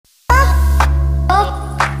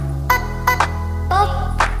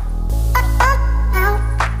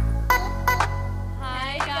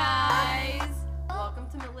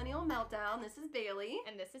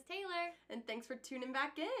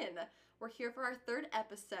back in. We're here for our third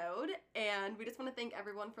episode, and we just want to thank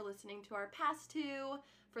everyone for listening to our past two.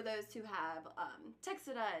 For those who have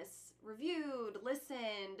texted us, reviewed,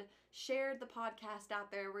 listened, shared the podcast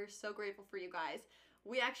out there, we're so grateful for you guys.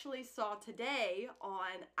 We actually saw today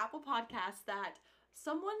on Apple Podcasts that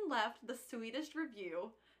someone left the sweetest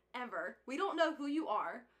review ever. We don't know who you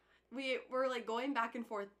are. We're like going back and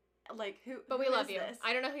forth, like who. But we love you. This?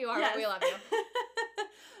 I don't know who you are, but we love you.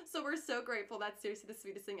 So we're so grateful. That's seriously the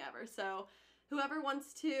sweetest thing ever. So whoever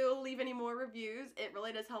wants to leave any more reviews, it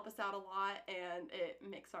really does help us out a lot, and it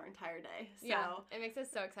makes our entire day. So, yeah, it makes us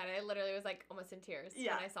so excited. I literally was like almost in tears when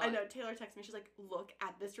I saw it. I know. Taylor texted me. She's like, look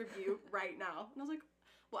at this review right now. And I was like,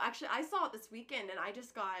 well, actually, I saw it this weekend, and I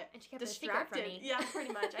just got and she kept distracted. It a secret from me. Yeah,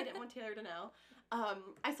 pretty much. I didn't want Taylor to know.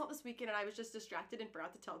 I saw it this weekend, and I was just distracted and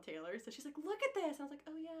forgot to tell Taylor. So she's like, look at this. And I was like,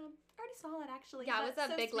 oh, yeah, I already saw it, actually. Yeah, it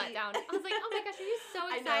was a big letdown. I was like, oh, my gosh, are you so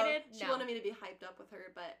excited? I know. She wanted me to be hyped up with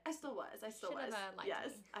her, but I still was.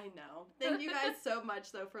 Yes, I know. Thank you guys so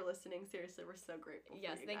much, though, for listening. Seriously, we're so grateful for you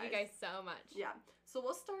guys. Yes, thank you guys so much. Yeah. So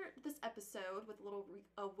we'll start this episode with a little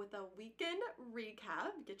with a weekend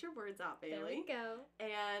recap. Get your words out, Bailey. There we go.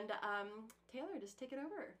 And Taylor, just take it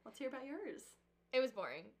over. Let's hear about yours. It was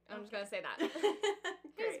boring. I'm just going to say that.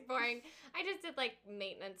 It was boring. I just did, like,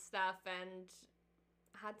 maintenance stuff and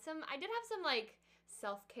I did have some, like,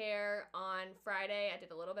 self-care on Friday. I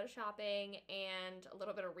did a little bit of shopping and a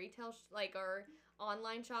little bit of retail, or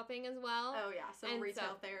online shopping as well. Oh, yeah. Some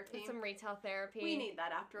retail therapy. Some retail therapy. We need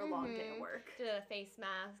that after a long day of work. Did a face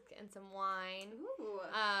mask and some wine. Ooh.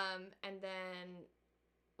 And then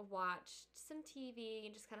watched some TV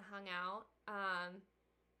and just kind of hung out.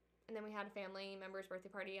 And then we had a family member's birthday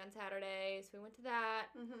party on Saturday, so we went to that.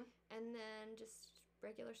 Mm-hmm. And then just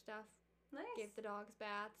regular stuff. Nice. Gave the dogs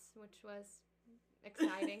baths, which was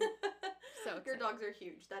exciting. So exciting. Your dogs are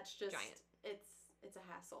huge. That's just giant. It's a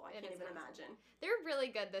hassle. I can't even imagine. They're really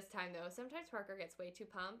good this time, though. Sometimes Parker gets way too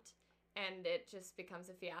pumped, and it just becomes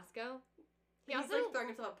a fiasco. He's like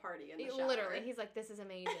throwing himself a party in the shower. Literally, he's like, this is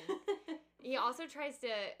amazing. He also tries to,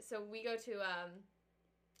 so we go to,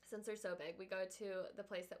 since they're so big, we go to the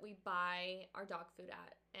place that we buy our dog food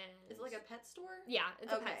at. And is it like a pet store? Yeah,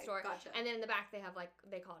 it's a pet store. Gotcha. And then in the back they have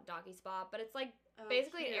they call it doggy spa, but it's like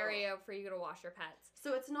basically an area for you to wash your pets.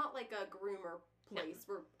 So it's not like a groomer place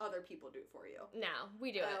where other people do it for you? No,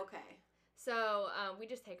 we do it. Okay. So we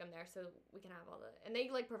just take them there so we can have and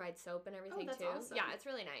they provide soap and everything too. Awesome. Yeah, it's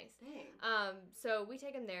really nice. Dang. So we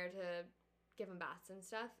take them there to give them baths and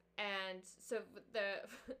stuff. And so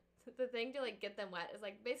the thing to get them wet is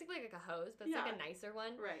basically like a hose, but it's like a nicer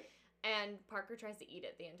one. Right. And Parker tries to eat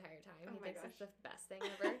it the entire time. Oh he thinks it's the best thing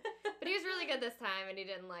ever. But he was really good this time, and he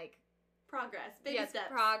didn't progress. Baby steps.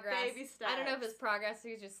 Progress. Baby steps. I don't know if it's progress.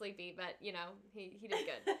 He was just sleepy, but he did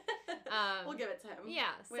good. We'll give it to him.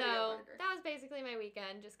 Yeah. So that was basically my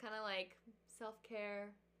weekend. Just kind of self-care,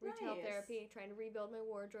 retail therapy, trying to rebuild my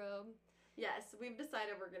wardrobe. Yes, we've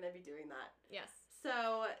decided we're going to be doing that. Yes.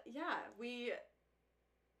 So yeah, we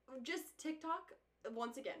just TikTok.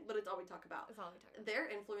 Once again, but it's all we talk about. It's all we talk about. They're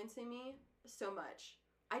influencing me so much.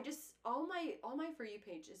 I just all my For You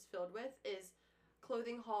page is filled with is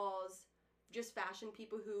clothing hauls, just fashion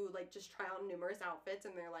people who just try on numerous outfits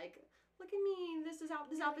and they're like, look at me, this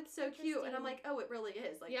outfit's so cute, and I'm like, oh, it really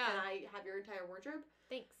is. Can I have your entire wardrobe?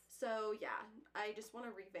 Thanks. So yeah, I just want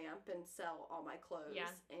to revamp and sell all my clothes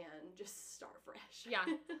and just start fresh. Yeah,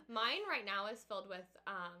 mine right now is filled with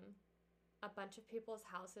a bunch of people's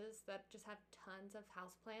houses that just have tons of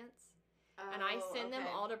houseplants. And I send them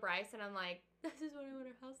all to Bryce, and I'm like, this is what I want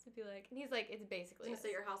our house to be like. And he's like, it's basically So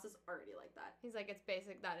your house is already like that. He's like,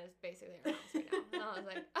 that is basically our house right now. And I was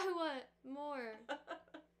like, I want more.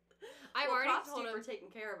 I've already told him. For taking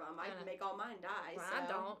care of them. I make all mine die. Well, so. I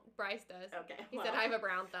don't. Bryce does. Okay. He said, I have a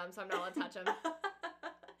brown thumb, so I'm not allowed to touch him.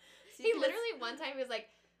 He literally one time he was like,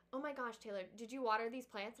 oh my gosh, Taylor, did you water these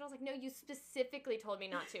plants? And I was like, no, you specifically told me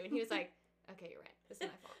not to. And he was like, okay, you're right. This is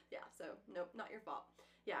my fault. Yeah, so nope, not your fault.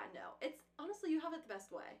 Yeah, no. It's honestly, you have it the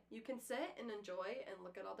best way. You can sit and enjoy and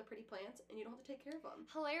look at all the pretty plants, and you don't have to take care of them.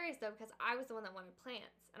 Hilarious, though, because I was the one that wanted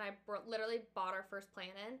plants. And I literally bought our first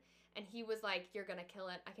plant in, and he was like, you're going to kill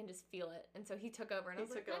it. I can just feel it. And so he took over, and I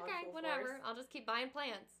was like, okay, whatever. I'll just keep buying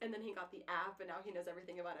plants. And then he got the app, and now he knows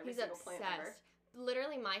everything about every single plant ever.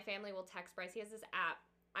 Literally, my family will text Bryce. He has this app.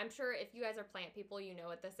 I'm sure if you guys are plant people, you know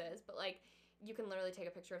what this is. But, you can literally take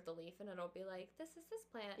a picture of the leaf and it'll be like, this is this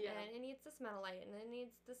plant and it needs this amount of light and it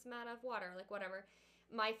needs this amount of water, whatever.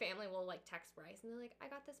 My family will text Bryce and they're like, I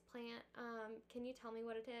got this plant. Can you tell me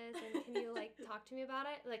what it is? And can you talk to me about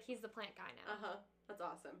it? He's the plant guy now. Uh-huh. That's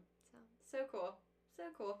awesome. So cool.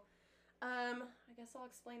 So cool. I guess I'll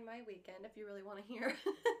explain my weekend if you really want to hear.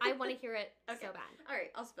 I want to hear it Okay. so bad. All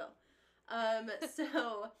right, I'll spill.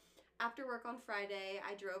 So after work on Friday,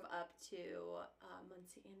 I drove up to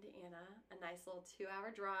Muncie, Indiana, a nice little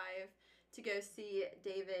 2-hour drive to go see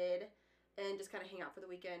David and just kind of hang out for the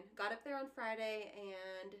weekend. Got up there on Friday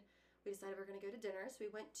and we decided we were going to go to dinner. So we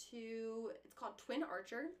went to, it's called Twin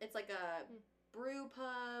Archer. It's like a brew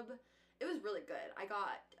pub. It was really good. I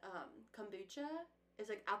got kombucha. It was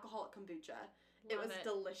like alcoholic kombucha. It was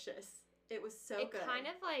delicious. It was so good. It kind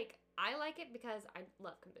of like, I like it because I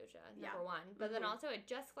love kombucha, number one. But then also it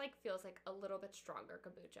just like feels like a little bit stronger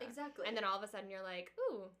kombucha. Exactly. And then all of a sudden you're like,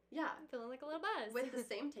 ooh, yeah, I'm feeling like a little buzz. With the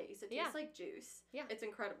same taste. It tastes like juice. Yeah. It's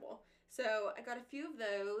incredible. So I got a few of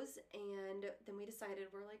those and then we decided,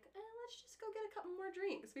 we're like, let's just go get a couple more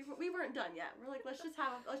drinks. We weren't done yet. We're like, let's just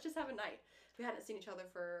have a night. We hadn't seen each other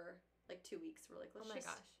for like 2 weeks. We're like, gosh.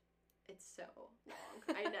 It's so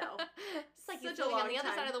long. I know. It's like you're living on the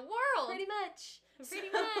other side of the world. Pretty much.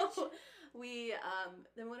 We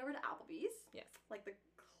then went over to Applebee's. Yes. Like the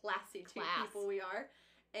classy two people we are.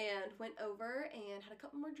 And went over and had a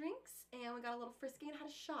couple more drinks. And we got a little frisky and had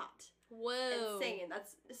a shot. Whoa. Insane.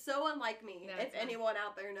 That's so unlike me. If anyone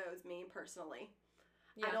out there knows me personally.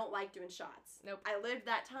 Yeah. I don't like doing shots. Nope. I lived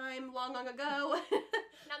that time long ago.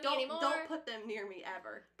 Not me anymore. Don't put them near me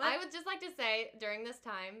ever. But I would just like to say, during this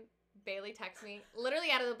time, Bailey texted me, literally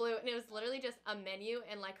out of the blue, and it was literally just a menu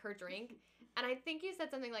and, like, her drink. And I think you said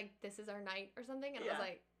something like, this is our night or something. And I was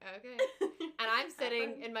like, okay. And I'm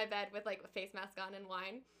sitting in my bed with, like, a face mask on and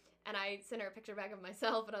wine. And I sent her a picture back of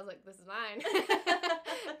myself, and I was like, this is mine.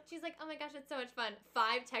 She's like, oh, my gosh, it's so much fun.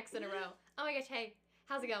 5 texts in a row. Oh, my gosh, hey,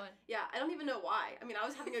 how's it going? Yeah, I don't even know why. I mean, I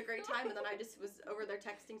was having a great time, and then I just was over there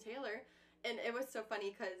texting Taylor. And it was so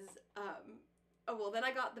funny because,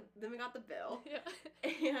 then we got the bill. Yeah.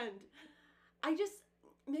 And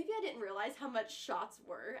maybe I didn't realize how much shots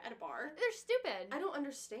were at a bar. They're stupid. I don't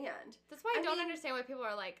understand. That's why I don't understand why people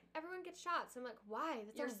are like, everyone gets shots. I'm like, why?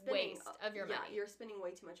 That's a waste of your money. Yeah, you're spending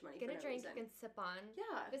way too much money for no reason. Get a drink you can sip on.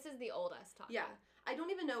 Yeah. This is the old us talking. Yeah. I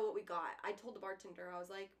don't even know what we got. I told the bartender, I was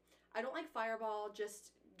like, I don't like Fireball,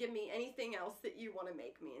 just give me anything else that you want to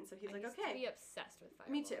make me. And so he's like, okay. I used to be obsessed with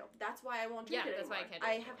Fireball. Me too. That's why I won't drink it anymore. That's why I can't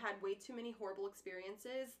drink it have had way too many horrible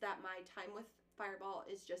experiences that my time with Fireball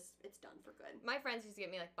is just, it's done for good. My friends used to get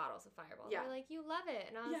me like bottles of Fireball. Yeah. They're like, you love it.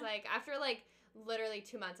 And I was like, after like literally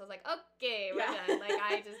 2 months, I was like, okay, we're done. Like,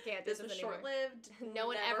 I just can't do this anymore. Short-lived. No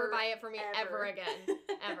one ever buy it for me ever again.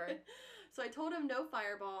 Ever. So I told him no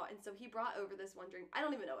Fireball, and so he brought over this one drink. I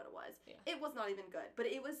don't even know what it was. Yeah. It was not even good, but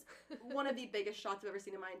it was one of the biggest shots I've ever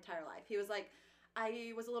seen in my entire life. He was like,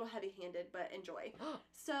 I was a little heavy-handed, but enjoy.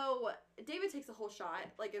 So David takes a whole shot,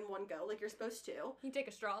 like in one go, like you're supposed to. You take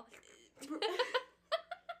a straw. You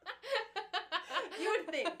would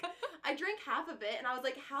think. I drank half of it, and I was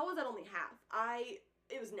like, how was that only half?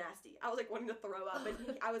 It was nasty. I was like wanting to throw up,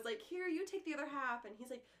 and I was like, here, you take the other half, and he's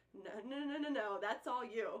like, no, that's all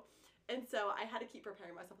you. And so I had to keep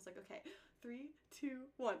preparing myself. I was like, okay, 3, 2,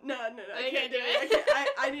 1. No, I can't do it.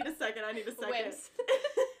 I need a second. Wimps.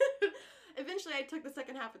 Eventually, I took the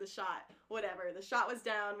second half of the shot. Whatever. The shot was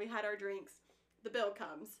down. We had our drinks. The bill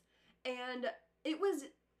comes. And it was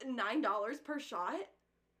 $9 per shot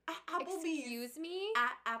at Applebee's. Excuse me?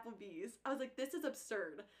 At Applebee's. I was like, this is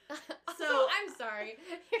absurd. So I'm sorry.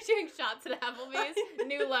 You're doing shots at Applebee's?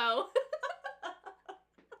 New low.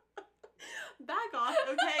 Back off,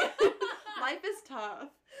 okay? Life is tough.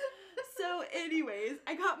 So anyways,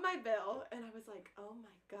 I got my bill and I was like, oh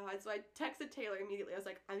my God. So I texted Taylor immediately. I was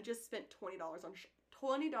like, I just spent $20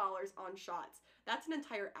 on shots. That's an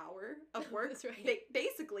entire hour of work. That's right.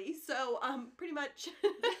 Basically. So pretty much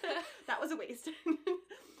that was a waste.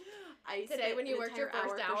 Today when you worked your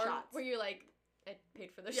first hour, were you like, I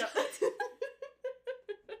paid for the shots?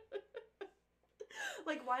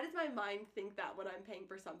 Like, why does my mind think that when I'm paying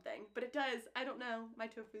for something? But it does. I don't know. My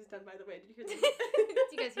tofu's done, by the way. Did you hear that?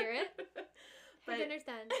 Did you guys hear it? I don't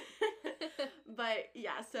understand. But,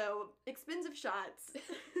 yeah, so expensive shots.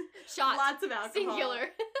 Shots. Lots of alcohol. Singular.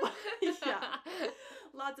 Yeah.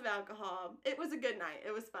 Lots of alcohol. It was a good night.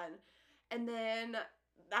 It was fun. And then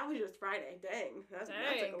that was just Friday. Dang. That took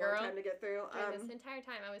a long time to get through. This entire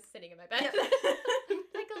time I was sitting in my bed.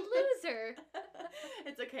 Like a loser.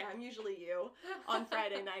 It's okay. I'm usually you on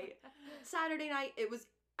Friday night. Saturday night, it was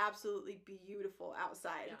absolutely beautiful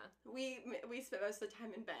outside. Yeah. We spent most of the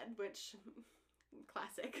time in bed, which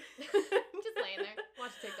classic. Just laying there,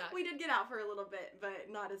 watch TikTok. We did get out for a little bit,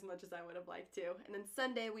 but not as much as I would have liked to. And then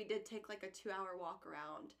Sunday, we did take like a 2-hour walk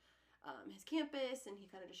around his campus, and he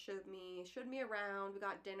kind of just showed me around. We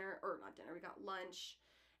got we got lunch.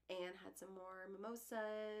 and had some more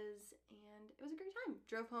mimosas, and it was a great time.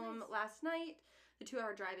 Drove home last night. The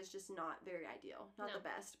 2-hour drive is just not very ideal. Not the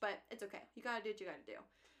best, but it's okay. You gotta do what you gotta do.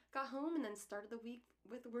 Got home and then started the week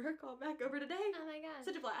with work all back over today. Oh my god.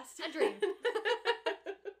 Such a blast. A dream.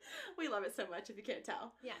 We love it so much, if you can't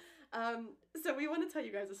tell. Yeah. So we want to tell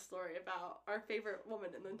you guys a story about our favorite woman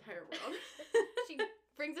in the entire world. She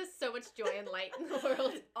brings us so much joy and light in the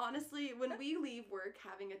world. Honestly, when we leave work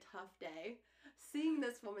having a tough day, seeing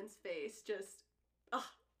this woman's face just,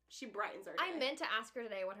 she brightens our day. I meant to ask her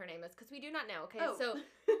today what her name is, because we do not know, okay? Oh. So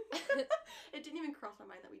it didn't even cross my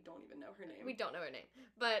mind that we don't even know her name. we don't know her name.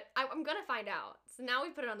 But I'm going to find out. So now we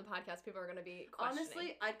put it on the podcast, people are going to be questioning.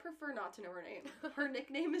 Honestly, I'd prefer not to know her name. Her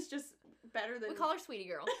nickname is just better than... We call her Sweetie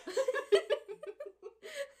Girl.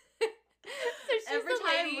 So every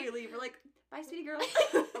time we leave, we're like, bye, Sweetie Girl.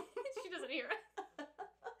 She doesn't hear us.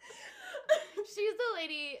 She's the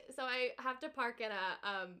lady, so I have to park in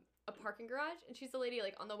a parking garage, and she's the lady,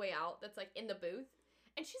 like, on the way out that's, like, in the booth.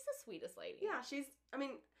 And she's the sweetest lady. Yeah,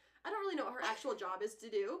 I don't really know what her actual job is to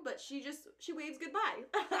do, but she waves goodbye.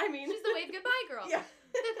 She's the wave goodbye girl. Yeah.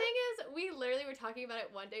 The thing is, we literally were talking about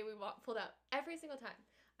it one day. We pulled up every single time.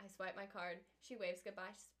 I swipe my card. She waves goodbye.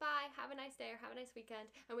 She says, bye, have a nice day or have a nice weekend.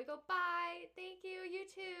 And we go, bye, thank you, you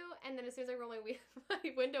too. And then as soon as I roll my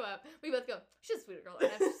window up, we both go, she's a sweet girl. I'm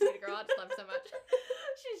a sweet girl. I just love her so much.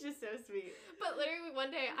 She's just so sweet. But literally one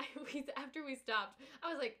day, after we stopped, I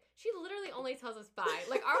was like, she literally only tells us bye.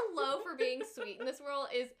 Like, our low for being sweet in this world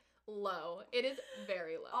is low. It is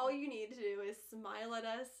very low. All you need to do is smile at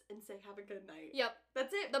us and say, have a good night. Yep.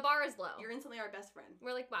 That's it. The bar is low. You're instantly our best friend.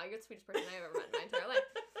 We're like, wow, you're the sweetest person I've ever met in my entire life.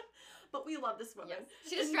 But we love this woman. Yes.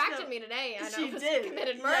 She distracted me today. I know. She did.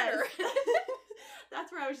 Committed murder. Yes.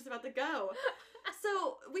 That's where I was just about to go.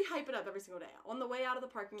 So we hype it up every single day. On the way out of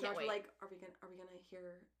the parking garage, we're like, are we gonna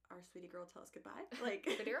hear our sweetie girl tell us goodbye? Like,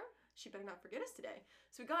 sweetie girl? She better not forget us today.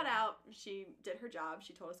 So we got out. She did her job.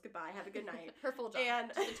 She told us goodbye. Have a good night. Her full job.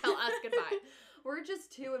 And to tell us goodbye. We're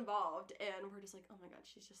just too involved, and we're just like, oh my god,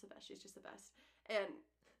 she's just the best. She's just the best. And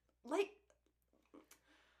like,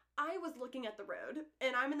 I was looking at the road,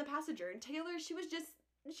 and I'm in the passenger, and Taylor, she was just.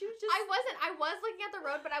 I was looking at the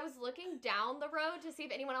road, but I was looking down the road to see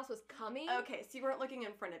if anyone else was coming. Okay, so you weren't looking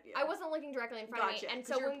in front of you. I wasn't looking directly in front of me. And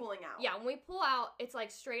so you're pulling out. Yeah, when we pull out, it's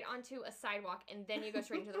like straight onto a sidewalk, and then you go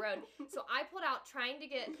straight into the road. So I pulled out trying to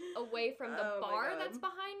get away from the bar that's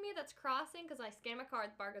behind me that's crossing, because I scan my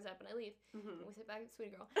card, the bar goes up, and I leave. Mm-hmm. And we sit back,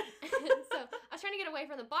 sweetie girl. And so I was trying to get away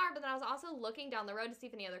from the bar, but then I was also looking down the road to see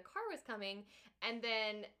if any other car was coming, and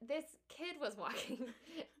then this kid was walking.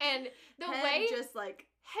 And the way... just like...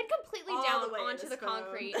 head completely down onto the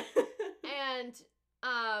concrete. And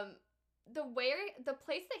the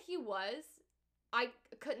place that he was, I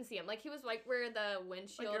couldn't see him. Like, he was like where the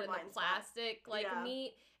windshield and the plastic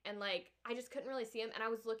meet, and like I just couldn't really see him, and I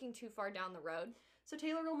was looking too far down the road. So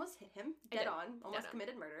Taylor almost hit him dead on,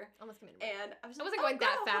 committed murder. And I wasn't going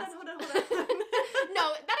that fast. Hold on.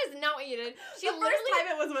 No, that is not what you did. First time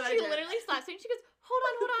it was what I did. She literally slaps me and she goes, hold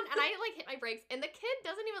on, and I like hit my brakes, and the kid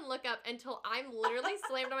doesn't even look up until I'm literally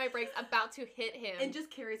slammed on my brakes about to hit him. And just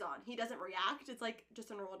carries on. He doesn't react. It's like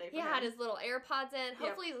just a normal day for him. He had his little AirPods in.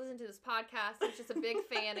 Hopefully he's listening to this podcast. He's just a big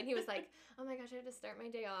fan, and he was like, oh my gosh, I have to start my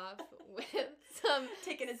day off with some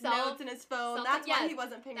taking his notes in his phone. That's why he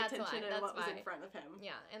wasn't paying attention to what was in front of him.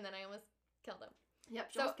 Yeah, and then I almost killed him. Yep,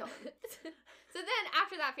 she almost killed him. So then,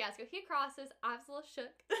 after that fiasco, he crosses. I was a little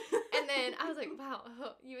shook. And then I was like, wow,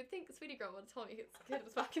 you would think Sweetie Girl would have told me his kid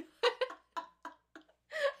was walking by.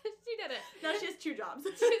 She didn't. Now she has 2 jobs.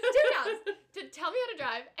 She has 2 jobs. To tell me how to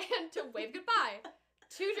drive and to wave goodbye.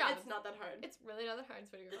 2 jobs. It's not that hard. It's really not that hard,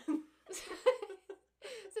 Sweetie Girl.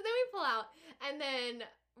 So then we pull out, and then...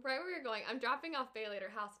 right where we were going, I'm dropping off Bailey at her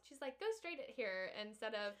house. She's like, go straight at here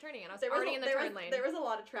instead of turning. And I was already in the turn lane. There was a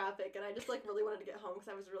lot of traffic, and I just like really wanted to get home because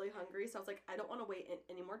I was really hungry. So I was like, I don't want to wait in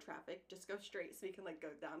any more traffic. Just go straight so we can like go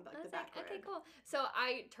down like the back road. Okay, cool. So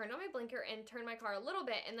I turned on my blinker and turned my car a little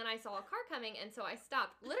bit, and then I saw a car coming, and so I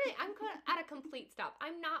stopped. Literally, I'm at a complete stop.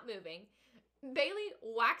 I'm not moving. Bailey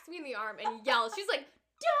whacks me in the arm and yells. She's like,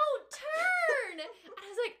 don't turn! And I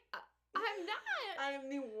was like, I'm not.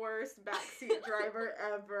 I'm the worst backseat driver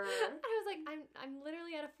ever. And I was like, I'm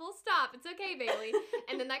literally at a full stop. It's okay, Bailey.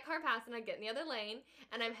 And then that car passed, and I get in the other lane,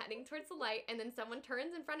 and I'm heading towards the light, and then someone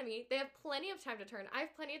turns in front of me. They have plenty of time to turn. I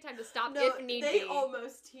have plenty of time to stop if need be. They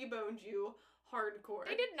almost T-boned you hardcore.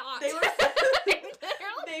 They did not. They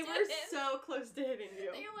were so close to hitting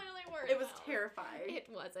you. They literally were. It was terrifying. It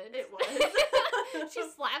wasn't. It was. She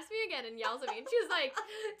slaps me again and yells at me, and she's like,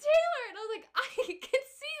 Taylor! And I was like, I can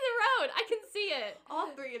see the road. don't. I can see it. All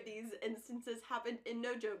 3 of these instances happened in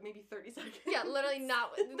no joke, maybe 30 seconds. Yeah, literally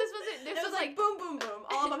not. This was like boom, boom, boom.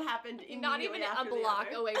 All of them happened immediately. Not even a block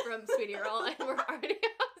away from Sweetie Earl, and we're already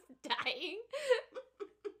dying.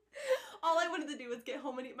 All I wanted to do was get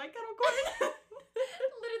home and eat my kettle corn.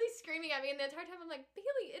 Literally screaming at me, and the entire time I'm like,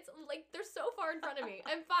 Bailey, it's like they're so far in front of me.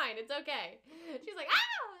 I'm fine. It's okay. She's like,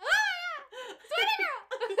 Sweetie Girl.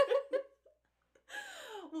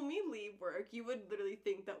 When we leave work, you would literally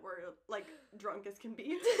think that we're like drunk as can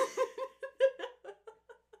be.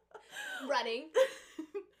 Running.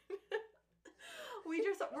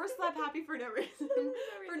 We're slap happy for no reason.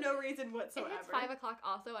 For no reason whatsoever. And it's 5 o'clock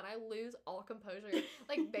also, and I lose all composure.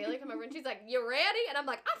 Like, Bailey come over and she's like, you ready? And I'm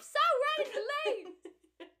like, I'm so ready to leave.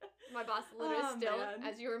 My boss literally still, man.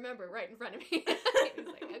 As you remember, right in front of me. He's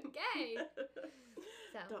like, okay.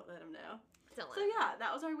 So, don't let him know. So yeah,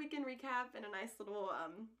 that was our weekend recap and a nice little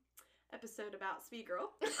episode about Sweet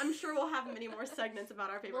Girl. I'm sure we'll have many more segments about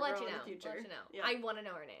our favorite girl in the future. We'll let you know. Yeah. I want to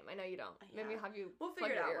know her name. I know you don't. Yeah. Maybe have you. We'll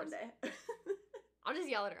figure it out one day. I'll just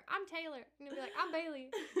yell at her. I'm Taylor. And you'll be like, I'm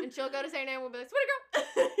Bailey. And she'll go to say her name. We'll be like, Sweetie Girl.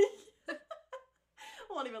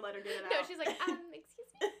 Won't even let her get it out. No, she's like,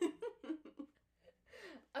 excuse me.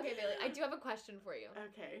 Okay, Bailey, I do have a question for you.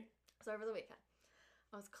 Okay. So over the weekend,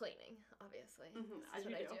 I was cleaning, obviously. Mm-hmm. That's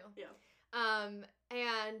what I do. Yeah.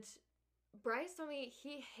 And Bryce told me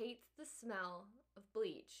he hates the smell of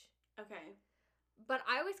bleach. Okay. But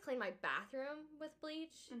I always clean my bathroom with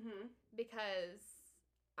bleach because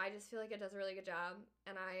I just feel like it does a really good job,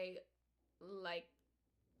 and I like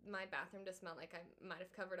my bathroom to smell like I might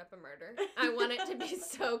have covered up a murder. I want it to be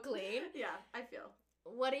so clean. Yeah, I feel.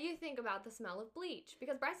 What do you think about the smell of bleach?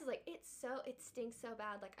 Because Bryce is like, it stinks so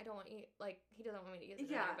bad. Like, I don't want you, like, he doesn't want me to use it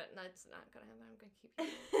anymore, but that's not gonna happen. I'm gonna keep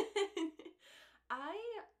using it.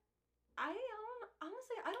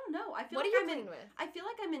 Honestly, I don't know. I feel what like are you clean with? I feel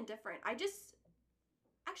like I'm indifferent.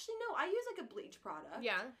 Actually, no, I use like a bleach product.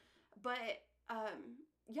 Yeah. But,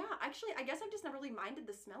 yeah, actually, I guess I've just never really minded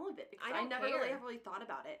the smell of it because I never really thought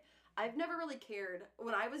about it. I've never really cared.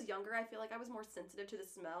 When I was younger, I feel like I was more sensitive to the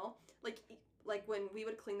smell. Like when we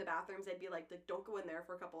would clean the bathrooms, they'd be like, don't go in there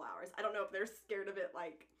for a couple hours. I don't know if they're scared of it,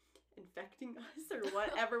 like, infecting us or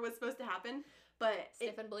whatever was supposed to happen. But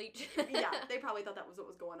sniffing bleach. Yeah, they probably thought that was what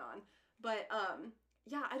was going on. But,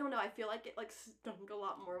 yeah, I don't know. I feel like it, like, stunk a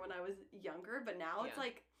lot more when I was younger. But now it's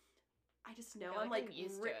like, I just know I'm like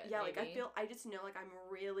used to it, yeah, maybe. like I just know like I'm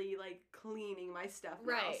really like cleaning my stuff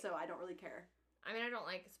now, right. So I don't really care. I mean, I don't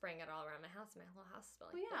like spraying it all around my house. My whole house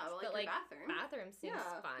smells like bleach. but like your bathroom seems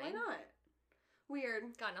Why fine. not?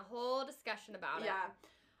 Weird. Gotten a whole discussion about it. Yeah,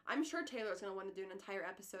 I'm sure Taylor's gonna want to do an entire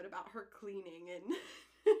episode about her cleaning and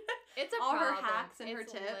it's a all problem. her hacks and her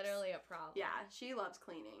tips. It's literally a problem. Yeah, she loves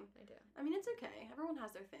cleaning. I do. I mean, it's okay. Everyone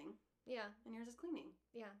has their thing. Yeah. And yours is cleaning.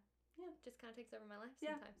 Yeah. Yeah. Just kind of takes over my life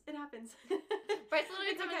yeah, sometimes. It happens. Bryce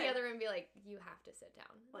literally come in the other room and be like, you have to sit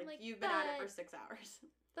down. Like you've been at it for 6 hours.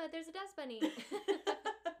 But there's a dust bunny.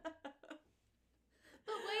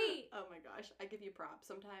 But wait. Oh my gosh. I give you props.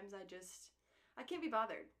 Sometimes I can't be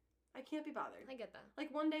bothered. I can't be bothered. I get that.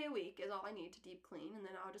 Like 1 day a week is all I need to deep clean, and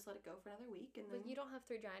then I'll just let it go for another week. And then But you don't have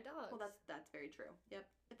 3 giant dogs. Well, that's very true. Yep.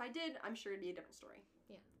 If I did, I'm sure it'd be a different story.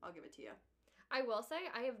 Yeah. I'll give it to you. I will say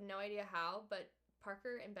I have no idea how, but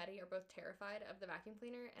Parker and Betty are both terrified of the vacuum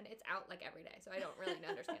cleaner, and it's out like every day, so I don't really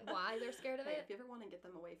understand why they're scared of it. If you ever want to get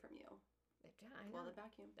them away from you, yeah, I know. Well, the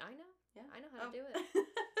vacuum. I know. Yeah. I know how to do it.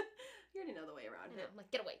 You already know the way around it. I'm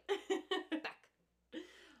like, get away. Back.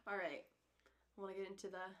 All right. I want to get into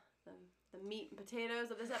the meat and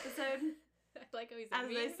potatoes of this episode. I like how he said as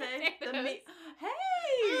meat they say, potatoes. the meat. Hey,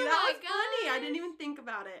 oh that was my funny. I gosh. didn't even think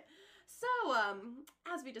about it. So,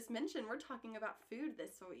 as we just mentioned, we're talking about food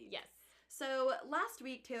this week. Yes. So last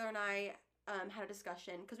week, Taylor and I had a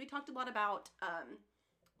discussion because we talked a lot about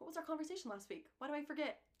what was our conversation last week? Why do I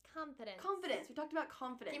forget? Confidence. We talked about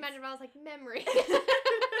confidence. Can you imagine if I was like memory?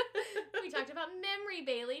 We talked about memory,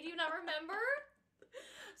 Bailey. Do you not remember?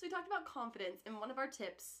 So we talked about confidence, and one of our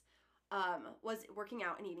tips was working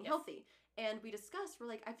out and eating healthy. And we discussed,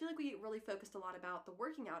 I feel like we really focused a lot about the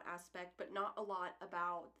working out aspect, but not a lot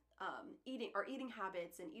about eating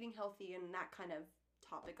habits and eating healthy and that kind of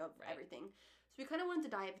topic of everything. So we kind of wanted to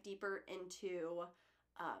dive deeper into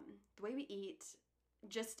the way we eat,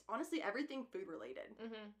 just honestly everything food related.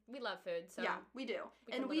 Mm-hmm. We love food, so yeah, we do.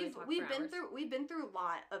 And we've been through a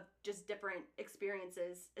lot of just different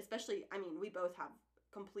experiences, especially, I mean, we both have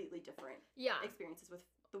completely different experiences with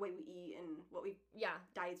the way we eat and what we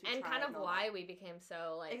diets we and try kind of why that. we became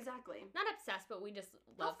so like exactly not obsessed, but we just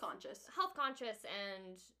health conscious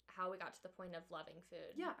and how we got to the point of loving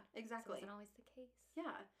food. Yeah, exactly. So it wasn't always the case.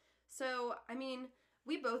 Yeah. So I mean,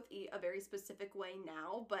 we both eat a very specific way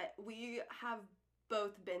now, but we have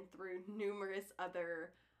both been through numerous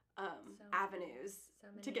other avenues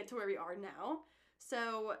to get to where we are now.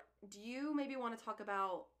 So do you maybe want to talk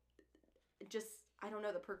about just, I don't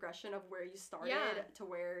know, the progression of where you started to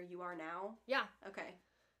where you are now? Yeah. Okay.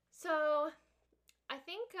 So I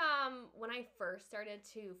think when I first started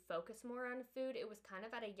to focus more on food, it was kind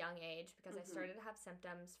of at a young age because I started to have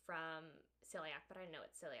symptoms from celiac, but I didn't know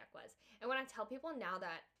what celiac was. And when I tell people now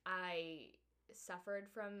that I suffered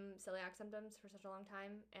from celiac symptoms for such a long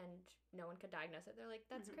time and no one could diagnose it, they're like,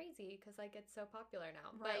 that's crazy because like it's so popular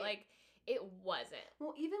now. Right. But like it wasn't.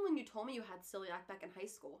 Well, even when you told me you had celiac back in high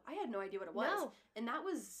school, I had no idea what it was. No. And that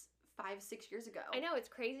was 5-6 years ago. I know, it's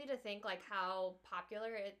crazy to think like how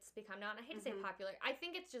popular it's become now. And I hate to say popular. I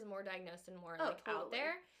think it's just more diagnosed and more totally out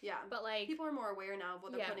there. Yeah. But like people are more aware now of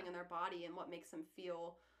what they're putting in their body and what makes them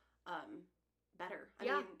feel better. I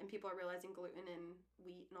mean, and people are realizing gluten and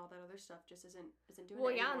wheat and all that other stuff just isn't doing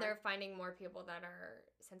it anymore. And they're finding more people that are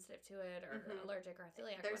sensitive to it or allergic or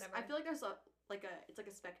celiac or whatever. I feel like there's it's like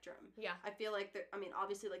a spectrum. Yeah. I feel like I mean,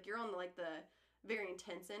 obviously like you're on the very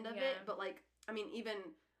intense end of it, but like I mean,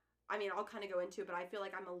 I'll kind of go into it, but I feel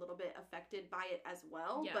like I'm a little bit affected by it as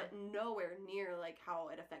well, but nowhere near like how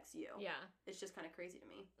it affects you. Yeah. It's just kind of crazy to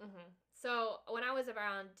me. So when I was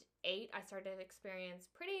around 8, I started to experience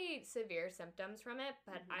pretty severe symptoms from it,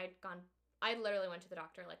 but I literally went to the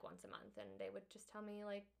doctor like once a month and they would just tell me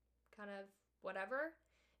like kind of whatever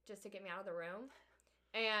just to get me out of the room.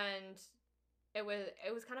 And it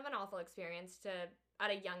was kind of an awful experience to,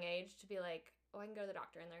 at a young age, to be like, oh, I can go to the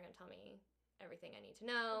doctor and they're going to tell me everything I need to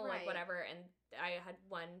know, like whatever. And I had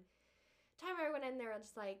one time I went in there, I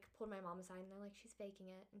just like pulled my mom aside and they're like, she's faking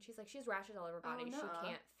it. And she's like, she has rashes all over her body. Oh, no. She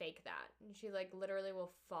can't fake that. And she like literally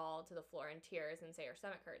will fall to the floor in tears and say her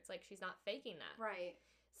stomach hurts. Like she's not faking that. Right.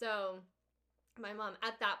 So my mom,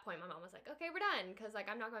 at that point, my mom was like, okay, we're done. Cause like,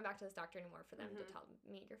 I'm not going back to this doctor anymore for them to tell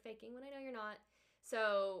me you're faking when I know you're not.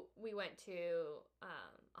 So we went to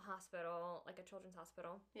a hospital, like a children's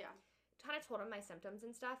hospital. Yeah. Kind of told him my symptoms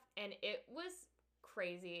and stuff. And it was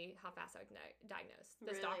crazy how fast I was diagnosed.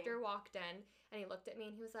 This doctor walked in and he looked at me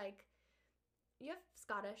and he was like, you have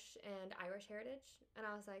Scottish and Irish heritage? And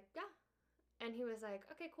I was like, yeah. And he was like,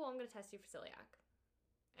 okay, cool, I'm going to test you for celiac.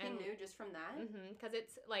 And he knew just from that? Because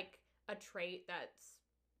it's like a trait that's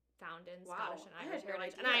found in Scottish and Irish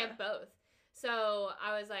heritage. And I have both. So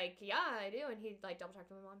I was like, yeah, I do. And he like double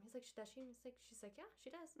checked with my mom. He's like, does she? She's like, yeah,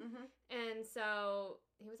 she does. And so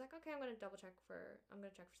he was like, okay, I'm going to check for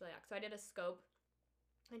celiac. So I did a scope.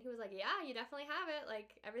 And he was like, yeah, you definitely have it.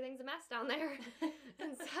 Like, everything's a mess down there.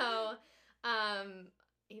 And so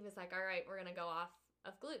he was like, all right, we're going to go off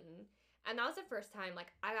of gluten. And that was the first time,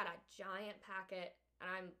 like, I got a giant packet. And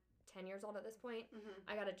I'm 10 years old at this point.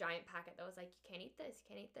 I got a giant packet that was like, you can't eat this, you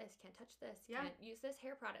can't eat this, can't touch this, can't use this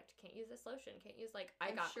hair product, can't use this lotion, can't use, like,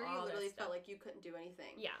 I'm sure you literally felt like you couldn't do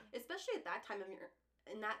anything. Yeah. Especially at that time of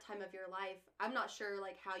your life. I'm not sure,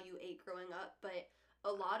 like, how you ate growing up, but a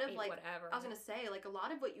lot of like whatever. I was gonna say, like, a lot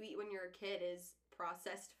of what you eat when you're a kid is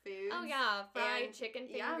processed foods. Oh yeah, fried chicken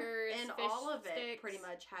fingers, and fish all of it pretty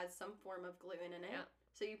much has some form of gluten in it. Yeah.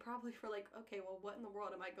 So you probably were like, okay, well, what in the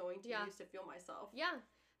world am I going to use to fuel myself? Yeah.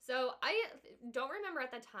 So I don't remember at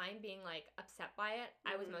the time being like upset by it.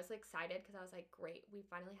 I was mostly excited because I was like, great, we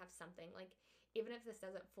finally have something. Like, even if this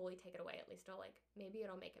doesn't fully take it away, at least maybe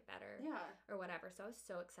it'll make it better. Yeah. Or whatever. So I was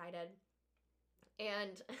so excited.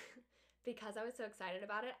 And because I was so excited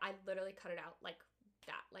about it, I literally cut it out like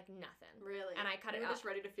that, like nothing. Really? And I cut it out. You were just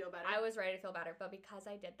ready to feel better? I was ready to feel better. But because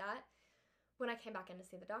I did that, when I came back in to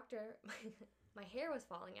see the doctor, my hair was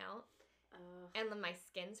falling out. And then my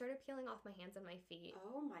skin started peeling off my hands and my feet.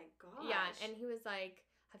 Oh my gosh. Yeah, and he was like,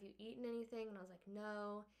 have you eaten anything? And I was like,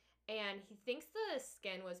 no. And he thinks the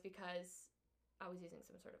skin was because I was using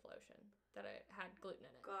some sort of lotion that it had gluten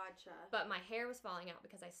in it. Gotcha. But my hair was falling out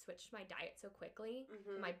because I switched my diet so quickly.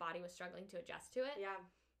 My body was struggling to adjust to it. Yeah.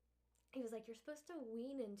 He was like, you're supposed to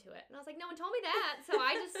wean into it. And I was like, no one told me that. So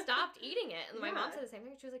I just stopped eating it. And my mom said the same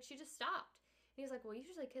thing. She was like, she just stopped. And he was like, well,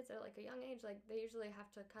 usually kids at like a young age, like they usually have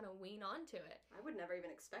to kind of wean onto it. I would never even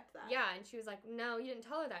expect that. Yeah. And she was like, no, you didn't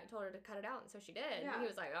tell her that. You told her to cut it out. And so she did. Yeah. And he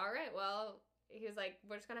was like, all right, well, he was like,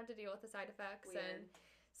 we're just going to have to deal with the side effects. Weird. And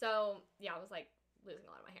so, yeah, I was like losing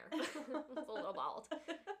a lot of my hair. I was a little bald.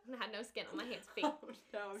 And I had no skin on my hands and feet. Oh,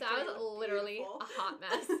 no, so I was literally a hot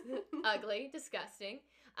mess. Ugly, disgusting.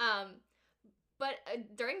 But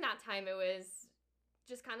during that time, it was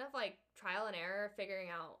just kind of like trial and error, figuring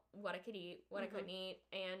out what I could eat, what I couldn't eat,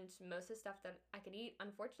 and most of the stuff that I could eat,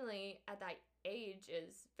 unfortunately, at that age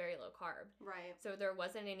is very low carb. Right. So there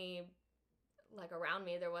wasn't any, like, around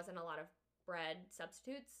me, there wasn't a lot of bread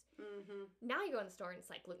substitutes. Mm-hmm. Now you go in the store and it's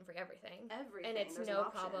like gluten-free everything. Everything. And it's There's no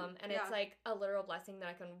an option. problem. And it's like a literal blessing that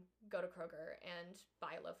I can go to Kroger and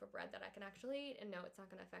buy a loaf of bread that I can actually eat and know it's not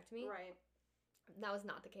going to affect me. Right. That was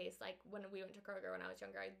not the case. Like when we went to Kroger when I was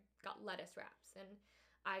younger, I got lettuce wraps and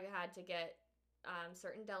I had to get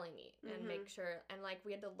certain deli meat and make sure, and like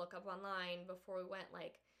we had to look up online before we went,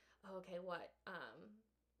 like, oh, okay, what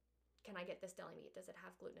can I get this deli meat? Does it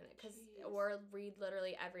have gluten in it? Because or read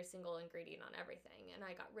literally every single ingredient on everything, and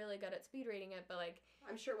I got really good at speed reading it. But like,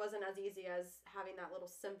 I'm sure it wasn't as easy as having that little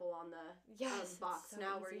symbol on the box so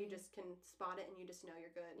now, easy. Where you just can spot it and you just know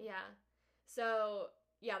you're good. Yeah. So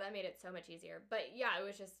yeah, that made it so much easier. But yeah, it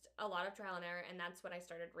was just a lot of trial and error, and that's when I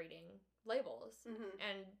started reading labels,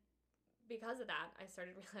 and because of that, I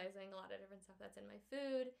started realizing a lot of different stuff that's in my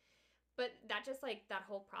food. But that just like that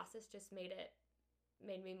whole process just made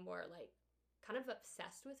me more like kind of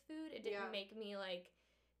obsessed with food. It didn't make me like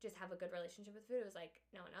just have a good relationship with food. It was like,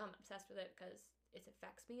 no, now I'm obsessed with it because it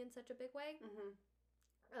affects me in such a big way.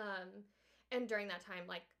 And during that time,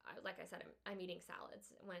 like I said, I'm eating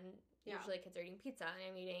salads when usually kids are eating pizza, and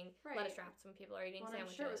I'm eating lettuce wraps when people are eating sandwiches.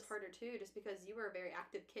 I'm sure it was harder too, just because you were a very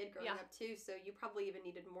active kid growing up too, so you probably even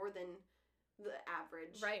needed more than the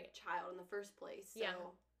average child in the first place. So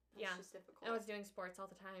that's just difficult. I was doing sports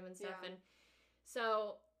all the time and stuff, and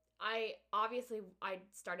so I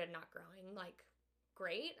started not growing like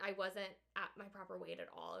great. I wasn't at my proper weight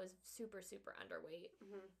at all. I was super, super underweight.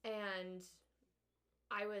 And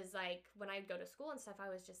I was like, when I'd go to school and stuff,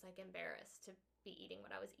 I was just like embarrassed to be eating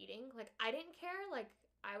what I was eating. Like, I didn't care. Like,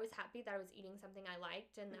 I was happy that I was eating something I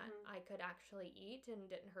liked and that I could actually eat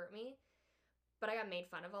and didn't hurt me. But I got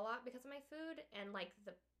made fun of a lot because of my food. And like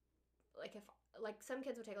if some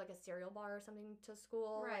kids would take like a cereal bar or something to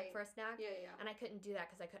school like, for a snack. And I couldn't do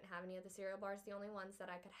that because I couldn't have any of the cereal bars. The only ones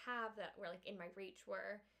that I could have that were like in my reach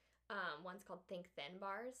were ones called Think Thin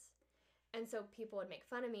bars. And so people would make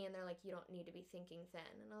fun of me and they're like, you don't need to be thinking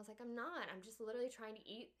thin. And I was like, I'm not. I'm just literally trying to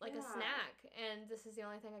eat like a snack. And this is the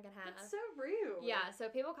only thing I can have. That's so rude. Yeah. So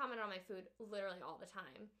people commented on my food literally all the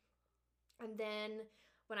time. And then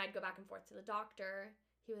when I'd go back and forth to the doctor,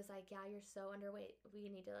 he was like, yeah, you're so underweight. We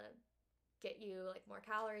need to get you like more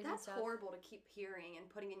calories and stuff. That's horrible to keep hearing and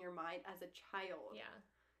putting in your mind as a child. Yeah.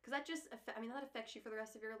 Because that just, that affects you for the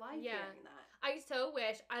rest of your life hearing that. I so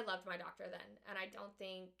wish, I loved my doctor then. And I don't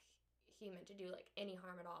think he meant to do like any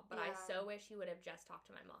harm at all, but I so wish he would have just talked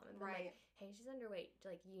to my mom and been like, hey, she's underweight,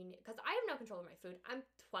 like because I have no control of my food. I'm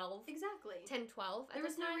 12, exactly 10, 12 there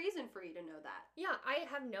was no reason for you to know that. I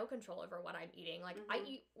have no control over what I'm eating. Like I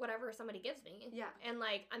eat whatever somebody gives me, and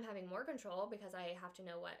like I'm having more control because I have to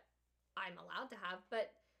know what I'm allowed to have,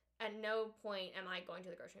 but at no point am I going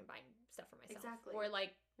to the grocery and buying stuff for myself, or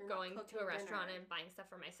like going to a restaurant and buying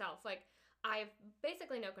stuff for myself. Like I have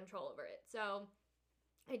basically no control over it. So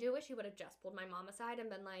I do wish he would have just pulled my mom aside and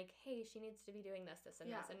been like, hey, she needs to be doing this, this,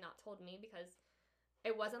 and this, and not told me, because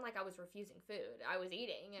it wasn't like I was refusing food. I was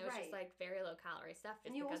eating. It was just like very low calorie stuff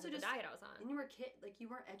just because of the diet I was on. And you were a kid, like you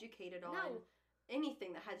weren't educated on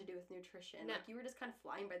anything that had to do with nutrition. Like you were just kind of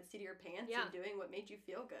flying by the seat of your pants and doing what made you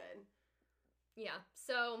feel good. Yeah.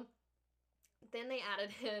 So then they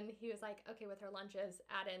added in, he was like, okay, with her lunches,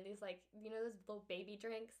 add in these like, you know those little baby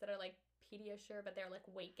drinks that are like Pediasure, but they're like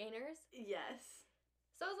weight gainers? Yes.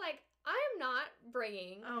 So I was like, I am not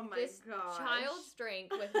bringing this child's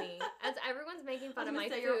drink with me, as everyone's making fun of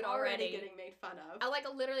my food already. Getting made fun of. I like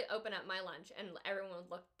literally open up my lunch and everyone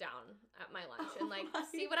would look down at my lunch and like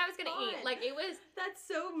see what I was gonna eat. Like it was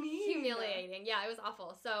so mean, humiliating. Yeah, it was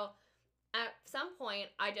awful. So at some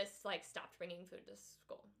point, I just like stopped bringing food to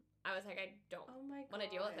school. I was like, I don't want to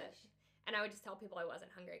deal with it. And I would just tell people I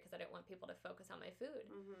wasn't hungry because I didn't want people to focus on my food.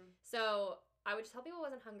 So I would just tell people I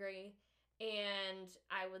wasn't hungry. And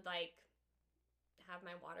I would, like, have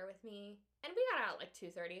my water with me. And we got out, like,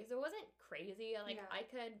 2:30, so it wasn't crazy. Like, I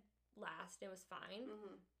could last. It was fine.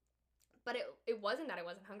 But it wasn't that I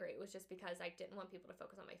wasn't hungry. It was just because I didn't want people to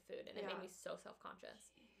focus on my food. And it made me so self-conscious.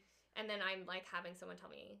 And then I'm, like, having someone tell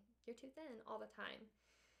me, you're too thin all the time.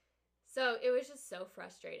 So it was just so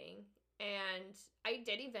frustrating. And I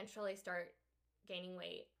did eventually start gaining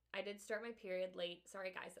weight. I did start my period late.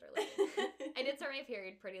 Sorry, guys that are late. I did start my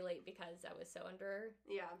period pretty late because I was so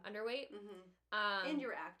underweight. And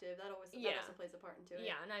you were active. That also plays a part into it.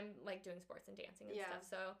 Yeah, and I'm like doing sports and dancing and stuff.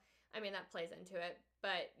 So I mean that plays into it.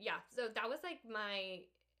 But yeah, so that was like my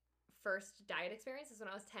first diet experience is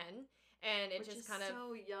when I was 10, and it just kind of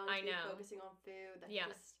so young. To be focusing on food.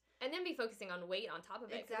 And then be focusing on weight on top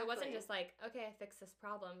of it. Because it wasn't just like, okay, I fixed this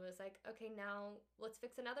problem. It was like, okay, now let's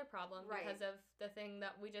fix another problem because of the thing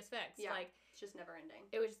that we just fixed. Yeah, like, it's just never ending.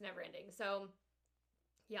 It was just never ending. So,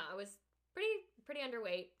 yeah, I was pretty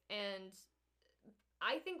underweight, and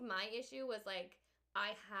I think my issue was like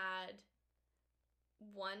I had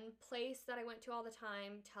one place that I went to all the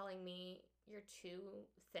time telling me you're too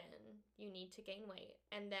thin, you need to gain weight,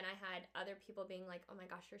 and then I had other people being like, oh my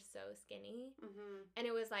gosh, you're so skinny, and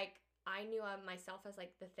it was like I knew myself as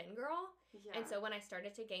like the thin girl, and so when I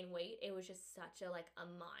started to gain weight, it was just such a like a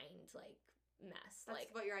mind like mess. That's like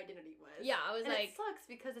what your identity was. Yeah, I was and like, it sucks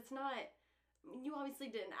because it's not. You obviously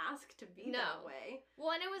didn't ask to be that way.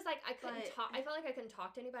 Well, and it was like I couldn't talk. I felt like I couldn't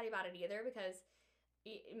talk to anybody about it either because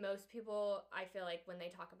most people, I feel like when they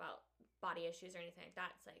talk about body issues or anything like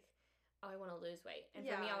that, it's like, oh, I want to lose weight. And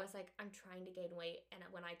for me, I was like, I'm trying to gain weight. And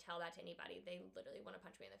when I tell that to anybody, they literally want to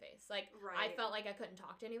punch me in the face. Like, I felt like I couldn't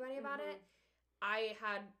talk to anybody about it. I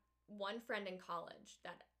had one friend in college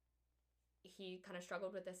that he kind of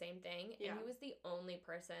struggled with the same thing. And he was the only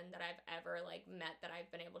person that I've ever, like, met that I've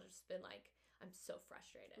been able to just been like, I'm so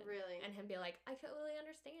frustrated. Really? And him be like, I totally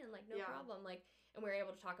understand. Like, no problem. Like, and we were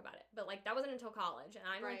able to talk about it. But, like, that wasn't until college. And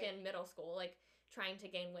I'm, like, in middle school, like, trying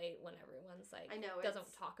to gain weight when everyone's, like,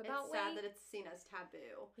 doesn't talk about weight. It's sad that it's seen as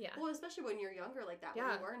taboo. Yeah. Well, especially when you're younger like that, when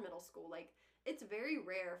you were in middle school. Like, it's very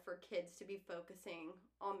rare for kids to be focusing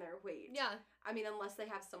on their weight. Yeah. I mean, unless they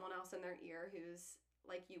have someone else in their ear who's,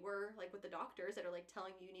 like you were, like, with the doctors that are, like,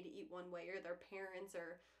 telling you need to eat one way, or their parents,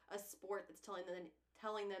 or a sport that's telling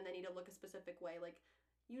them they need to look a specific way. Like,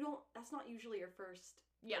 that's not usually your first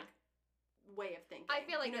like, way of thinking. I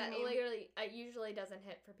feel like that literally it usually doesn't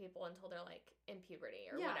hit for people until they're like in puberty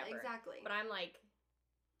or whatever. Yeah, exactly. But I'm like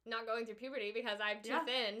not going through puberty because I'm too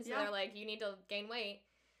thin, so they're like, you need to gain weight.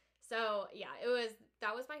 So yeah,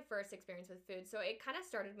 that was my first experience with food. So it kind of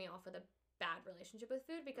started me off with a bad relationship with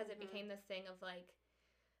food because it became this thing of like,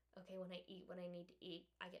 okay, when I eat what I need to eat,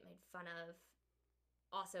 I get made fun of.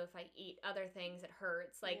 Also, if I eat other things, it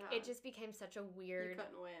hurts. Like, it just became such a weird... You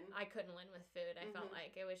couldn't win. I couldn't win with food. I felt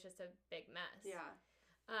like it was just a big mess. Yeah.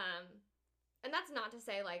 And that's not to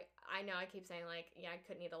say, like, I know I keep saying, like, yeah, I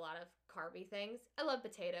couldn't eat a lot of carby things. I love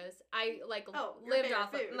potatoes. I, like, lived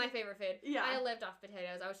off of my favorite food. Yeah. I lived off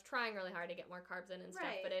potatoes. I was trying really hard to get more carbs in and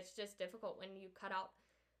stuff, but it's just difficult when you cut out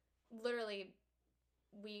literally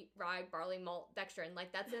wheat, rye, barley, malt, dextrin.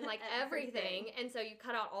 Like, that's in, like, everything. And so you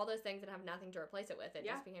cut out all those things that have nothing to replace it with. It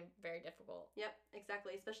just became very difficult. Yep,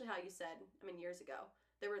 exactly. Especially how you said, I mean, years ago,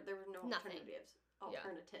 there were no alternatives.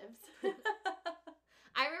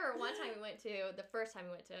 I remember one time the first time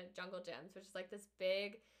we went to Jungle Gyms, which is, like, this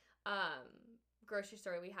big grocery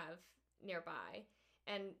store we have nearby.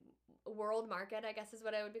 And World Market, I guess is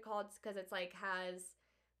what it would be called, because it's, like, has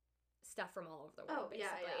stuff from all over the world,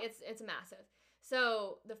 basically. Yeah. It's massive.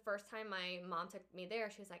 So the first time my mom took me there,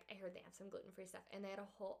 she was like, I heard they have some gluten-free stuff. And they had a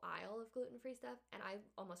whole aisle of gluten-free stuff, and I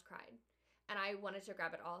almost cried. And I wanted to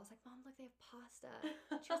grab it all. I was like, Mom, look, they have pasta.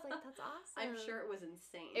 And she was like, that's awesome. I'm sure it was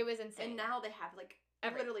insane. It was insane. And now they have, like,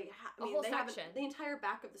 literally, a whole section. The entire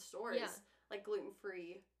back of the store is, like,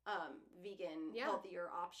 gluten-free, vegan, healthier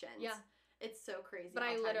options. Yeah. It's so crazy. But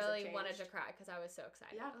I literally wanted to cry because I was so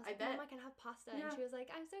excited. Yeah, I was like, bet. Mom, I can have pasta. Yeah. And she was like,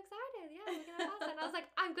 I'm so excited. Yeah, we can have pasta. And I was like,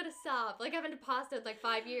 I'm going to stop. Like, I haven't had pasta in like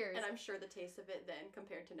 5 years. And I'm sure the taste of it then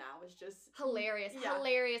compared to now is just... hilarious. Yeah.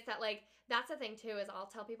 Hilarious that, like, that's the thing, too, is I'll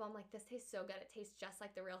tell people, I'm like, this tastes so good. It tastes just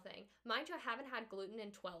like the real thing. Mind you, I haven't had gluten in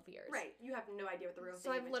 12 years. Right. You have no idea what the real thing is.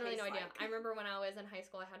 So I have literally no idea. I remember when I was in high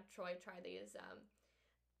school, I had Troy try these...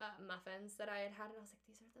 muffins that I had, and I was like,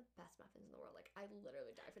 these are the best muffins in the world. Like, I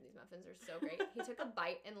literally die for these muffins. They're so great. He took a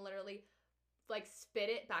bite and literally, like, spit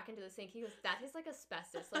it back into the sink. He goes, that tastes like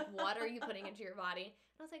asbestos. Like, what are you putting into your body?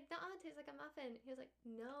 And I was like, nuh-uh, it tastes like a muffin. He was like,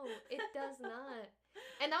 no, it does not.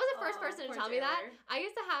 And that was the first person to tell me that. I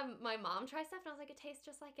used to have my mom try stuff, and I was like, it tastes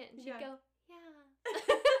just like it. And she'd go, yeah.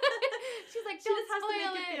 She's like, don't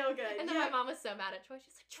spoil it. Feel good. And then my mom was so mad at Troy.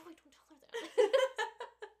 She's like, Troy, don't tell her that.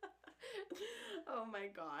 Oh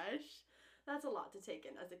my gosh. That's a lot to take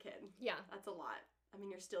in as a kid. Yeah. That's a lot. I mean,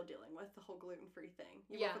 you're still dealing with the whole gluten-free thing.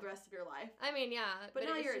 You live for the rest of your life. I mean, yeah. But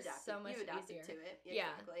now you're adapted. So much you adapted easier to it.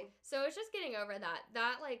 Yeah. Exactly. So it's just getting over that.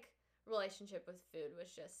 That, like, relationship with food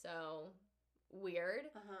was just so weird.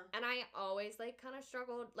 And I always, like, kind of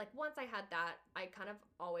struggled. Like, once I had that, I kind of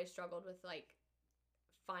always struggled with, like,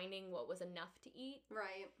 finding what was enough to eat.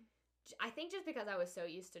 Right. I think just because I was so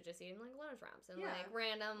used to just eating, like, lunch wraps and, like,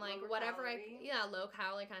 random, like, whatever low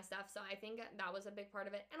calorie kind of stuff. So I think that was a big part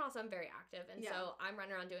of it. And also I'm very active. And so I'm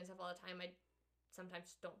running around doing stuff all the time. I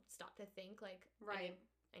sometimes don't stop to think, like, I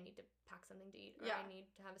need to pack something to eat, or I need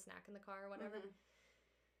to have a snack in the car or whatever.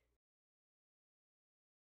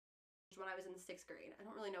 When I was in the 6th grade, I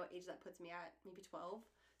don't really know what age that puts me at, maybe 12.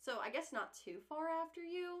 So I guess not too far after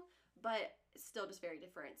you, but still just very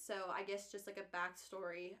different. So I guess just like a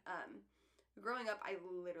backstory, growing up, I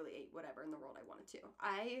literally ate whatever in the world I wanted to.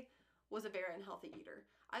 I was a very unhealthy eater.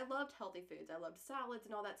 I loved healthy foods. I loved salads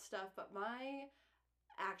and all that stuff, but my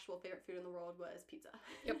actual favorite food in the world was pizza.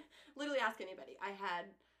 Yep. Literally ask anybody. I had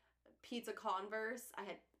pizza Converse. I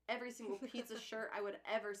had every single pizza shirt I would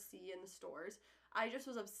ever see in the stores. I just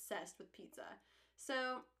was obsessed with pizza.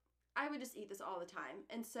 So I would just eat this all the time.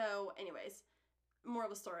 And so, anyways,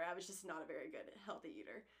 moral of the story, I was just not a very good healthy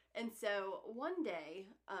eater. And so one day,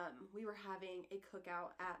 we were having a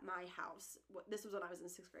cookout at my house. This was when I was in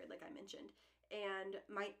 6th grade, like I mentioned. And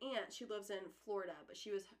my aunt, she lives in Florida, but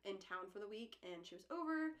she was in town for the week, and she was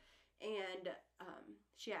over. And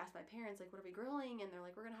she asked my parents, like, what are we grilling? And they're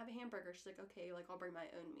like, we're going to have a hamburger. She's like, okay, like, I'll bring my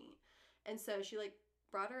own meat. And so she, like,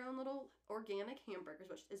 brought her own little organic hamburgers,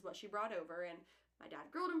 which is what she brought over. And my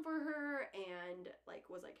dad grilled them for her and, like,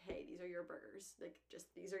 was like, hey, these are your burgers. Like,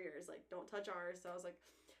 just, these are yours. Like, don't touch ours. So I was like,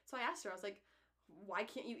 so I asked her, I was like, why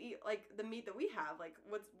can't you eat, like, the meat that we have? Like,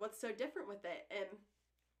 what's so different with it? And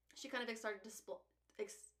she kind of started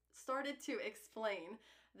to explain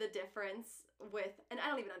the difference with, and I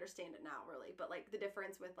don't even understand it now really, but like the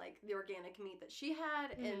difference with like the organic meat that she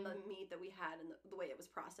had and the meat that we had and the way it was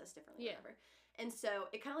processed differently, whatever. And so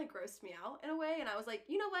it kind of like grossed me out in a way, and I was like,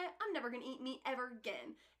 you know what, I'm never gonna eat meat ever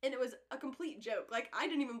again. And it was a complete joke. Like, I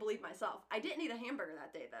didn't even believe myself. I didn't eat a hamburger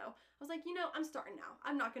that day though. I was like, you know, I'm starting now.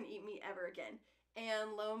 I'm not gonna eat meat ever again.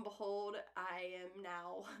 And lo and behold, I am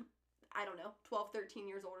now, I don't know, 12, 13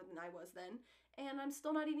 years older than I was then, and I'm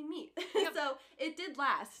still not eating meat. Yep. So it did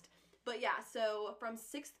last. But yeah, so from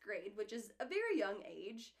 6th grade, which is a very young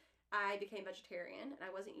age, I became vegetarian, and I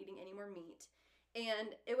wasn't eating any more meat.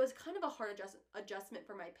 And it was kind of a hard adjustment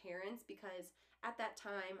for my parents, because at that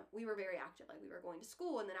time, we were very active. Like, we were going to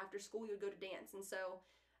school, and then after school, we would go to dance. And so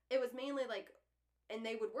it was mainly like, and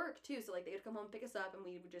they would work too. So like, they would come home, pick us up, and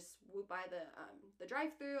we would just swoop by the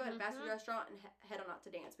drive-thru at a fast food restaurant and head on out to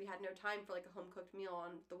dance. We had no time for like a home-cooked meal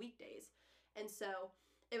on the weekdays. And so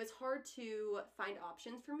it was hard to find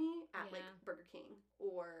options for me at like Burger King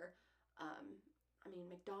or,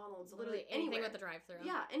 McDonald's, literally anything anywhere. with the drive-thru.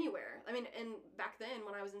 Yeah, anywhere. I mean, and back then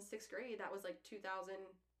when I was in 6th grade, that was like 2000,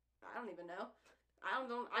 I don't even know.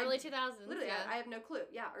 Early 2000s. Literally, yeah. I have no clue.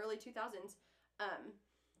 Yeah, early 2000s.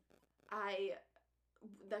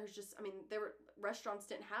 Restaurants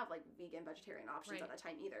didn't have like vegan, vegetarian options at that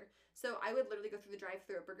time either. So I would literally go through the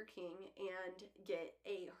drive-thru at Burger King and get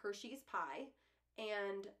a Hershey's pie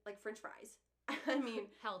and like French fries. I mean,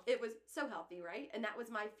 it was so healthy, right? And that was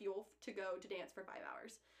my fuel to go to dance for 5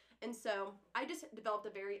 hours. And so I just developed a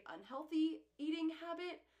very unhealthy eating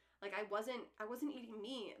habit. Like, I wasn't eating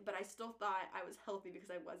meat, but I still thought I was healthy because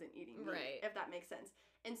I wasn't eating meat, if that makes sense.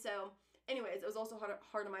 And so, anyways, it was also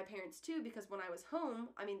hard on my parents too, because when I was home,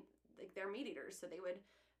 I mean, like, they're meat eaters, so they would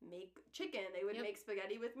make chicken, they would make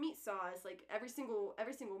spaghetti with meat sauce, like every single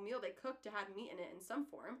meal they cooked had meat in it in some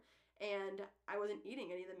form. And I wasn't eating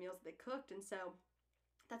any of the meals that they cooked. And so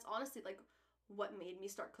that's honestly like what made me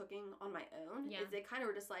start cooking on my own. Is they kind of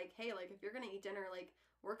were just like, hey, like, if you're going to eat dinner, like,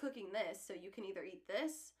 we're cooking this, so you can either eat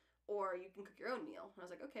this or you can cook your own meal. And I was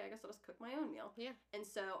like, okay, I guess I'll just cook my own meal. Yeah. And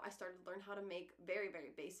so I started to learn how to make very, very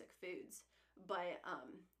basic foods. But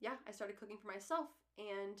I started cooking for myself,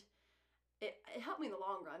 and it helped me in the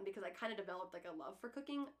long run because I kind of developed like a love for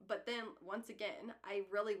cooking. But then once again, I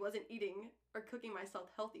really wasn't eating or cooking myself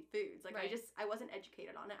healthy foods. Like, I wasn't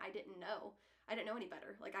educated on it. I didn't know any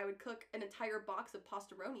better. Like, I would cook an entire box of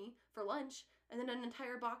pastaroni for lunch and then an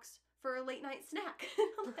entire box for a late night snack.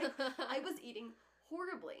 Like, I was eating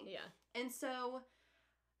horribly. Yeah. And so,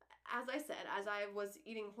 as I said, as I was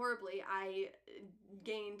eating horribly, I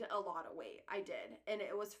gained a lot of weight. I did. And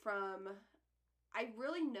it was I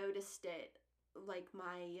really noticed it like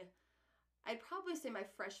I'd probably say my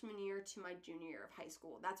freshman year to my junior year of high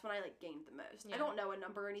school. That's when I like gained the most. Yeah. I don't know a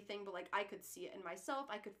number or anything, but like I could see it in myself.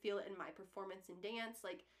 I could feel it in my performance in dance.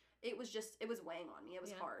 Like, it was weighing on me. It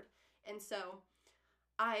was hard. And so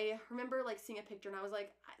I remember like seeing a picture and I was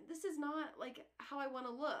like, this is not like how I want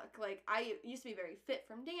to look. Like, I used to be very fit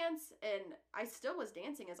from dance, and I still was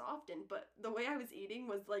dancing as often, but the way I was eating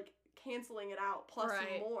was like canceling it out plus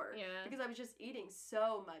more, because I was just eating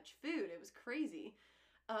so much food. It was crazy.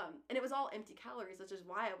 And it was all empty calories, which is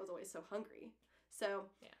why I was always so hungry. So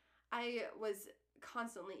I was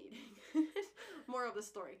constantly eating. Moral of the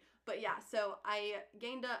story. But yeah, so I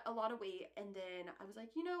gained a lot of weight, and then I was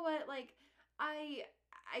like, you know what, like, I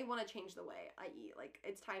want to change the way I eat. Like,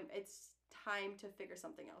 it's time to figure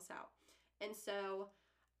something else out. And so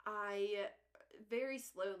I very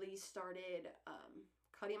slowly started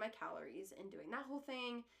cutting my calories and doing that whole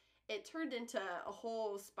thing. it turned into a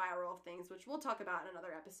whole spiral of things, which we'll talk about in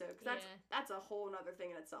another episode, because that's a whole nother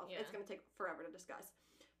thing in itself. It's going to take forever to discuss.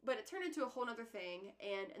 But it turned into a whole nother thing,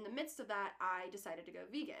 and in the midst of that, I decided to go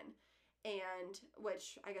vegan. And,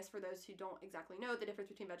 which, I guess for those who don't exactly know, the difference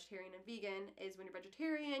between vegetarian and vegan is when you're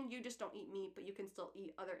vegetarian, you just don't eat meat, but you can still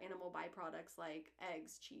eat other animal byproducts like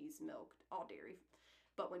eggs, cheese, milk, all dairy.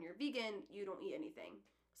 But when you're vegan, you don't eat anything.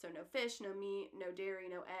 So no fish, no meat, no dairy,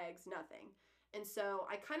 no eggs, nothing. And so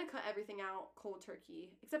I kind of cut everything out cold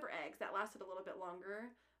turkey, except for eggs. That lasted a little bit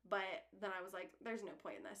longer, but then I was like, there's no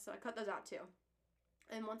point in this, so I cut those out too.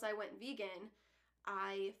 And once I went vegan,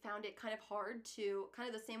 I found it kind of hard to, kind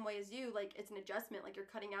of the same way as you, like it's an adjustment, like you're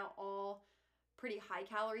cutting out all pretty high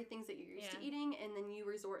calorie things that you're used to eating, and then you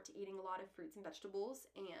resort to eating a lot of fruits and vegetables,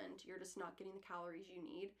 and you're just not getting the calories you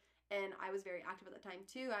need. And I was very active at the time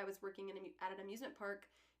too. I was working at an amusement park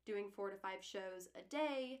doing 4 to 5 shows a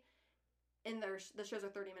day, and the shows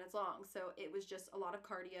are 30 minutes long, so it was just a lot of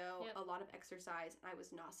cardio, a lot of exercise, and I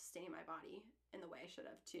was not sustaining my body in the way I should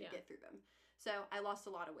have to get through them. So I lost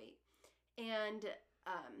a lot of weight. And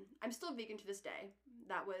I'm still vegan to this day.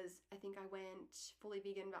 That was, I think I went fully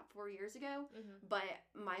vegan about 4 years ago. But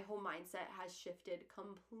my whole mindset has shifted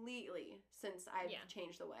completely since I've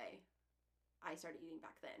changed the way I started eating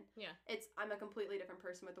back then. Yeah. I'm a completely different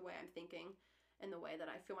person with the way I'm thinking and the way that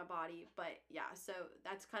I feel my body. But yeah, so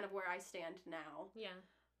that's kind of where I stand now. Yeah.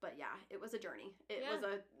 But yeah, it was a journey. It was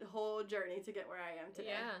a whole journey to get where I am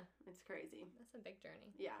today. Yeah. It's crazy. That's a big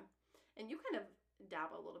journey. Yeah. And you kind of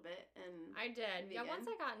dabble a little bit in I did. vegan. Yeah, once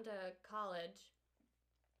I got into college,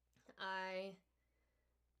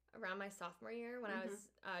 around my sophomore year when I was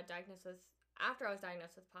after I was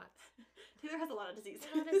diagnosed with POTS. Taylor has a lot of diseases.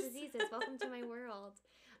 A lot of diseases. Welcome to my world.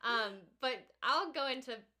 But I'll go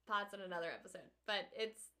into POTS in another episode. But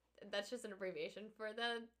that's just an abbreviation for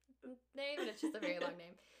the name, and it's just a very long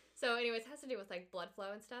name. So anyways, it has to do with like blood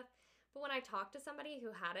flow and stuff. But when I talked to somebody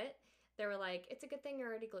who had it, they were like, it's a good thing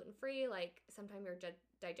you're already gluten-free. Like, sometimes your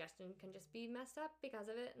digestion can just be messed up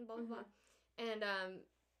because of it and blah, blah, blah. And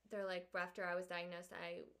they're like, after I was diagnosed,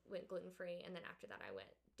 I went gluten-free. And then after that, I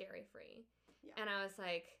went dairy-free. Yeah. And I was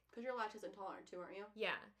like... Because you're lactose intolerant too, aren't you?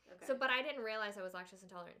 Yeah. Okay. So, but I didn't realize I was lactose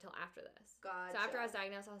intolerant until after this. Gotcha. So after I was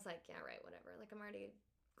diagnosed, I was like, yeah, right, whatever. Like, I'm already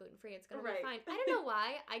gluten-free. It's going to be fine. I don't know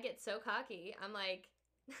why I get so cocky. I'm like,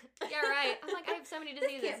 yeah, right. I'm like, I have so many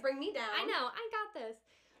diseases. This can't bring me down. I know. I got this.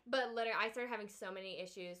 But literally, I started having so many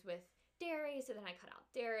issues with dairy, so then I cut out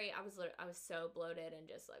dairy. I was so bloated and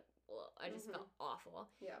just like, I just felt awful.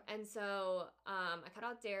 Yeah. And so I cut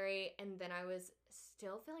out dairy, and then I was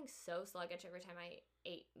still feeling so sluggish every time I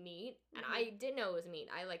ate meat. And I didn't know it was meat.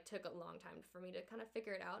 I like took a long time for me to kind of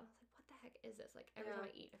figure it out. I was like, what the heck is this? Like every time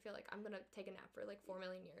I eat, I feel like I'm gonna take a nap for like 4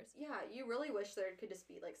 million years. Yeah, you really wish there could just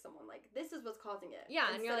be like someone like, this is what's causing it. Yeah,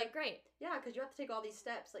 and you're like, great. Yeah, because you have to take all these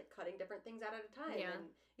steps, like cutting different things out at a time. Yeah. And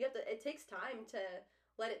it takes time to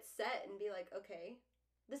let it set and be like, okay,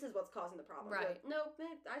 this is what's causing the problem. Right. Like, no,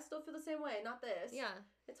 I still feel the same way. Not this. Yeah.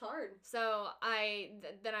 It's hard. So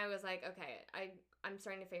then I was like, okay, I'm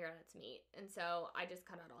starting to figure out it's meat. And so I just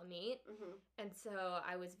cut out all meat. And so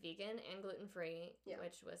I was vegan and gluten-free,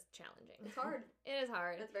 which was challenging. It's hard. It is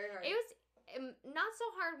hard. It's very hard. It was not so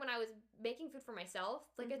hard when I was making food for myself.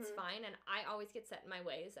 Like, it's fine. And I always get set in my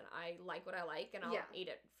ways. And I like what I like. And I'll eat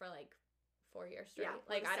it for, like, 4 years straight. Yeah,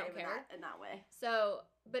 like, I don't care. In that way. So,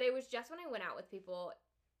 but it was just when I went out with people,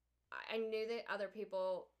 I knew that other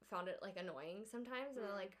people found it, like, annoying sometimes. And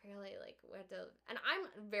they're like, really? Like, we have to... And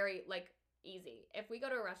I'm very, like, easy. If we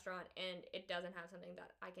go to a restaurant and it doesn't have something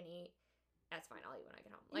that I can eat, that's fine. I'll eat when I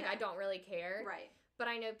get home. Like, I don't really care. Right.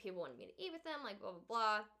 But I know people wanted me to eat with them, like, blah, blah,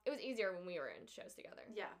 blah. It was easier when we were in shows together.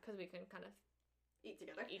 Yeah. Because we can kind of... Eat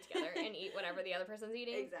together and eat whatever the other person's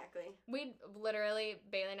eating. Exactly. We'd literally,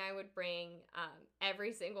 Bailey and I would bring,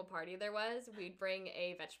 every single party there was, we'd bring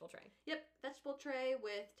a vegetable tray. Yep, vegetable tray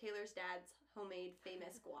with Taylor's dad's homemade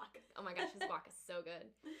famous guac. Oh my gosh, his guac is so good.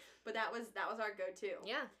 But that was our go-to.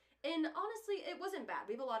 Yeah. And honestly, it wasn't bad.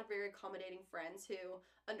 We have a lot of very accommodating friends who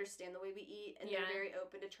understand the way we eat, and they're very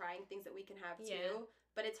open to trying things that we can have too.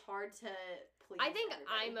 But it's hard to please I think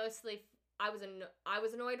everybody. I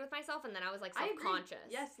was annoyed with myself, and then I was like self-conscious.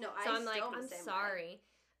 Yes, no, so I'm like, I'm sorry.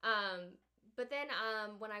 But then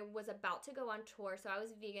when I was about to go on tour, so I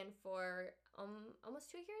was vegan for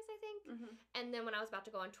almost 2 years, I think. And then when I was about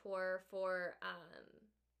to go on tour for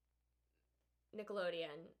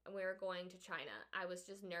Nickelodeon, and we were going to China, I was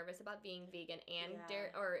just nervous about being vegan and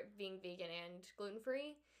being vegan and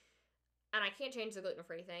gluten-free. And I can't change the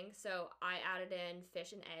gluten-free thing, so I added in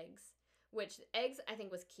fish and eggs. Which eggs, I think,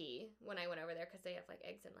 was key when I went over there because they have, like,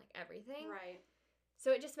 eggs in, like, everything. Right.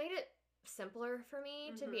 So it just made it simpler for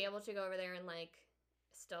me to be able to go over there and, like,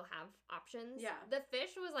 still have options. Yeah. The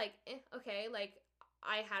fish was, like, okay, like,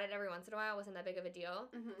 I had it every once in a while. It wasn't that big of a deal.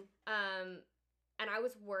 And I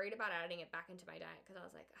was worried about adding it back into my diet because I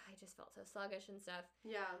was like, I just felt so sluggish and stuff.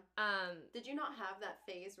 Yeah. Did you not have that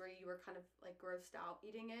phase where you were kind of, like, grossed out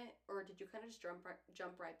eating it? Or did you kind of just jump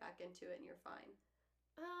right back into it and you're fine?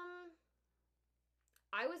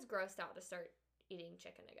 I was grossed out to start eating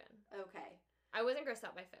chicken again. Okay. I wasn't grossed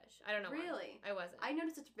out by fish. I don't know really? why. I wasn't. I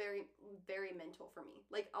noticed it's very, very mental for me.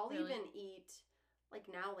 Like, I'll even eat, like,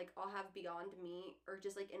 now, like, I'll have Beyond Meat or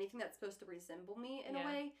just, like, anything that's supposed to resemble meat in a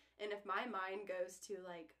way. And if my mind goes to,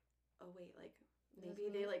 like, oh, wait, like,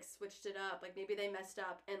 maybe they, like, switched it up. Like, maybe they messed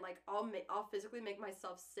up. And, like, I'll physically make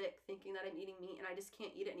myself sick thinking that I'm eating meat and I just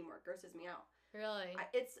can't eat it anymore. It grosses me out. Really?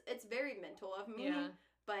 It's very mental of me. Yeah.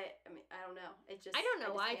 But, I mean, I don't know. It just... I don't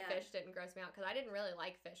know why fish didn't gross me out, because I didn't really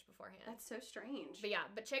like fish beforehand. That's so strange. But yeah,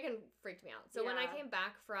 but chicken freaked me out. So when I came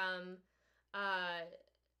back from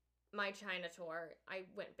my China tour, I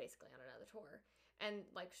went basically on another tour. And,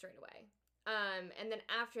 like, straight away. And then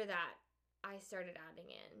after that, I started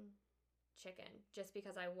adding in chicken, just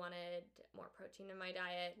because I wanted more protein in my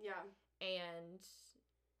diet. Yeah. And...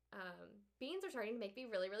 beans are starting to make me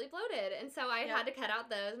really, really bloated, and so I had to cut out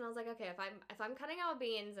those. And I was like, okay, if I'm cutting out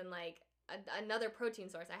beans and like another protein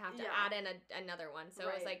source, I have to add in another one. So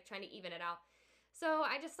it was like trying to even it out. So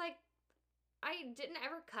I just like I didn't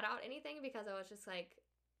ever cut out anything because I was just like,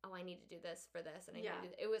 oh, I need to do this for this, and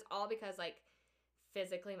it was all because like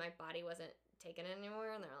physically my body wasn't taking it anymore,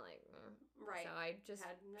 and they're like, right. So I just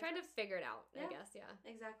tried to figure it out. I guess,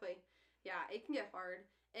 exactly. Yeah, it can get hard.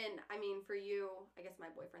 And, I mean, for you, I guess my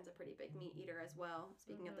boyfriend's a pretty big meat eater as well,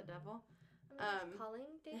 speaking of the devil. Calling,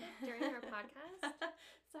 David, during our podcast?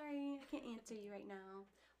 Sorry, I can't answer you right now.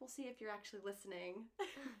 We'll see if you're actually listening.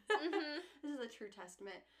 This is a true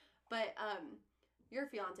testament. But, your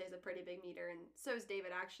fiance is a pretty big meater, and so is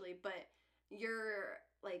David, actually. But you're,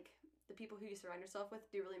 like, the people who you surround yourself with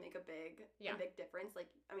do really make a big difference. Like,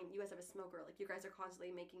 I mean, you guys have a smoker. Like, you guys are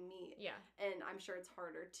constantly making meat. Yeah. And I'm sure it's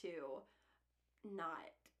harder to not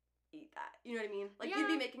eat that. You know what I mean? Like, you'd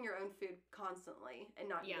be making your own food constantly and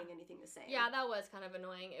not eating anything the same. Yeah, that was kind of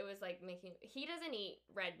annoying. It was like he doesn't eat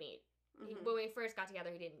red meat. When we first got together,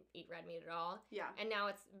 he didn't eat red meat at all. Yeah. And now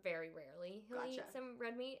it's very rarely he'll eat some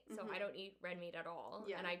red meat. So I don't eat red meat at all.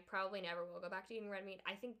 Yeah. And I probably never will go back to eating red meat.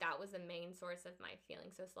 I think that was the main source of my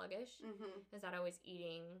feeling so sluggish. Is that I was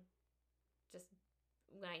eating just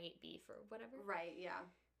when I ate beef or whatever. Right, yeah.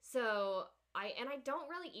 So I don't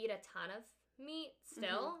really eat a ton of meat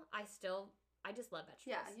still. I just love vegetables.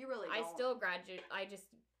 Yeah, you really don't. I just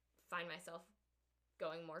find myself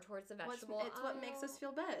going more towards the vegetable. It's what makes us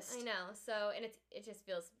feel best. I know. So, and it just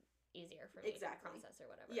feels easier for me to process or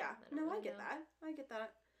whatever. Yeah. I get that. I get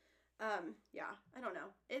that. Yeah, I don't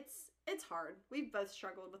know. It's hard. We've both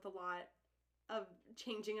struggled with a lot of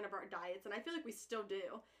changing of our diets, and I feel like we still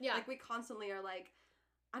do. Yeah. Like, we constantly are like,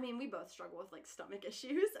 I mean, we both struggle with, like, stomach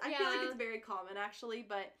issues. I feel like it's very common, actually,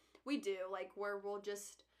 but we do, like, where we'll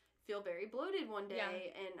just feel very bloated one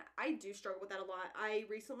day, and I do struggle with that a lot. I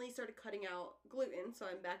recently started cutting out gluten, so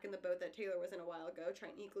I'm back in the boat that Taylor was in a while ago,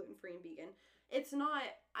 trying to eat gluten-free and vegan.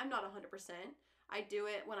 I'm not 100%. I do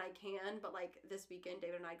it when I can, but, like, this weekend,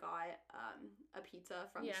 David and I got a pizza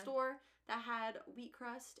from the store that had wheat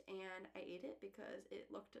crust, and I ate it because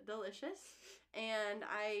it looked delicious, and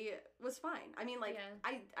I was fine. I mean, like,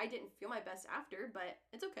 I didn't feel my best after, but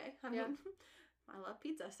it's okay. I mean... I love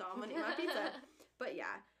pizza, so I'm gonna eat my pizza. But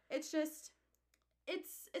yeah, it's just,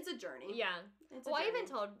 it's a journey. Yeah. I even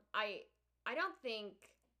told, I think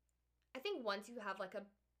once you have like a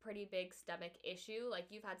pretty big stomach issue, like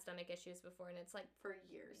you've had stomach issues before and it's like for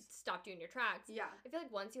years stopped you in your tracks. Yeah. I feel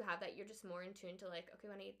like once you have that, you're just more in tune to like, okay,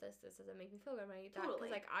 when I eat this doesn't make me feel good when I eat that.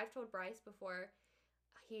 Because like I've told Bryce before,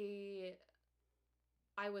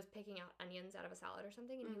 I was picking out onions out of a salad or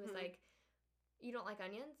something, and he was like, you don't like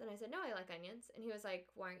onions? And I said, no, I like onions. And he was like,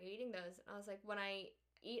 why aren't you eating those? And I was like, when I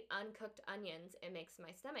eat uncooked onions, it makes my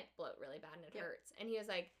stomach bloat really bad and it hurts. And he was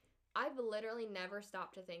like, I've literally never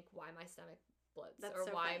stopped to think why my stomach bloats or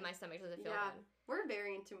why my stomach doesn't feel good. We're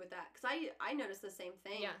very in tune with that. Because I noticed the same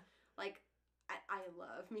thing. Yeah. Like, I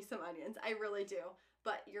love me some onions. I really do.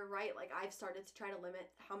 But you're right. Like, I've started to try to limit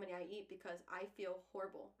how many I eat because I feel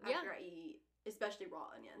horrible after I eat, especially raw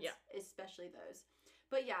onions. Yeah. Especially those.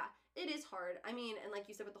 But yeah, it is hard. I mean, and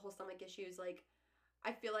like you said with the whole stomach issues, like,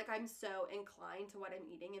 I feel like I'm so inclined to what I'm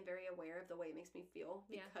eating and very aware of the way it makes me feel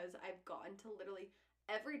because I've gone to literally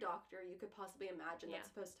every doctor you could possibly imagine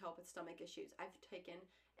that's supposed to help with stomach issues. I've taken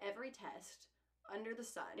every test under the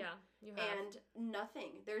sun. Yeah, you have. And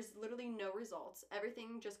nothing. There's literally no results.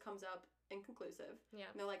 Everything just comes up inconclusive. Yeah.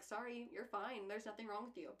 And they're like, sorry, you're fine. There's nothing wrong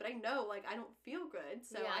with you. But I know, like, I don't feel good.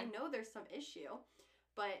 So I know there's some issue.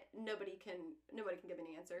 But nobody can give an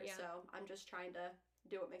answer. Yeah. So I'm just trying to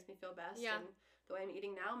do what makes me feel best. Yeah. And the way I'm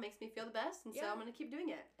eating now makes me feel the best. And so I'm going to keep doing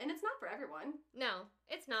it. And it's not for everyone. No,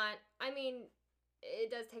 it's not. I mean,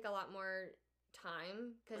 it does take a lot more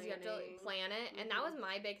time because you have to plan it. And that was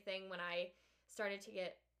my big thing when I started to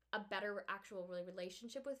get a better actual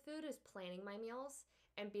relationship with food, is planning my meals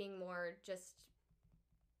and being more just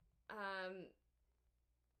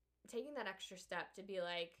taking that extra step to be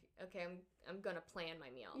like, okay, I'm gonna plan my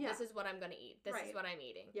meal. Yeah. This is what I'm gonna eat. This is what I'm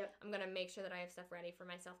eating. Yep. I'm gonna make sure that I have stuff ready for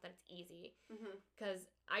myself, that it's easy. Because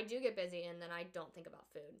I do get busy and then I don't think about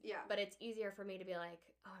food. Yeah. But it's easier for me to be like,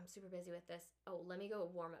 oh, I'm super busy with this. Oh, let me go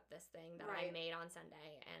warm up this thing that I made on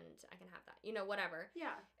Sunday and I can have that. You know, whatever.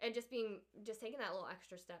 Yeah. And just taking that little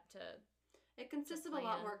extra step to. It consists of a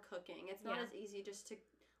lot more cooking. It's not as easy just to,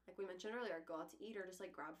 like we mentioned earlier, go out to eat or just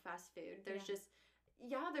like grab fast food. There's just.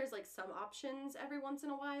 Yeah, there's like some options every once in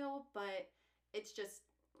a while, but it's just,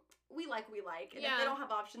 we like. And if they don't have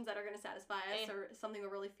options that are going to satisfy us or something we're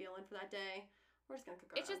really feeling for that day, we're just going to cook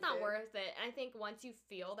our own. It's just not worth it. And I think once you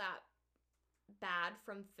feel that bad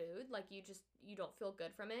from food, like you don't feel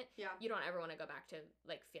good from it, you don't ever want to go back to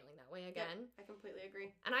like feeling that way again. Yep, I completely agree.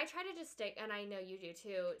 And I try to just stick, and I know you do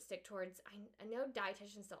too, stick towards, I know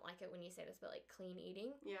dietitians don't like it when you say this, but like clean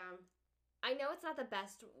eating. Yeah. I know it's not the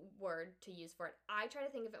best word to use for it. I try to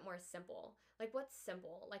think of it more simple. Like, what's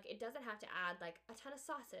simple? Like, it doesn't have to add, like, a ton of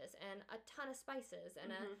sauces and a ton of spices and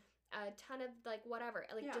a ton of, like, whatever.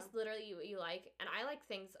 Like, just literally you like. And I like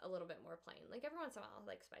things a little bit more plain. Like, every once in a while, I'll,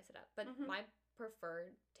 like, spice it up. But my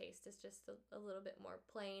preferred taste is just a little bit more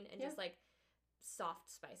plain and just, like, soft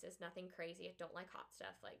spices. Nothing crazy. I don't like hot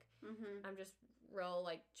stuff. Like, I'm just real,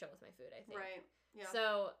 like, chill with my food, I think. Right. Yeah.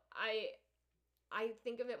 So, I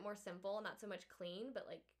think of it more simple, not so much clean, but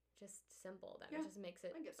like just simple. That it just makes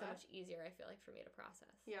it so much easier, I feel like, for me to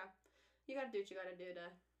process. Yeah. You gotta do what you gotta do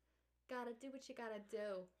to. Gotta do what you gotta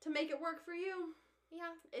do. To make it work for you.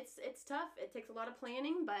 Yeah. It's tough. It takes a lot of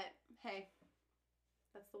planning, but hey,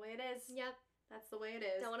 that's the way it is. Yep. That's the way it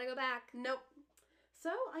is. Don't want to go back. Nope. So,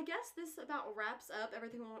 I guess this about wraps up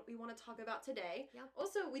everything we want to talk about today. Yep.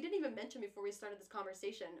 Also, we didn't even mention before we started this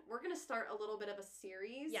conversation, we're going to start a little bit of a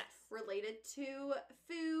series related to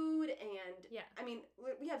food and, I mean,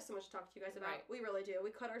 we have so much to talk to you guys about. Right. We really do. We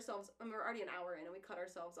cut ourselves, we're already an hour in, and we cut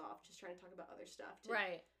ourselves off just trying to talk about other stuff to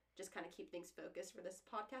just kind of keep things focused for this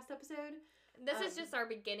podcast episode. This is just our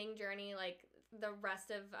beginning journey. Like, the rest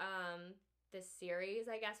of this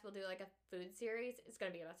series, I guess we'll do like a food series. It's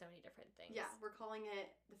going to be about so many different things. Yeah, we're calling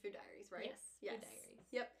it the Food Diaries, right? Yes. Food Diaries.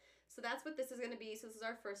 Yep. So that's what this is going to be. So this is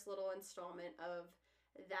our first little installment of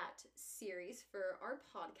that series for our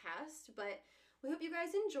podcast. But we hope you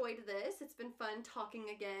guys enjoyed this. It's been fun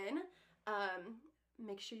talking again.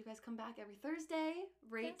 Make sure you guys come back every Thursday.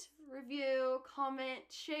 Rate, review, comment,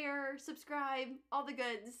 share, subscribe, all the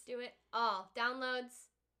goods. Do it all.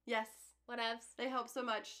 Downloads. Yes. Whatevs. They help so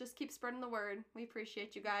much. Just keep spreading the word. We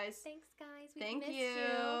appreciate you guys. Thanks, guys. Thank missed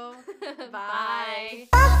you. Bye.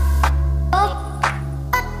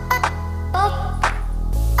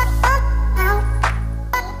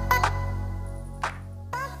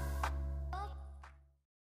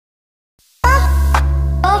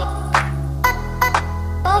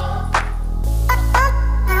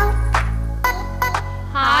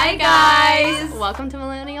 Hi, guys. Welcome to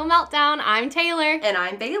Millennial Meltdown. I'm Taylor. And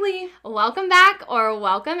I'm Bailey. Welcome back, or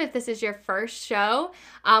welcome if this is your first show.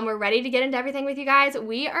 We're ready to get into everything with you guys.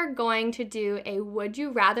 We are going to do a Would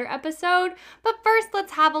You Rather episode, but first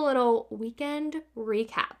let's have a little weekend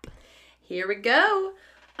recap. Here we go.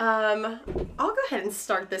 I'll go ahead and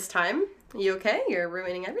start this time. You okay? You're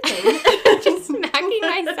ruining everything. Just smacking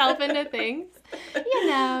myself into things. You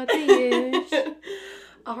know, the huge.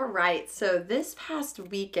 All right, so this past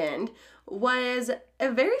weekend was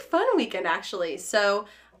a very fun weekend, actually. So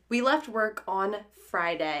we left work on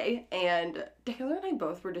Friday, and Taylor and I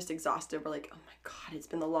both were just exhausted. We're like, oh my God, it's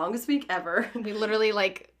been the longest week ever. We literally,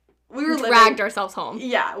 dragged ourselves home.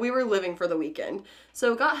 Yeah, we were living for the weekend.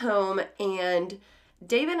 So got home, and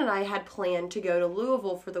David and I had planned to go to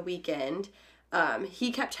Louisville for the weekend.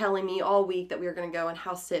 He kept telling me all week that we were going to go and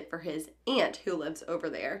house sit for his aunt who lives over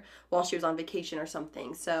there while she was on vacation or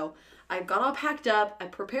something. So I got all packed up, I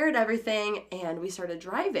prepared everything, and we started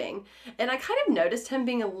driving. And I kind of noticed him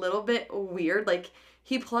being a little bit weird. Like,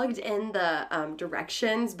 he plugged in the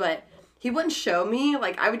directions, but he wouldn't show me.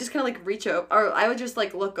 Like, I would just kind of reach over, or I would just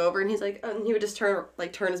look over, and he's like, and he would just turn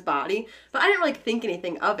his body. But I didn't really think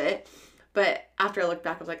anything of it. But after I looked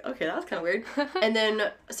back, I was like, okay, that was kind of weird. And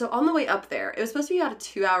then, so on the way up there, it was supposed to be about a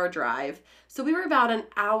 2-hour drive. So we were about an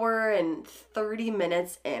hour and 30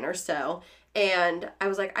 minutes in or so. And I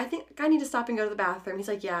was like, I think I need to stop and go to the bathroom. He's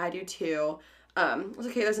like, yeah, I do too. I was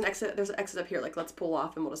like, okay, there's an exit up here. Like, let's pull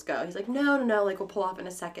off and we'll just go. He's like, no, like, we'll pull off in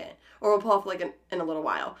a second. Or we'll pull off, like, in a little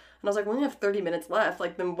while. And I was like, we only have 30 minutes left.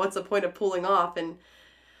 Like, then what's the point of pulling off? And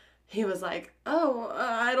he was like, oh,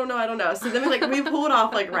 I don't know. So then we pulled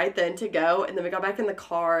off, like, right then to go. And then we got back in the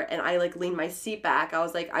car, and I, like, leaned my seat back. I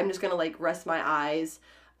was like, I'm just going to, like, rest my eyes.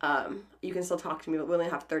 You can still talk to me, but we only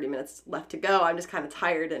have 30 minutes left to go. I'm just kind of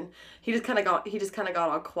tired. And he just kind of got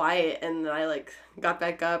all quiet. And then I, like, got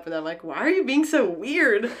back up, and I'm like, why are you being so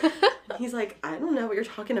weird? And he's like, I don't know what you're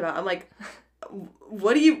talking about. I'm like,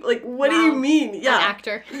 what do you mean? Yeah. An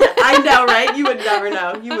actor. Yeah, I know, right? You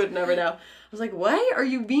would never know. I was like, why are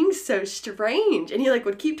you being so strange? And he, like,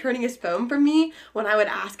 would keep turning his phone from me when I would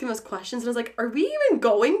ask him those questions. And I was like, are we even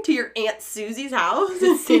going to your Aunt Susie's house?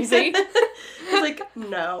 Susie? I was like,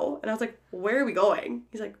 no. And I was like, where are we going?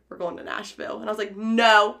 He's like, we're going to Nashville. And I was like,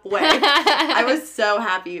 no way. I was so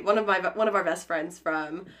happy. One of our best friends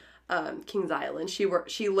from Kings Island,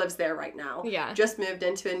 she lives there right now. Yeah. Just moved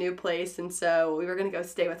into a new place. And so we were going to go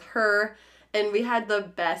stay with her. And we had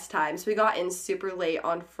the best time. So we got in super late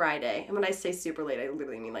on Friday. And when I say super late, I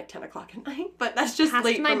literally mean like 10 o'clock at night. But that's just past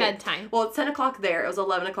late for my me. bedtime. Well, it's 10 o'clock there. It was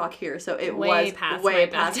 11 o'clock here. So it way was way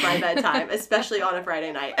past my bedtime, especially on a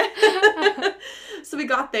Friday night. So we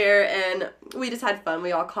got there and we just had fun.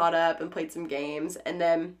 We all caught up and played some games. And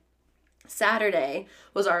then Saturday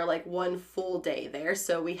was our, like, one full day there.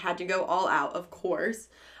 So we had to go all out, of course.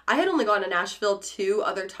 I had only gone to Nashville 2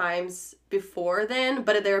 other times before then,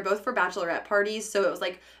 but they were both for bachelorette parties, so it was,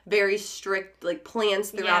 like, very strict, like, plans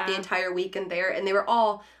throughout the entire weekend there, and they were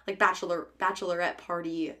all, like, bachelorette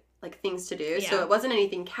party, like, things to do, so it wasn't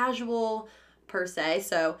anything casual, per se,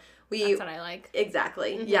 so that's what I like.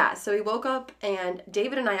 Exactly. Mm-hmm. Yeah, so we woke up, and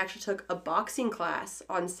David and I actually took a boxing class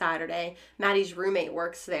on Saturday. Maddie's roommate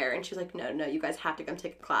works there, and she was like, no, you guys have to come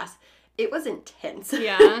take a class. It was intense.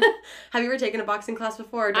 Yeah. Have you ever taken a boxing class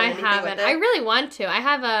before? Or done anything haven't. With it? I really want to. I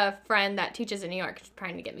have a friend that teaches in New York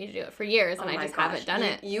trying to get me to do it for years, and I just haven't done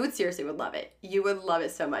it. You would love it. You would love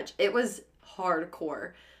it so much. It was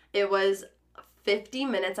hardcore. It was 50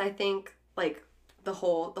 minutes, I think, like, the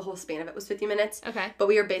whole span of it was 50 minutes. Okay. But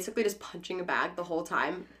we were basically just punching a bag the whole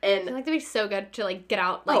time. And I feel like that'd be so good to, like, get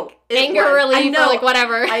out, like, anger relief or, like,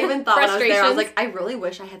 whatever. I even thought when I was there, I was like, I really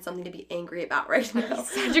wish I had something to be angry about right now.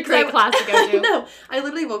 Such a great class to go to. No, I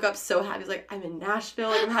literally woke up so happy. I was like, I'm in Nashville.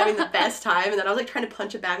 Like, I'm having the best time. And then I was, like, trying to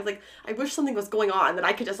punch a bag. I was like, I wish something was going on that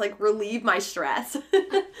I could just, like, relieve my stress.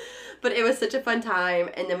 But it was such a fun time.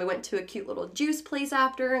 And then we went to a cute little juice place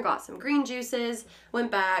after and got some green juices. Went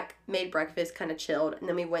back, made breakfast, kind of chilled. And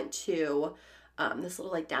then we went to this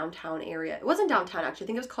little, like, downtown area. It wasn't downtown, actually. I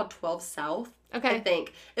think it was called 12 South. Okay. I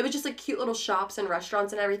think. It was just, like, cute little shops and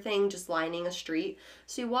restaurants and everything just lining a street.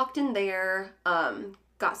 So we walked in there,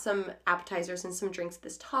 got some appetizers and some drinks at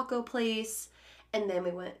this taco place. And then we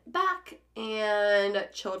went back and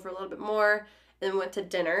chilled for a little bit more. And then we went to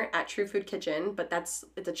dinner at True Food Kitchen, but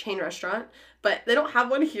it's a chain restaurant. But they don't have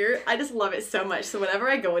one here. I just love it so much. So whenever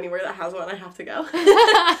I go anywhere that has one, I have to go.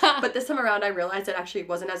 But this time around, I realized it actually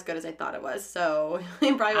wasn't as good as I thought it was. So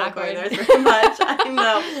I probably won't go in there very much. I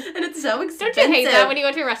know. And it's so expensive. Don't you hate that when you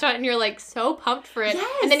go to a restaurant and you're, like, so pumped for it?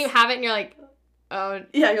 Yes. And then you have it and you're like, oh.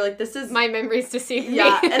 Yeah, you're like, this is... my memories deceive me.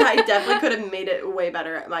 Yeah, and I definitely could have made it way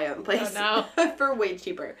better at my own place. Oh, no. For way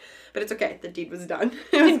cheaper. But it's okay. The deed was done.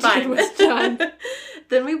 It was fine. The deed was done.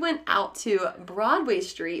 Then we went out to Broadway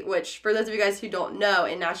Street, which, for those of you guys who don't know,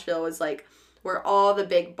 in Nashville is, like, where all the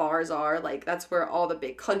big bars are. Like, that's where all the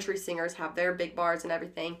big country singers have their big bars and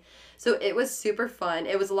everything. So it was super fun.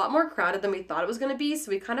 It was a lot more crowded than we thought it was going to be,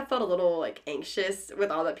 so we kind of felt a little, like, anxious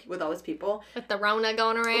with all those people. With the Rona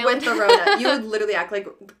going around? With the Rona. You would literally act like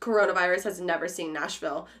coronavirus has never seen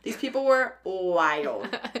Nashville. These people were wild.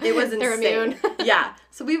 It was insane. They're immune. Yeah.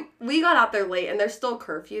 So we got out there late, and there's still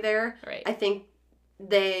curfew there. Right. I think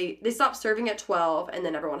they stopped serving at 12, and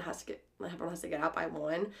then everyone has to get out by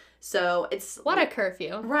 1. So it's... What a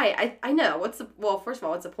curfew. Right. I know. First of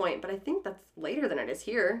all, what's the point? But I think that's later than it is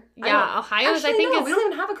here. Yeah, Ohio's, I think, no, we don't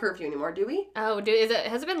even have a curfew anymore, do we? Oh,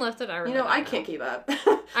 has it been lifted? I really I can't keep up.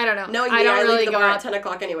 I don't know. Knowing I don't I really leave the go bar out at 10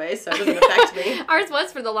 o'clock anyway, so it doesn't affect me. Ours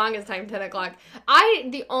was for the longest time 10 o'clock.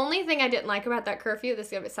 The only thing I didn't like about that curfew,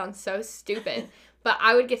 it sounds so stupid, but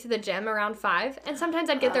I would get to the gym around 5, and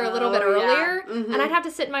sometimes I'd get there a little bit earlier, and I'd have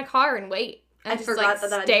to sit in my car and wait. I just, forgot like,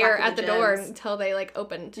 that stare at the door until they, like,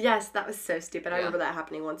 opened. Yes, that was so stupid. I remember that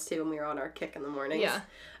happening once, too, when we were on our kick in the mornings. Yeah.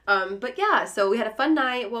 But yeah, so we had a fun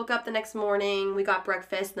night, woke up the next morning, we got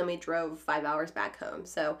breakfast, and then we drove 5 hours back home.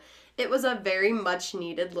 So it was a very much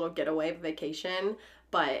needed little getaway vacation,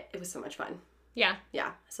 but it was so much fun. Yeah.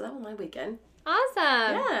 Yeah. So that was my weekend.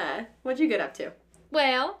 Awesome. Yeah. What'd you get up to?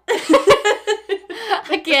 Well,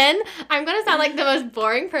 again, I'm going to sound like the most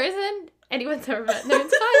boring person anyone's ever met in their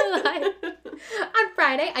entire life. On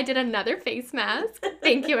Friday, I did another face mask.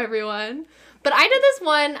 Thank you, everyone. But I did this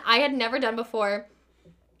one I had never done before.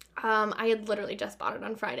 I had literally just bought it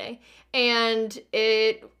on Friday. And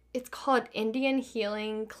it's called Indian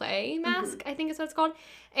Healing Clay Mask, I think is what it's called.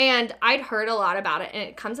 And I'd heard a lot about it. And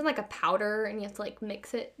it comes in like a powder and you have to like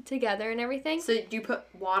mix it together and everything. So do you put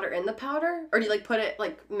water in the powder? Or do you like put it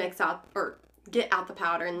like mix out or get out the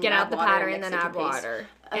powder and get out the powder and then add water.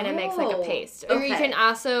 And it makes like a paste. Or you can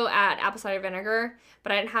also add apple cider vinegar.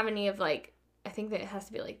 But I didn't have any of like, I think that it has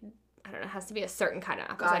to be like, I don't know, it has to be a certain kind of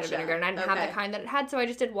apple cider vinegar. And I didn't have the kind that it had, so I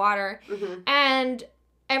just did water. And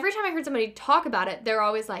every time I heard somebody talk about it, they're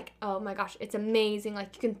always like, oh my gosh, it's amazing.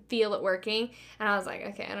 Like, you can feel it working. And I was like,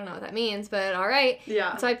 okay, I don't know what that means, but all right.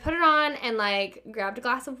 Yeah. So I put it on and, like, grabbed a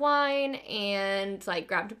glass of wine and, like,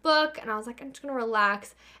 grabbed a book. And I was like, I'm just going to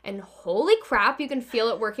relax. And holy crap, you can feel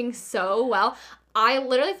it working so well. I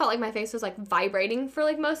literally felt like my face was, like, vibrating for,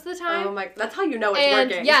 like, most of the time. Oh, my. That's how you know it's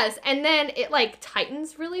working. Yes. And then it, like,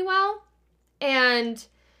 tightens really well. And,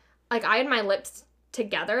 like, I had my lips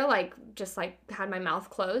together, like, just, like, had my mouth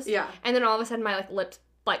closed. Yeah. And then all of a sudden my, like, lips,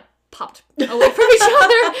 like, popped away from each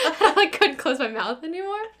other. And I, like, couldn't close my mouth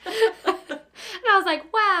anymore. And I was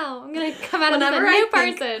like, wow, I'm going to come out as a new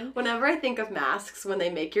person. Whenever I think of masks, when they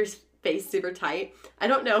make your face super tight, I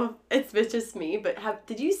don't know if it's just me, but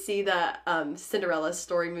did you see the Cinderella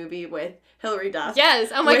story movie with Hilary Duff?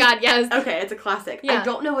 Yes. Oh my God, yes. Okay, it's a classic. Yeah. I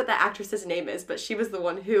don't know what that actress's name is, but she was the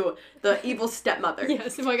one the evil stepmother.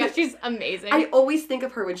 Yes. Oh my gosh, she's amazing. I always think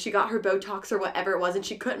of her when she got her Botox or whatever it was and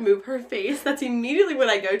she couldn't move her face. That's immediately what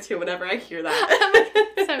I go to whenever I hear that.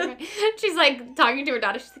 So right. She's like talking to her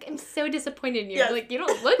daughter. She's like, I'm so disappointed in you. Yes. Like, you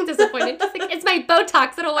don't look disappointed. She's like, it's my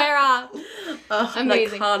Botox. It'll wear off.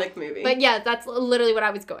 Amazing. An iconic movie. But yeah, that's literally what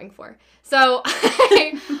I was going for. So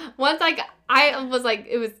once I was like,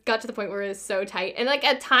 got to the point where it was so tight. And like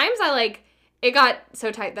at times it got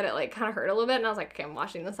so tight that it like kind of hurt a little bit. And I was like, okay, I'm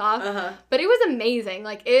washing this off. But it was amazing.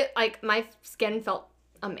 Like my skin felt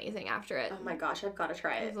amazing after it. Oh my gosh, I've got to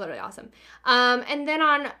try it. It was literally awesome. And then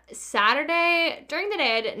on Saturday, during the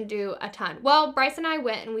day, I didn't do a ton. Well, Bryce and I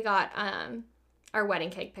went and we got our wedding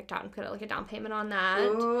cake picked out and put like a down payment on that.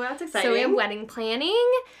 Oh, that's exciting. So we have wedding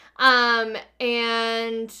planning.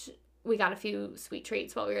 And we got a few sweet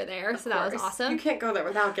treats while we were there. So that was awesome. You can't go there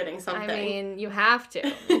without getting something. I mean, you have to.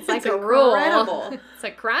 It's like a rule. It's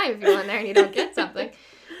a crime if you go in there and you don't get something.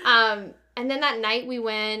 And then that night we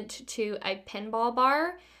went to a pinball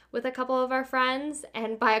bar with a couple of our friends.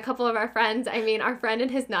 And by a couple of our friends, I mean our friend and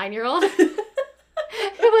his 9-year-old.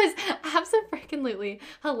 It was absolutely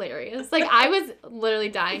hilarious. Like, I was literally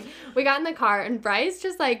dying. We got in the car and Bryce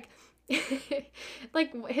just like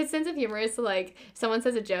his sense of humor is to like, someone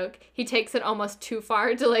says a joke, he takes it almost too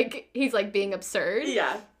far to like, he's like being absurd.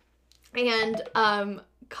 Yeah. And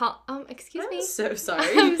excuse me. I'm so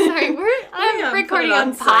sorry. I'm sorry. I'm recording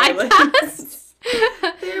on podcast.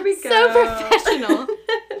 There we go. So professional.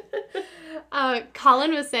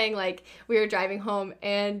 Colin was saying like we were driving home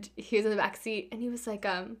and he was in the back seat and he was like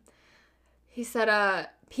he said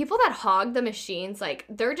people that hog the machines, like,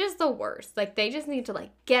 they're just the worst. Like, they just need to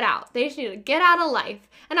like get out. They just need to get out of life.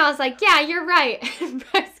 And I was like, yeah, you're right. And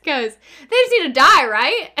Bryce goes, they just need to die,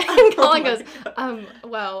 right? And Colin goes,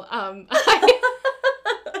 well,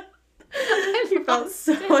 You felt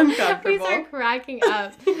so uncomfortable. We started cracking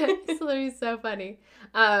up. It's literally so funny.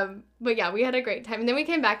 But yeah, we had a great time. And then we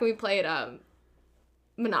came back and we played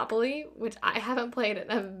Monopoly, which I haven't played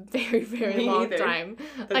in a very, very long time.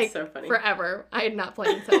 That's like, so funny. Forever. I had not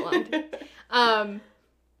played in so long.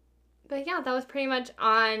 But yeah, that was pretty much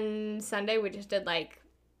on Sunday. We just did like,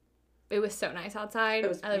 it was so nice outside. It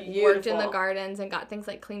was I beautiful. Worked in the gardens and got things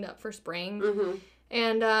like cleaned up for spring.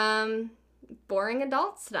 And boring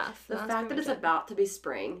adult stuff. The fact that it's about to be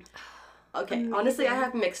spring. Okay, amazing. Honestly, I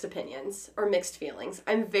have mixed opinions or mixed feelings.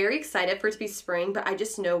 I'm very excited for it to be spring, but I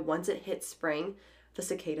just know once it hits spring, the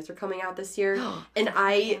cicadas are coming out this year, and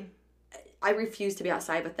I refuse to be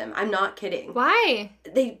outside with them. I'm not kidding. Why?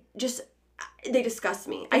 They disgust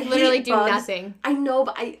me. I literally do nothing. I know,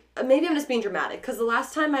 but maybe I'm just being dramatic because the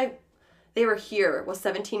last time they were here was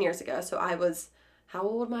 17 years ago. So I was, how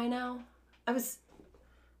old am I now?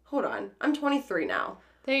 Hold on, I'm 23 now.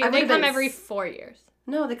 They come every 4 years.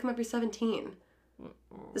 No, they come every 17.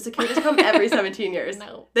 The cicadas come every 17 years.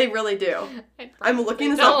 No. They really do. I'm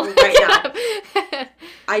looking this up right now.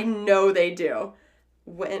 I know they do.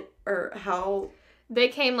 When or how? They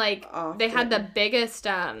came like often? They had the biggest.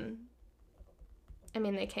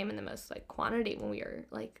 They came in the most like quantity when we were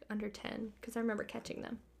like under 10 because I remember catching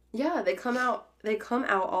them. Yeah, they come out. They come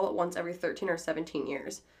out all at once every 13 or 17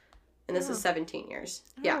 years, and this is 17 years.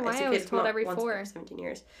 I was told every 4. 17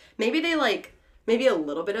 years. Maybe a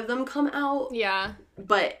little bit of them come out. Yeah.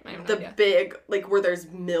 But the big, like, where there's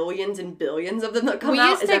millions and billions of them that come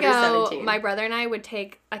out is every 17. My brother and I would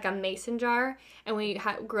take, like, a mason jar, and we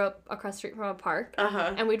grew up across the street from a park.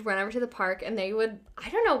 And we'd run over to the park, and they would, I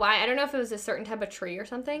don't know why, I don't know if it was a certain type of tree or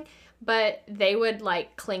something, but they would,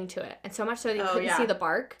 like, cling to it. And so much so that you couldn't see the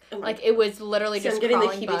bark. Like, it was literally just crawling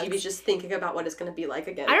bugs. I'm getting the heebie-jeebies just thinking about what it's going to be like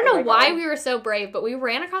again. I don't know why we were so brave, but we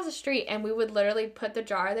ran across the street, and we would literally put the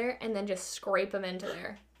jar there and then just scrape them into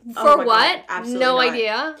there. For what? No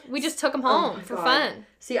idea. We just took them home for fun.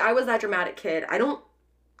 See, I was that dramatic kid. I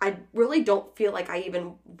really don't feel like I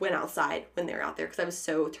even went outside when they were out there because I was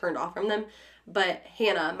so turned off from them. But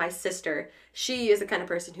Hannah, my sister, she is the kind of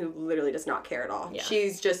person who literally does not care at all. Yeah.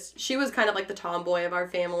 She was kind of like the tomboy of our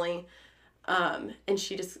family. And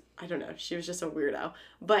she just, I don't know, she was just a weirdo.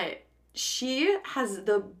 But she has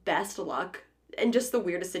the best luck and just the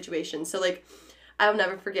weirdest situations. So, like, I'll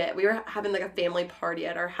never forget, we were having, like, a family party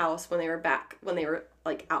at our house when they were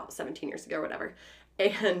like, out 17 years ago or whatever.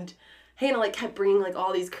 And Hannah, like, kept bringing, like,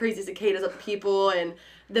 all these crazy cicadas up to people, and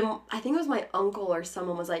then I think it was my uncle or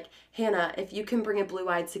someone was like, Hannah, if you can bring a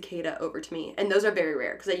blue-eyed cicada over to me. And those are very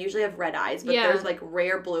rare, because I usually have red eyes, but there's, like,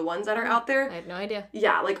 rare blue ones that are out there. I had no idea.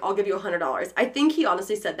 Yeah, like, I'll give you $100. I think he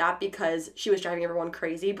honestly said that because she was driving everyone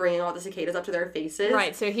crazy, bringing all the cicadas up to their faces.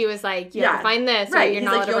 Right, so he was like, you have to find this, or you're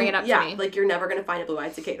not allowed to bring it up to me. Yeah, like, you're never going to find a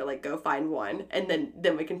blue-eyed cicada. Like, go find one, and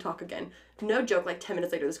then we can talk again. No joke, like 10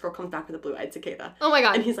 minutes later, this girl comes back with a blue-eyed cicada. Oh my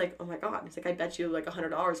god. And he's like, oh my god. He's like, I bet you like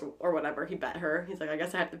 $100 or whatever. He bet her. He's like, I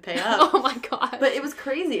guess I have to pay up. Oh my god. But it was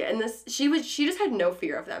crazy. And she just had no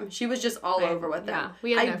fear of them. She was just all over with them.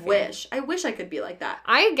 We had no fear. I wish I could be like that.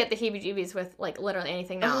 I get the heebie-jeebies with like literally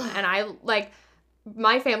anything now. And I like,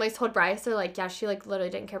 my family's told Bryce, they're like, yeah, she like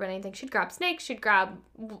literally didn't care about anything. She'd grab snakes, she'd grab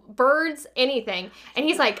birds, anything. And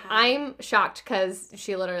he's like, I'm shocked because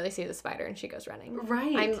she literally sees a spider and she goes running.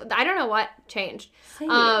 Right. I don't know what changed. Same.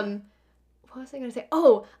 What was I gonna say?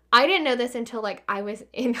 Oh, I didn't know this until like I was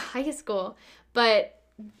in high school. But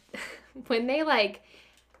when they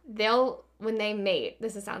when they mate,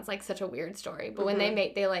 this sounds like such a weird story, but when they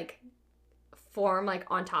mate, they like form like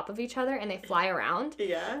on top of each other and they fly around.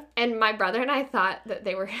 Yeah. And my brother and I thought that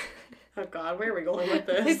they were oh god, where are we going with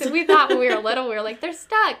this? We thought when we were little, we were like, they're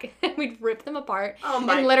stuck. And we'd rip them apart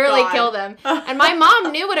and literally kill them. And my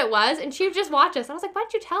mom knew what it was and she would just watch us. And I was like,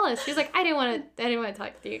 why'd you tell us? She was like, I didn't want to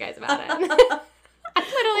talk to you guys about it. I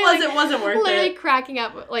literally wasn't worth literally cracking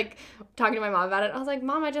up, like talking to my mom about it. I was like,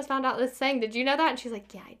 Mom, I just found out this thing. Did you know that? And she's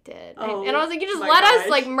like, yeah, I did. And I was like, you just let us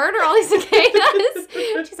like murder all these cicadas.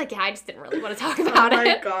 She's like, yeah, I just didn't really want to talk about it. Oh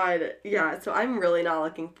my god. Yeah, so I'm really not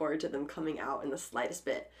looking forward to them coming out in the slightest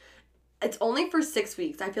bit. It's only for 6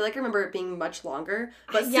 weeks. I feel like I remember it being much longer.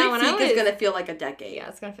 But 6 weeks is going to feel like a decade. Yeah,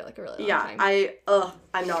 it's going to feel like a really long time. Yeah,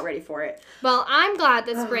 I'm not ready for it. Well, I'm glad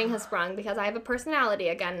that spring has sprung because I have a personality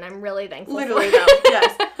again, and I'm really thankful for it. Though,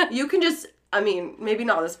 yes. You can just, I mean, maybe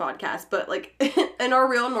not on this podcast, but like in our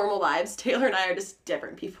real normal lives, Taylor and I are just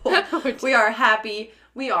different people. We are happy.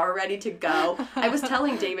 We are ready to go. I was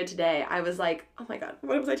telling David today, I was like, oh my god,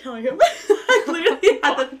 what was I telling him? I literally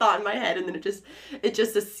had the thought in my head and then it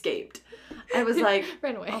just escaped. I was like,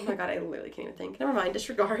 ran away. Oh my god, I literally can't even think. Never mind,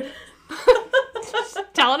 disregard. Just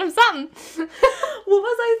telling him something. What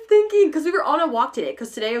was I thinking? Because we were on a walk today.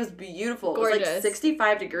 Because today it was beautiful. Gorgeous. It was like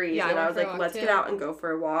 65 degrees. Yeah, and I was like, let's get out and go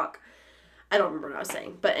for a walk. I don't remember what I was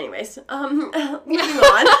saying. But anyways, moving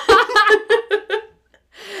on.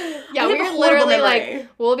 Yeah, we were literally like,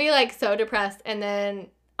 we'll be like so depressed. And then,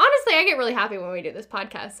 honestly, I get really happy when we do this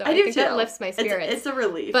podcast. So I think that lifts my spirits. It's a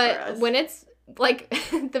relief for us. But when it's like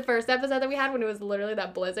the first episode that we had when it was literally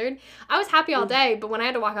that blizzard, I was happy all day, but when I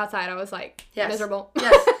had to walk outside, I was like miserable.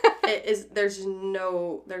 Yes. It is. There's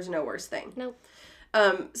no worse thing. Nope.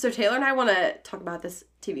 So Taylor and I want to talk about this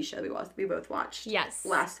TV show we both watched. Yes.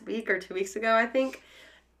 Last week or 2 weeks ago, I think.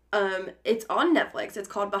 It's on Netflix. It's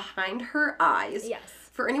called Behind Her Eyes. Yes.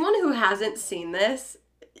 For anyone who hasn't seen this,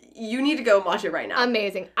 you need to go watch it right now.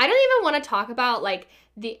 Amazing. I don't even want to talk about like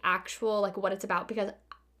the actual like what it's about because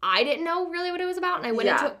I didn't know really what it was about, and I went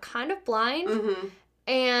into it kind of blind,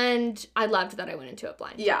 and I loved that I went into it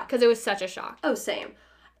blind. Yeah. Because it was such a shock. Oh, same.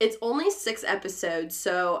 It's only 6 episodes,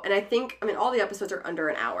 so, and I mean, all the episodes are under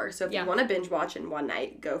an hour, so if you want to binge watch in one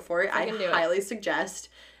night, go for it. I highly suggest.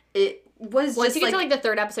 It was once just, you get to, like, the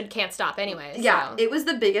 3rd episode, can't stop anyways. Yeah, so. it was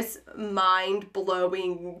the biggest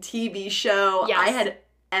mind-blowing TV show I had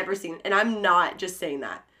ever seen, and I'm not just saying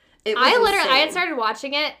that. It was insane. I had started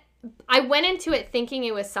watching it. I went into it thinking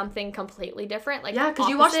it was something completely different. Like, yeah, because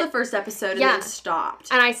you watched the first episode and then stopped.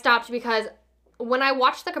 And I stopped because when I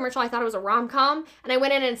watched the commercial, I thought it was a rom-com, and I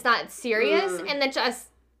went in and it's not serious, and then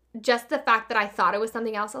just the fact that I thought it was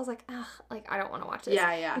something else, I was like, ugh, like, I don't want to watch this.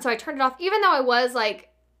 Yeah, yeah. And so I turned it off, even though I was, like,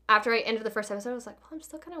 after I ended the first episode, I was like, well, I'm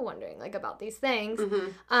still kind of wondering, like, about these things.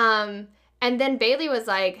 Mm-hmm. And then Bailey was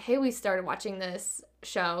like, hey, we started watching this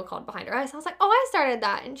show called Behind Her Eyes. I was like, oh, I started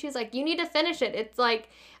that. And she was like, you need to finish it. It's like,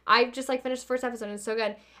 I just, like, finished the first episode, and it's so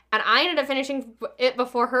good. And I ended up finishing it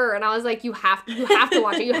before her, and I was like, you have to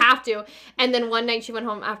watch it. You have to. And then one night she went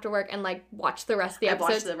home after work and, like, watched the rest of the episodes.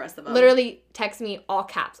 I watched the rest of them. Literally text me all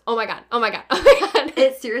caps. Oh, my God. Oh, my God. Oh, my God.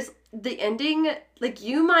 It's serious. The ending, like,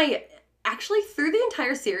 you might, actually, through the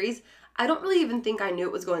entire series, I don't really even think I knew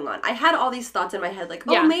what was going on. I had all these thoughts in my head, like,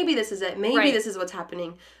 oh, maybe this is it. Maybe this is what's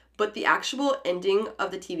happening. But the actual ending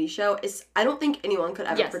of the TV show is, I don't think anyone could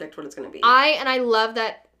ever predict what it's going to be. I love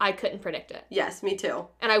that I couldn't predict it. Yes, me too.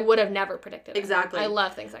 And I would have never predicted it. Exactly. I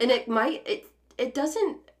love things like that.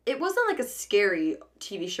 And it wasn't like a scary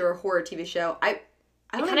TV show or horror TV show. It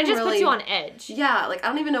kind of just puts you on edge. Yeah, like, I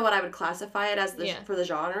don't even know what I would classify it as for the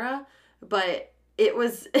genre, but it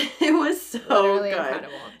was so literally good.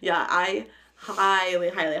 Incredible. Yeah, I highly,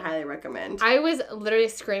 highly, highly recommend. I was literally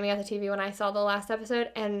screaming at the TV when I saw the last episode,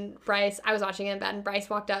 and I was watching it in bed, and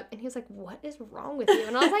Bryce walked up, and he was like, what is wrong with you?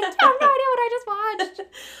 And I was like, I have no idea what I just watched.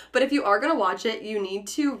 But if you are going to watch it, you need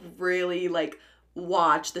to really, like,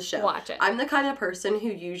 watch the show. Watch it. I'm the kind of person who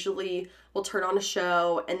usually will turn on a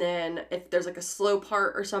show, and then if there's, like, a slow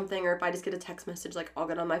part or something, or if I just get a text message, like, I'll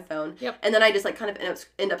get on my phone. Yep. And then I just, like, kind of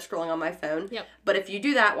end up scrolling on my phone. Yep. But if you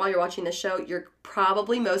do that while you're watching the show, you're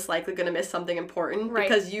probably most likely going to miss something important,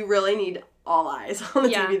 because you really need all eyes on the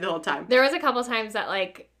TV the whole time. There was a couple times that,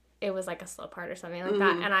 like, it was, like, a slow part or something like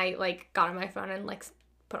that, and I, like, got on my phone and, like,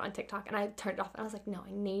 put on TikTok, and I turned it off, and I was like, no,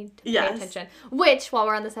 I need to pay attention. Which, while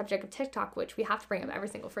we're on the subject of TikTok, which we have to bring up every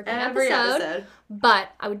single freaking episode,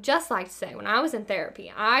 but I would just like to say, when I was in therapy,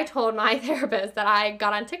 I told my therapist that I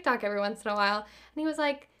got on TikTok every once in a while, and he was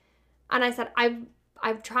like, and I said, I'm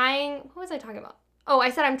trying, what was I talking about? Oh, I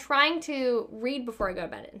said, I'm trying to read before I go to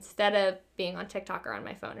bed instead of being on TikTok or on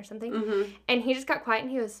my phone or something. Mm-hmm. And he just got quiet, and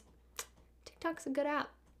he goes, TikTok's a good app.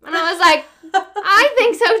 And I was like, I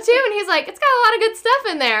think so too. And he's like, it's got a lot of good stuff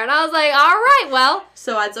in there. And I was like, all right, well.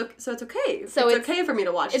 So it's okay. So it's okay for me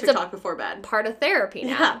to watch TikTok before bed. Part of therapy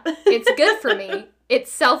now. Yeah. It's good for me.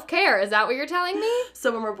 It's self-care. Is that what you're telling me?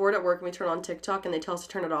 So when we're bored at work and we turn on TikTok and they tell us to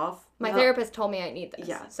turn it off. My therapist told me I need this.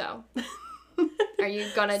 Yeah. So are you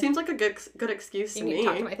gonna? Seems like a good excuse to me. You need to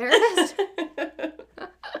talk to my therapist.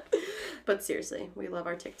 But seriously, we love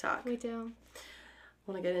our TikTok. We do.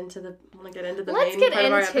 Want to get into the Let's main part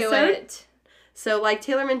of our episode? Let's get into it. So, like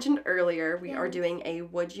Taylor mentioned earlier, we are doing a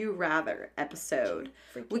Would You Rather episode.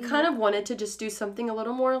 We kind of wanted to just do something a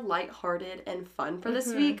little more lighthearted and fun for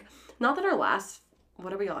this week. Not that our last,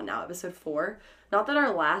 what are we on now? Episode 4. Not that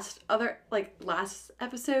our last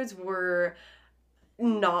episodes were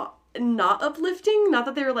not uplifting. Not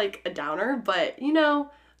that they were like a downer, but you know,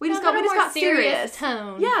 we just got serious.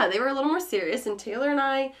 Tone. Yeah, they were a little more serious, and Taylor and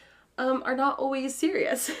I are not always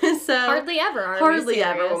serious. So hardly ever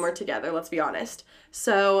when we're together, let's be honest.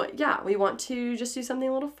 So yeah, we want to just do something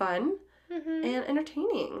a little fun and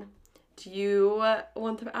entertaining. Do you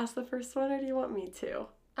want to ask the first one, or do you want me to?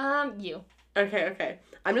 You. Okay.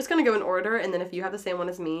 I'm just gonna go in order, and then if you have the same one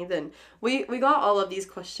as me, then we got all of these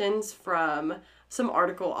questions from some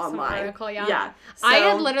article online. Yeah. So,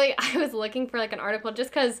 I was looking for like an article just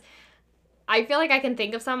because I feel like I can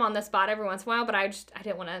think of some on the spot every once in a while, but I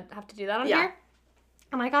didn't want to have to do that on here.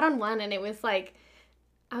 And I got on one, and it was like,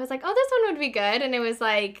 I was like, oh, this one would be good. And it was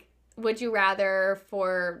like, would you rather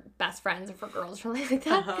for best friends or for girls, or like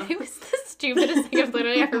that? It was the stupidest thing I've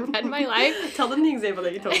literally ever read in my life. Tell them the example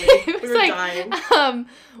that you told me. We were like, dying.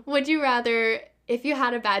 Would you rather, if you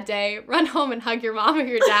had a bad day, run home and hug your mom or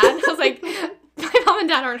your dad? I was like, my mom and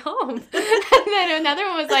dad aren't home. And then another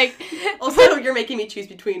one was like, also, you're making me choose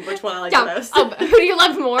between which one I like the most. Who do you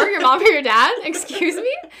love more, your mom or your dad? Excuse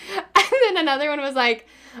me? And then another one was like,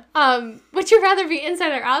 would you rather be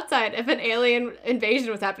inside or outside if an alien invasion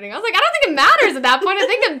was happening? I was like, I don't think it matters at that point. I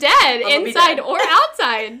think I'm dead, inside or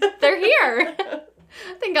outside. They're here.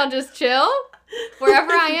 I think I'll just chill.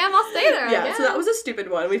 Wherever I am, I'll stay there. Yeah, so that was a stupid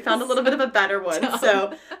one. We found a little bit of a better one.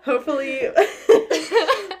 So hopefully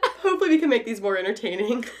Hopefully we can make these more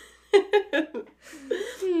entertaining.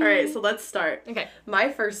 All right, so let's start. Okay. My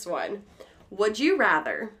first one. Would you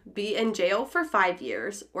rather be in jail for 5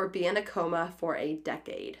 years or be in a coma for a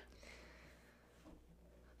decade?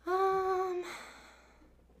 I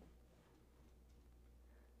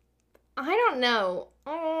don't know.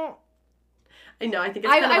 I know, I think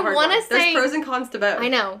it's kind of a hard one. There's pros and cons to both. I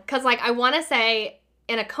know, because, like, I want to say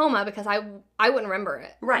in a coma because I wouldn't remember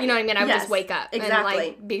it. Right. You know what I mean? I would just wake up and,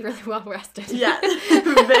 like, be really well rested. Yeah,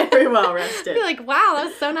 very well rested. Be like, wow, that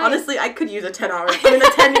was so nice. Honestly, I could use a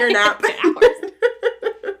 10-year nap. 10 hours.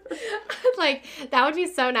 Like, that would be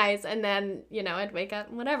so nice. And then, you know, I'd wake up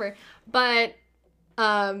and whatever. But,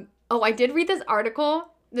 I did read this article.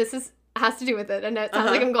 Has to do with it. And it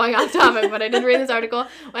sounds like I'm going off topic, but I did read this article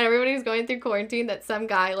when everybody was going through quarantine that some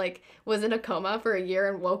guy, like, was in a coma for a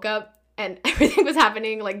year and woke up and everything was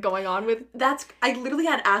happening, like, going on with... I literally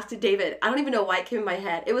had asked David, I don't even know why it came in my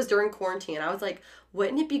head. It was during quarantine. I was like,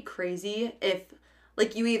 wouldn't it be crazy if,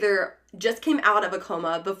 like, you either just came out of a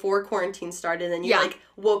coma before quarantine started and you, like,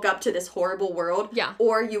 woke up to this horrible world? Yeah.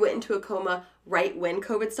 Or you went into a coma right when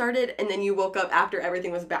COVID started and then you woke up after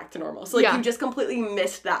everything was back to normal. So, like, you just completely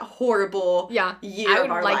missed that horrible year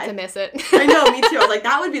of our life. I would like to miss it. I know, me too. I was like,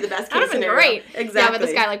 that would be the best case scenario. Great. Exactly. Yeah, but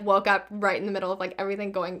this guy, like, woke up right in the middle of, like,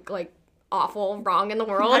 everything going, like, awful, wrong in the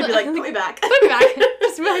world. I'd be like, put me back. Put me back.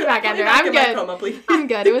 Just put me back, Andrew. I'm good. Coma, please. I'm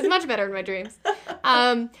good. It was much better in my dreams.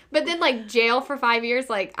 But then, like, jail for 5 years,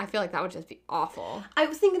 like, I feel like that would just be awful. I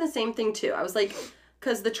was thinking the same thing, too. I was like,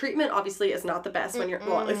 because the treatment obviously is not the best when you're,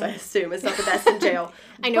 well, at least I assume it's not the best in jail.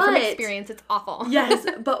 I know from experience it's awful. Yes,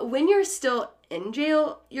 but when you're still in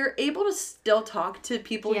jail, you're able to still talk to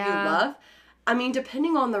people you love. I mean,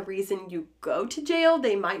 depending on the reason you go to jail,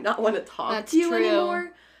 they might not want to talk to you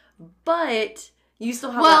anymore. But you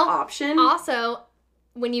still have that option. Also,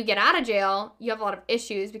 when you get out of jail, you have a lot of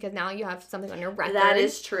issues because now you have something on your record. That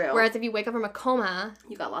is true. Whereas if you wake up from a coma...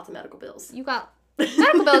 You got lots of medical bills. You got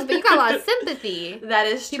medical bills, but you got a lot of sympathy. That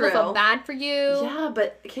is true. People feel bad for you. Yeah,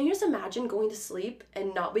 but can you just imagine going to sleep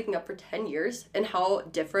and not waking up for 10 years and how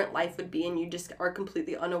different life would be and you just are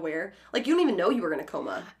completely unaware? Like, you don't even know you were in a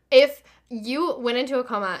coma. If you went into a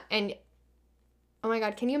coma and... Oh my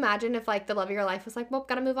God, can you imagine if, like, the love of your life was like, well,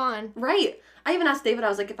 gotta move on. Right. I even asked David, I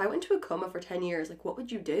was like, if I went into a coma for 10 years, like, what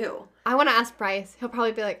would you do? I want to ask Bryce. He'll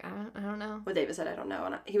probably be like, I don't know. Well, David said, I don't know.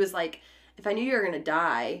 And he was like, if I knew you were going to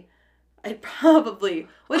die, I'd probably,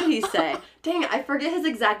 what did he say? Dang it, I forget his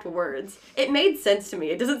exact words. It made sense to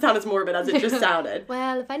me. It doesn't sound as morbid as it just sounded.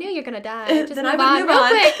 Well, if I knew you were going to die, just then move I would on move real on.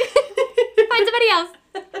 quick. Find somebody else.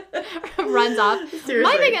 Runs off. Seriously.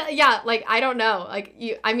 My thing, like, I don't know. Like,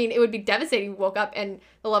 I mean, it would be devastating. You woke up and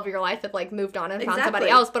the love of your life had, like, moved on and found somebody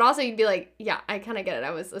else. But also you'd be like, yeah, I kind of get it.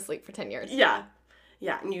 I was asleep for 10 years. Yeah.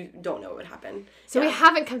 Yeah, and you don't know what would happen. So we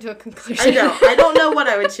haven't come to a conclusion. I know. I don't know what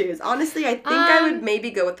I would choose. Honestly, I think I would maybe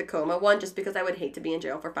go with the coma one just because I would hate to be in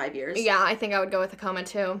jail for 5 years. Yeah, I think I would go with the coma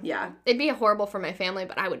too. Yeah. It'd be horrible for my family,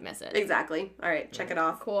 but I would miss it. Exactly. All right, check it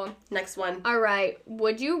off. Cool. Next one. All right.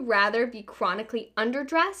 Would you rather be chronically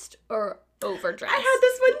underdressed or overdressed? I had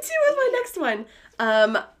this one too as my next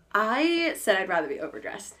one. I said I'd rather be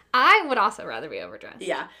overdressed. I would also rather be overdressed.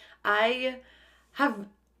 Yeah. I have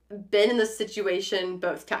been in this situation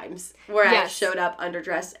both times where I've showed up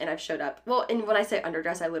underdressed and I've showed up, well, and when I say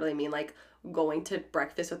underdressed, I literally mean like going to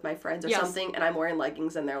breakfast with my friends or something and I'm wearing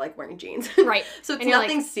leggings and they're like wearing jeans. Right. So it's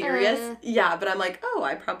nothing serious. Yeah, but I'm like, oh,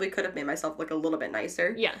 I probably could have made myself look a little bit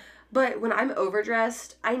nicer. Yeah. But when I'm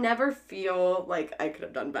overdressed, I never feel like I could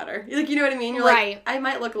have done better. Like, you know what I mean? You're like, I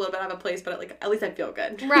might look a little bit out of place, but like at least I feel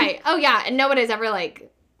good. Right. Oh yeah, and nobody's ever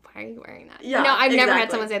like, why are you wearing that? Yeah. No, I've never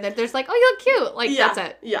had someone say that. They're just like, oh, you look cute. Like that's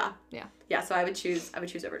it. Yeah. Yeah. Yeah. So I would choose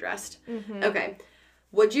overdressed. Mm-hmm. Okay.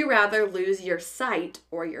 Would you rather lose your sight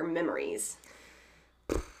or your memories?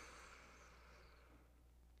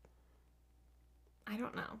 I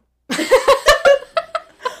don't know.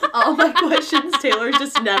 All my questions, Taylor's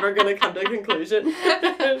just never gonna come to a conclusion.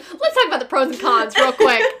 Let's talk about the pros and cons real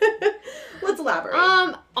quick. Let's elaborate. All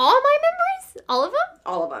my memories? All of them?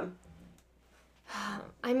 All of them.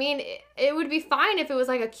 I mean, it would be fine if it was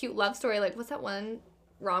like a cute love story. Like, what's that one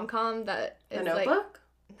rom-com that is The Notebook?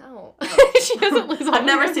 like... No. She doesn't lose all I've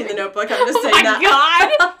never memories. seen The Notebook. I'm just saying that.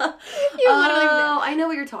 Oh my God! You literally... Oh, I know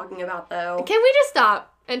what you're talking about, though. Can we just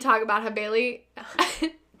stop and talk about how Bailey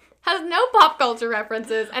has no pop culture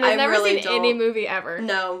references and has never seen any movie ever?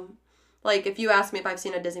 No. Like, if you ask me if I've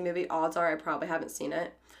seen a Disney movie, odds are I probably haven't seen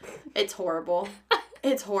it. It's horrible.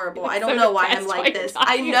 It's horrible. I don't know why I'm like this.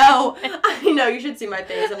 I know. I know. You should see my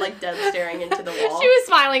face. I'm like dead staring into the wall. She was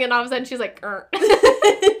smiling and all of a sudden she's like,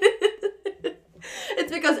 It's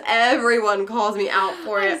It's because everyone calls me out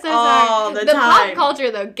for it so all sorry. the time. Pop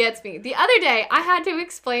culture, though, gets me. The other day, I had to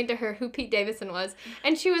explain to her who Pete Davidson was,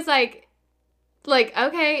 and she was like,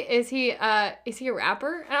 okay, is he a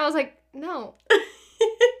rapper? And I was like, no.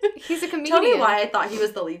 He's a comedian. Tell me why I thought he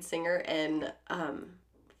was the lead singer in,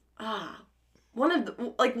 one of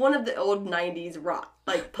the old 90s rock,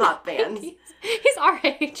 like, pop bands. He's our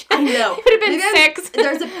age. I know. He would have been 6.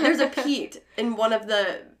 There's a Pete in one of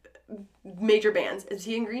the major bands. Is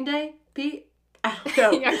he in Green Day? Pete? I don't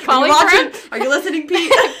know. You're calling for him? Are you listening,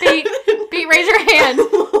 Pete? Pete, raise your hand.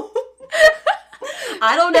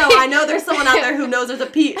 I don't know. I know there's someone out there who knows there's a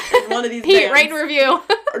Pete in one of these Pete, bands. rate and review.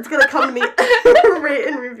 It's going to come to me. Rate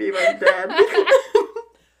and review. I'm dead.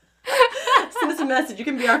 Send us a message. You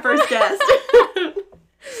can be our first guest. But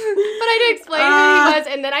I did explain who he was,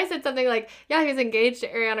 and then I said something like, yeah, he was engaged to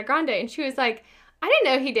Ariana Grande, and she was like, I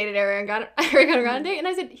didn't know he dated Ariana Grande, and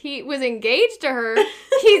I said, he was engaged to her.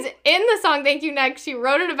 He's in the song Thank You Next. She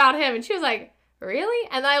wrote it about him, and she was like, really?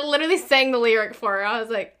 And I literally sang the lyric for her. I was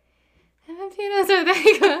like, she was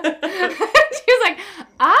like,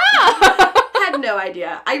 oh. I had no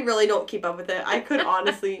idea. I really don't keep up with it. I could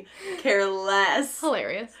honestly care less.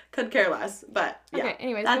 Hilarious. Could care less, but yeah. Okay,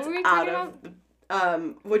 anyways, that's what were we out talking of.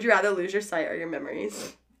 about? Would you rather lose your sight or your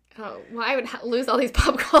memories? Oh, well, I would lose all these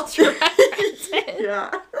pop culture references.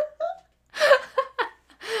 Yeah.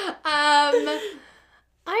 I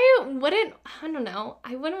don't know.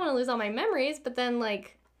 I wouldn't want to lose all my memories, but then,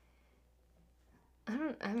 like,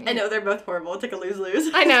 I know, they're both horrible. It's like a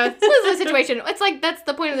lose-lose. I know. It's a lose-lose situation. It's like, that's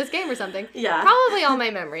the point of this game or something. Yeah. Probably all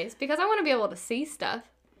my memories, because I want to be able to see stuff.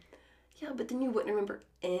 Yeah, but then you wouldn't remember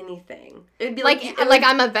anything. It'd be like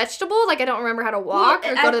I'm a vegetable? Like, I don't remember how to walk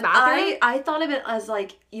or go to the bathroom? I thought of it as,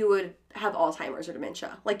 like, you would have Alzheimer's or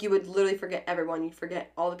dementia. Like, you would literally forget everyone. You'd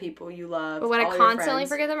forget all the people you love. But would I constantly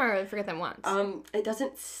forget them, or would I forget them once? It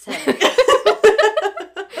doesn't say.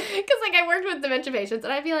 Because, like, I worked with dementia patients,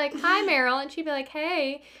 and I'd be like, hi, Meryl, and she'd be like,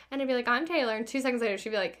 hey, and I'd be like, I'm Taylor, and 2 seconds later, she'd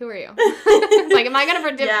be like, who are you? Like, am I going to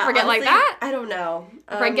forget honestly, like that? I don't know.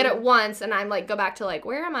 If I get it once, and I'm, like, go back to, like,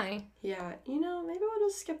 where am I? Yeah, maybe I'll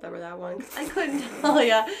just skip over that one, because I couldn't tell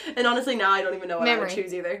ya. And honestly, now I don't even know what I would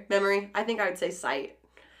choose either. Memory. I think I would say sight.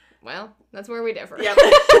 Well, that's where we differ. Yep.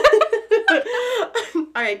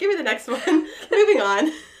 All right, give me the next one. Moving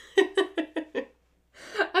on.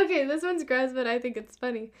 Okay, this one's gross, but I think it's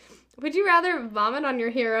funny. Would you rather vomit on your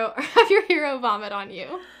hero or have your hero vomit on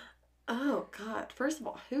you? Oh, God. First of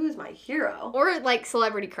all, who is my hero? Or, like,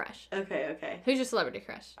 celebrity crush. Okay. Who's your celebrity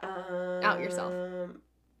crush? Out yourself.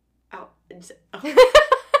 Out. Oh.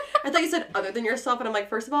 I thought you said other than yourself, and I'm like,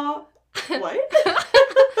 first of all, what?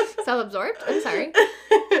 Self-absorbed? I'm sorry.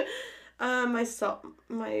 My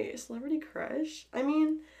celebrity crush? I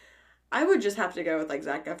mean, I would just have to go with, like,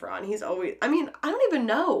 Zac Efron. He's always... I mean, I don't even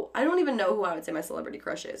know. I don't even know who I would say my celebrity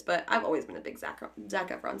crush is, but I've always been a big Zac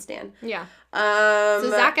Efron stan. Yeah. So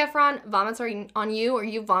Zac Efron vomits on you, or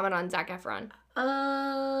you vomit on Zac Efron?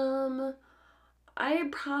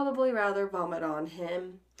 I'd probably rather vomit on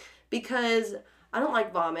him, because I don't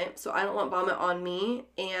like vomit, so I don't want vomit on me,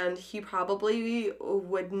 and he probably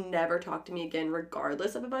would never talk to me again,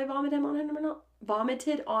 regardless of if I vomited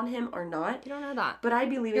on him or not. You don't know that. But I'd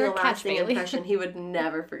be leaving You're a lasting impression. He would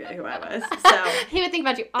never forget who I was. So he would think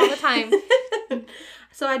about you all the time.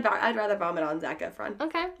 So I'd rather vomit on Zac Efron.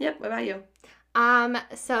 Okay. Yep. What about you?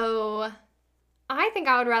 So I think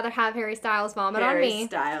I would rather have Harry Styles vomit on me. Harry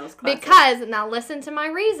Styles, classic. Because, now listen to my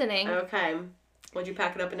reasoning. Okay. Would you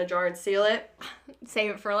pack it up in a jar and seal it?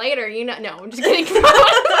 Save it for later. No, I'm just kidding.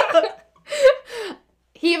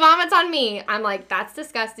 He vomits on me. I'm like, that's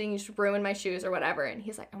disgusting. You should ruin my shoes or whatever. And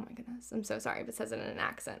he's like, oh my goodness, I'm so sorry, but says it in an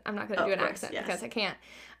accent. I'm not going to do an accent because I can't.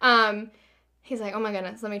 He's like, oh my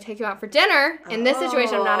goodness, let me take you out for dinner. In this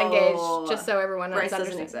situation, I'm not engaged, just so everyone Bryce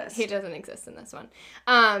understands. doesn't exist. He doesn't exist in this one.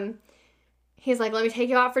 He's like, let me take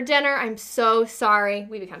you out for dinner. I'm so sorry.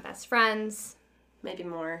 We become best friends. Maybe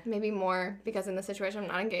more, because in this situation, I'm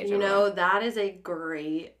not engaged. You know, that is a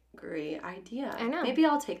great idea. I know. Maybe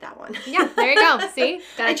I'll take that one. Yeah, there you go. See?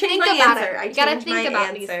 I changed my answer. You gotta think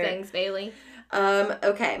about these things, Bailey.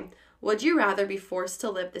 Okay. Would you rather be forced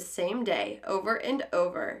to live the same day over and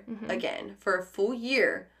over again for a full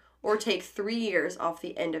year, or take 3 years off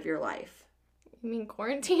the end of your life? You mean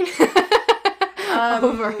quarantine?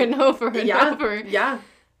 Over and over and over. Yeah.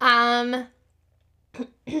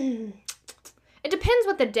 It depends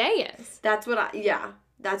what the day is. That's what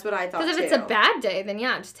That's what I thought, Because if it's a bad day, then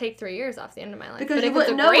yeah, just take 3 years off the end of my life. Because but you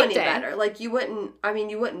wouldn't know any better. Like, you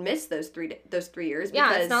wouldn't miss those 3 years.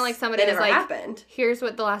 Yeah, it's not like somebody was like, happened. Here's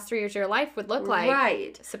what the last 3 years of your life would look like.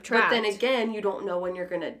 Right. Subtract. But then again, you don't know when you're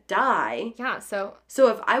going to die. Yeah, so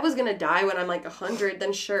if I was going to die when I'm like 100,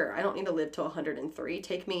 then sure, I don't need to live till 103.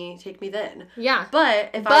 Take me then. Yeah.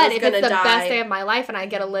 But if I was going to die... But if it's the best day of my life and I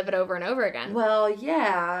get to live it over and over again. Well,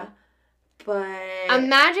 yeah... But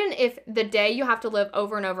imagine if the day you have to live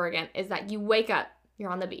over and over again is that you wake up, you're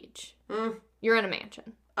on the beach. You're in a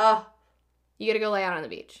mansion. You get to go lay out on the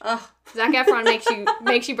beach. Zac Efron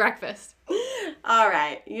makes you breakfast. All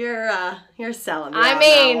right, you're selling me on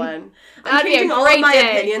that one. I'm changing all of my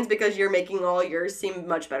opinions because you're making all yours seem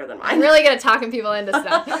much better than mine. I'm really good at talking people into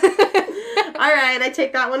stuff. All right, I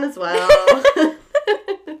take that one as well.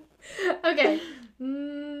 Okay.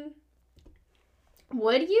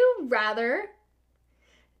 Would you rather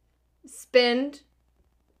spend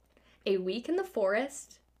a week in the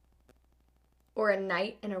forest or a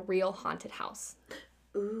night in a real haunted house?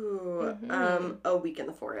 Ooh, a week in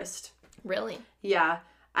the forest. Really? Yeah.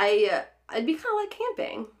 I'd be kind of like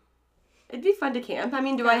camping. It'd be fun to camp. I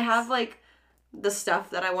mean, do I have, like, the stuff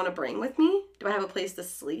that I want to bring with me? Do I have a place to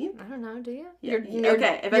sleep? I don't know. Do you? Yeah.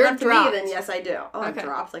 Okay. If it's up to me, then yes, I do. Oh, okay. I'm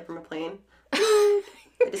dropped, like, from a plane.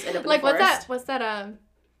 I just end up in the forest. What's that,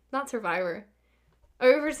 not Survivor. Have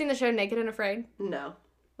you ever seen the show Naked and Afraid? No.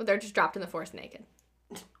 Well, they're just dropped in the forest naked.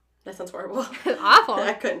 That sounds horrible. Awful.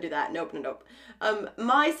 I couldn't do that. Nope.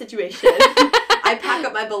 My situation, I pack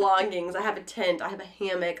up my belongings. I have a tent. I have a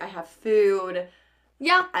hammock. I have food.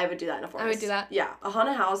 Yeah. I would do that in a forest. I would do that. Yeah. A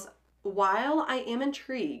haunted house, while I am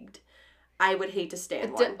intrigued, I would hate to stay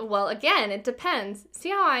in one. Well, again, it depends. See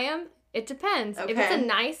how I am? It depends. Okay. If it's a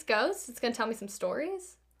nice ghost, it's going to tell me some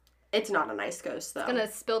stories. It's not a nice ghost, though. It's going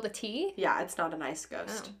to spill the tea? Yeah, it's not a nice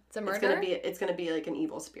ghost. Oh, it's a murderer? It's gonna be like an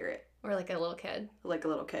evil spirit. Or like a little kid. Like a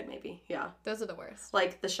little kid, maybe. Yeah. Those are the worst.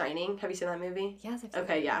 Like The Shining. Have you seen that movie? Yes, I've seen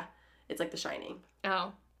Okay, yeah. It's like The Shining.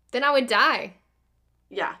 Oh. Then I would die.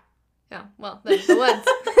 Yeah. Yeah, well, then the woods.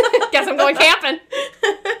 Guess I'm going camping.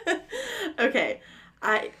 Okay.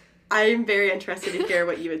 I'm very interested to hear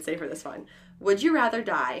what you would say for this one. Would you rather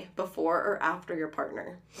die before or after your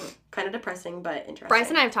partner? Kind of depressing, but interesting. Bryce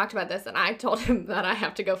and I have talked about this, and I told him that I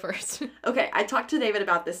have to go first. Okay, I talked to David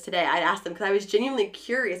about this today. I asked him because I was genuinely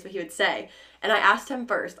curious what he would say. And I asked him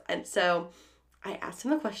first. And so I asked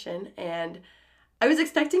him a question, and I was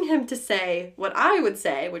expecting him to say what I would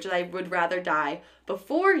say, which is I would rather die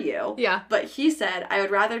before you. Yeah. But he said, I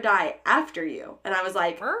would rather die after you. And I was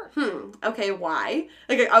like, okay, why?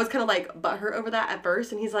 Like, I was kind of like butthurt over that at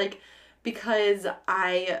first. And he's like, because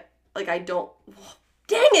I don't...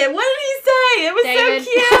 Dang it, what did he say? It was David.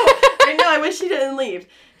 So cute. I know, I wish he didn't leave.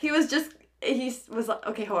 He was like,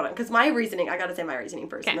 okay, hold on. Because my reasoning, I got to say my reasoning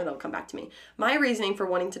first, and then it'll come back to me. My reasoning for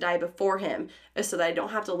wanting to die before him is so that I don't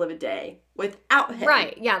have to live a day without him.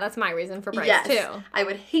 Right, yeah, that's my reason for Bryce, too. I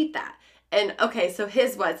would hate that. And, okay, so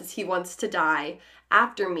his is he wants to die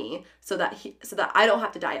after me so that I don't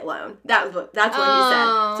have to die alone. That's what he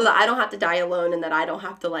said. So that I don't have to die alone and that I don't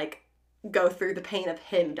have to, like, go through the pain of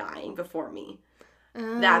him dying before me.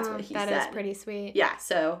 That's what he said. That is pretty sweet. Yeah,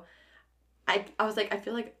 so I was like, I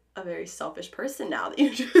feel like a very selfish person now that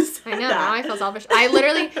you just said I know, that. now I feel selfish.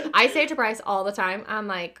 I say to Bryce all the time, I'm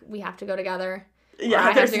like, we have to go together. Yeah,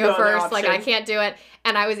 I have to go first. Like, I can't do it.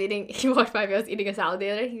 And he walked by me, I was eating a salad the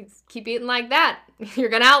other day. He's, keep eating like that. You're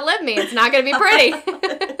going to outlive me. It's not going to be pretty.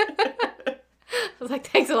 I was like,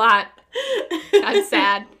 thanks a lot. I'm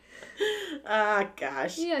sad. Oh,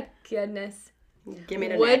 gosh. Yeah, goodness. Give me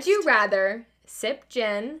the Would next. you rather sip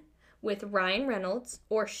gin with Ryan Reynolds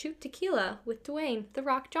or shoot tequila with Dwayne "The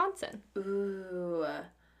Rock" Johnson? Ooh.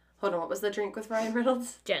 Hold on, what was the drink with Ryan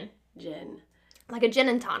Reynolds? Gin. Gin. Like a gin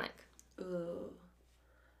and tonic. Ooh.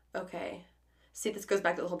 Okay. See, this goes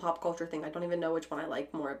back to the whole pop culture thing. I don't even know which one I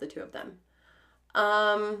like more of the two of them.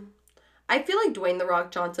 I feel like Dwayne "The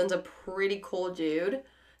Rock" Johnson's a pretty cool dude.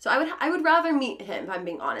 So I would rather meet him, if I'm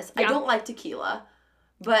being honest. Yeah. I don't like tequila.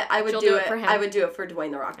 But I would do it for him. I would do it for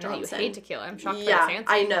Dwayne "The Rock" Johnson. You hate tequila. I'm shocked. Yeah,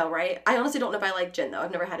 I know, right? I honestly don't know if I like gin though.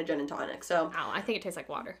 I've never had a gin and tonic, so. Oh, I think it tastes like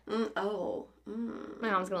water. My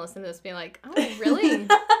mom's gonna listen to this, and be like, "Oh, really?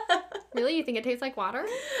 Really? You think it tastes like water?"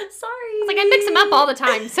 Sorry. It's like I mix them up all the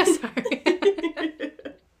time. So sorry.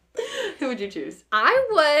 Who would you choose? I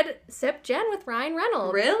would sip gin with Ryan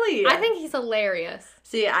Reynolds. Really? I think he's hilarious.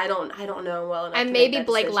 See, I don't know him well enough. And maybe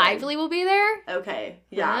Blake Lively will be there. Okay.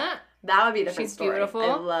 Yeah. That would be a different story. She's beautiful.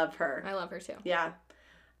 I love her. I love her too. Yeah.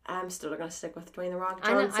 I'm still going to stick with Dwayne "The Rock"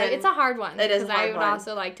 Johnson. I know, it's a hard one. It is a hard one. I would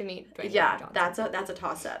also like to meet Dwayne "The Rock Johnson. That's a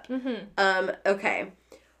toss-up. Okay.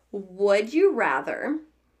 Would you rather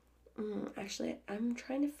Actually, I'm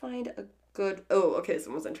trying to find a good... Oh, okay, this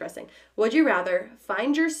one was interesting. Would you rather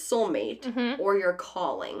find your soulmate or your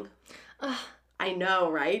calling? I know,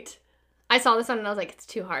 right? I saw this one and I was like, it's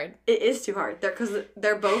too hard. It is too hard. Because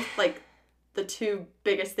they're both, like, the two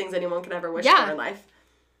biggest things anyone can ever wish for in life.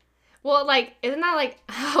 Well, like, isn't that, like,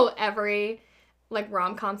 how every, like,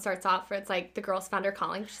 rom-com starts off where it's, like, the girl's found her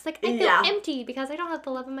calling. She's like, I feel empty because I don't have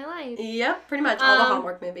the love of my life. Yep, pretty much. All the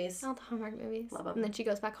Hallmark movies. All the Hallmark movies. Love them. And then she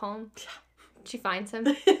goes back home. Yeah. She finds him.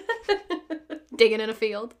 Digging in a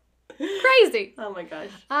field. Crazy. Oh, my gosh.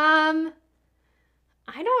 I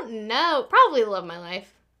don't know. Probably the love of my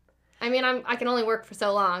life. I mean, I can only work for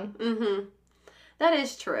so long. That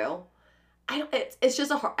is true. It's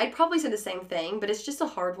just a hard... I'd probably say the same thing, but it's just a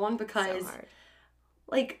hard one because, so hard.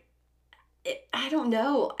 Like, I don't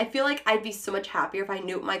know. I feel like I'd be so much happier if I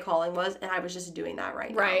knew what my calling was and I was just doing that right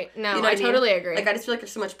now. Right. No, you know I totally agree. Like, I just feel like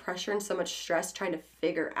there's so much pressure and so much stress trying to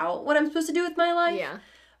figure out what I'm supposed to do with my life. Yeah.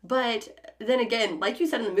 But then again, like you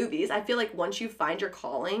said in the movies, I feel like once you find your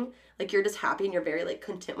calling, like, you're just happy and you're very, like,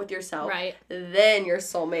 content with yourself. Right. Then your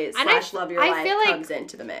soulmate / love of your life comes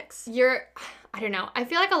into the mix. I don't know. I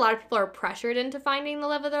feel like a lot of people are pressured into finding the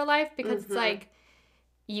love of their life because it's like,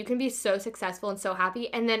 you can be so successful and so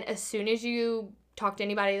happy, and then as soon as you talk to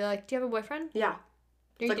anybody, they're like, do you have a boyfriend? Yeah.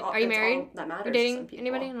 Are you married? All that matters. Are you dating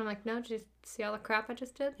anybody? And I'm like, no, did you see all the crap I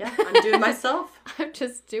just did? Yeah, I'm doing myself. I'm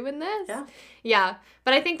just doing this. Yeah. Yeah.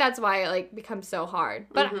 But I think that's why it, like, becomes so hard.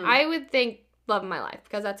 But I would think love of my life,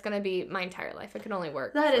 because that's going to be my entire life. I can only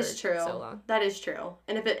work That is true. So long. That is true.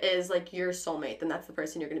 And if it is, like, your soulmate, then that's the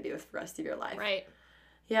person you're going to be with for the rest of your life. Right.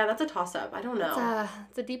 Yeah, that's a toss-up. I don't know.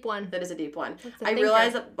 It's a deep one. That is a deep one. I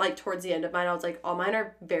realized that, like, towards the end of mine, I was like, all mine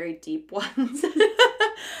are very deep ones.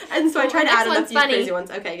 And so I tried to add in a few crazy ones.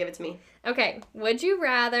 Okay, give it to me. Okay. Would you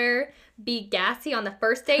rather be gassy on the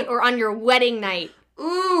first date or on your wedding night?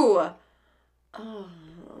 Ooh. Oh,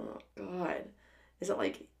 God. Is it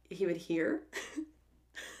like he would hear?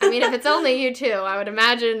 I mean, if it's only you two, I would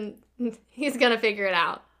imagine he's going to figure it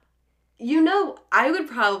out. You know, I would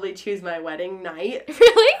probably choose my wedding night.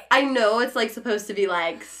 Really? I know it's, like, supposed to be,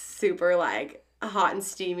 like, super, like, hot and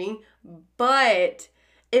steamy, but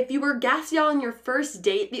if you were gassy on your first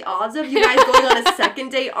date, the odds of you guys going on a second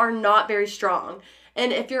date are not very strong.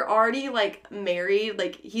 And if you're already, like, married,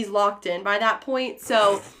 like, he's locked in by that point,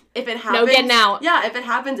 so if it happens... No getting out. Yeah, if it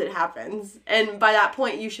happens, it happens. And by that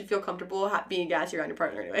point, you should feel comfortable being gassy around your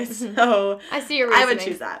partner anyways. So I see your reasoning. I would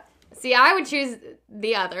choose that. See, I would choose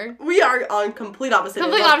the other. We are on complete opposite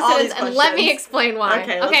ends. And let me explain why.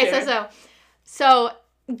 Okay, so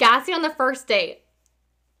gassy on the first date.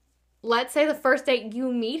 Let's say the first date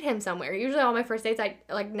you meet him somewhere. Usually all my first dates,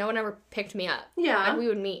 no one ever picked me up. Yeah. Like, we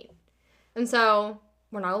would meet. And so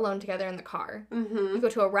we're not alone together in the car. Mm-hmm. You go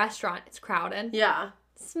to a restaurant, it's crowded. Yeah.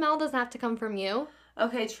 Smell doesn't have to come from you.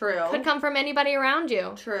 Okay, true. Could come from anybody around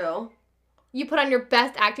you. True. You put on your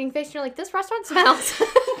best acting face and you're like, this restaurant smells.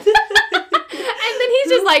 And then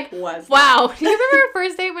he's just like, wow. Do you remember our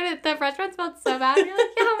first date when the restaurant smelled so bad? And you're like,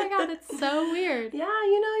 yeah, oh my God, it's so weird. Yeah,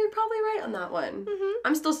 you're probably right on that one. Mm-hmm.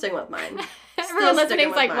 I'm still sticking with mine. Everyone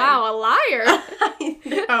listening's like, wow, a liar. I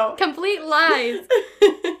know. Complete lies.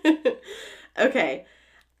 Okay.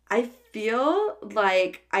 I feel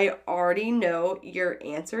like I already know your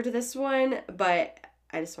answer to this one, but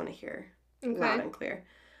I just want to hear loud and clear.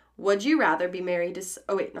 Would you rather be married to...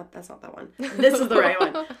 Oh, wait, no, that's not that one. This is the right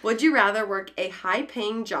one. Would you rather work a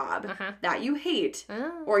high-paying job that you hate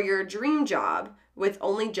or your dream job with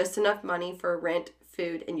only just enough money for rent,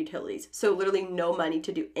 food, and utilities? So literally no money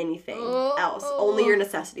to do anything else. Only your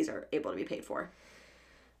necessities are able to be paid for.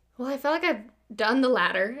 Well, I feel like I've done the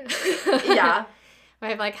latter. Yeah.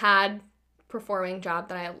 I've, had performing job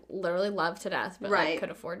that I literally love to death, but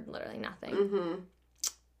could afford literally nothing. Mm-hmm.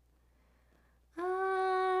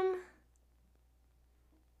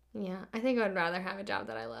 Yeah, I think I would rather have a job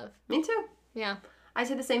that I love. Me too. Yeah. I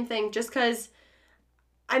say the same thing just because,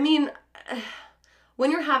 I mean,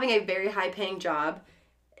 when you're having a very high-paying job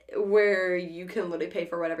where you can literally pay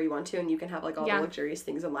for whatever you want to and you can have, all the luxurious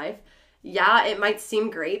things in life, yeah, it might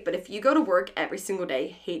seem great, but if you go to work every single day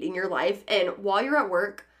hating your life, and while you're at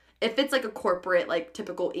work, if it's a corporate,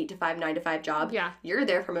 typical 8 to 5, 9 to 5 job, you're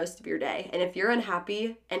there for most of your day. And if you're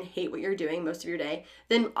unhappy and hate what you're doing most of your day,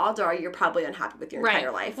 then odds are you're probably unhappy with your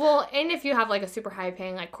entire life. Well, and if you have a super high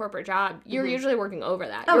paying corporate job, you're usually working over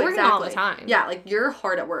that. You're working all the time. Yeah, you're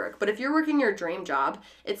hard at work. But if you're working your dream job,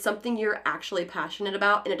 it's something you're actually passionate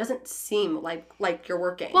about, and it doesn't seem like you're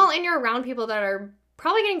working. Well, and you're around people that are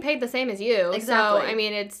probably getting paid the same as you. Exactly. So, I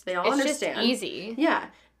mean, it's understand. just easy. Yeah.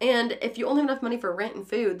 And if you only have enough money for rent and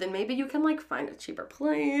food, then maybe you can like find a cheaper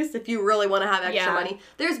place if you really want to have extra money.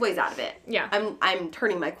 There's ways out of it. Yeah. I'm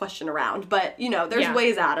turning my question around, but you know, there's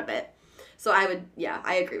ways out of it. So I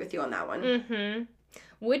agree with you on that one. Mm-hmm.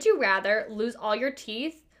 Would you rather lose all your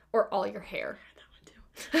teeth or all your hair?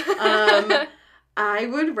 That one too. I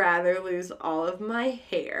would rather lose all of my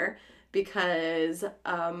hair because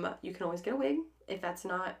you can always get a wig if that's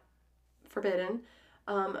not forbidden.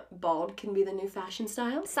 Bald can be the new fashion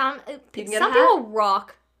style. Some people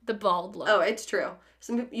rock the bald look. Oh, it's true.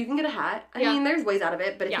 You can get a hat. I mean, there's ways out of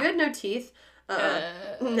it. But if you had no teeth,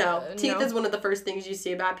 no. Teeth is one of the first things you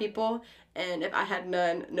see about people. And if I had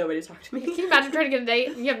none, nobody talked to me. Can you imagine trying to get a date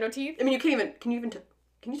and you have no teeth? I mean, can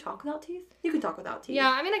you talk without teeth? You can talk without teeth. Yeah,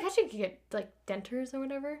 I mean, I guess you could get, like, dentures or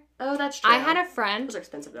whatever. Oh, that's true. I had a friend Those are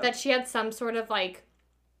expensive, though. that she had some sort of, like,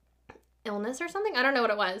 illness or something. I don't know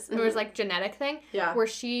what it was. It was, like, genetic thing. Yeah. Where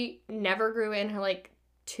she never grew in her, like,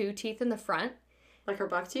 2 teeth in the front. Like her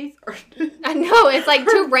buck teeth? Or I know, it's, like,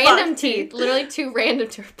 2 random teeth. Literally 2 random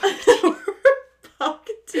buck teeth. Buck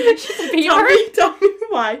teeth. Tell me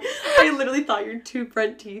why. I literally thought your 2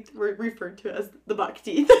 front teeth were referred to as the buck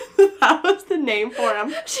teeth. That was the name for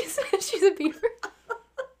them. She's a beaver.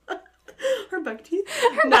 Her buck teeth?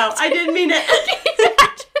 No, I didn't mean it.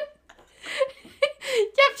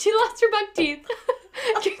 Yep, she lost her buck teeth.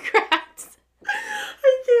 Congrats.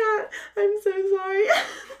 I can't. I'm so sorry.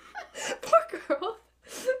 Poor girl.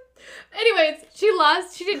 Anyways,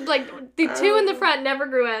 she did, like, the 2 in the front never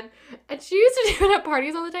grew in. And she used to do it at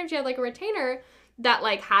parties all the time. She had, like, a retainer that,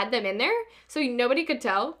 like, had them in there, so nobody could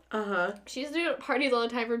tell. Uh-huh. She used to do it at parties all the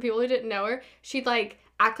time for people who didn't know her. She'd, like,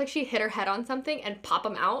 act like she hit her head on something and pop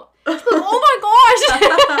them out. Like, oh my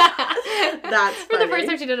gosh! That's For funny. the first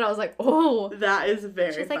time she did it, I was like, oh. That is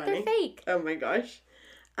very She's funny. like, they're fake. Oh my gosh.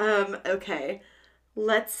 Okay.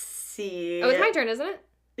 Let's see. Oh, it's my turn, isn't it?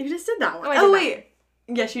 You just did that one. Oh, wait.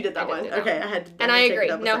 Yes, you did that one. Okay, I had to. And I agree.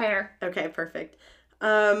 No hair. Okay, perfect.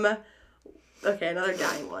 Okay, another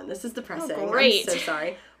dying one. This is depressing. Oh, great. I'm so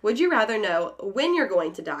sorry. Would you rather know when you're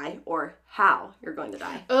going to die or how you're going to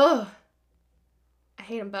die? Ugh. I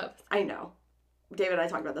hate them both. I know. David and I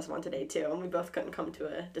talked about this one today too, and we both couldn't come to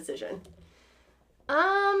a decision.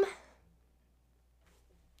 I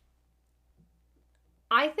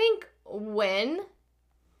think when,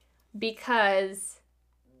 because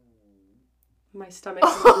my stomach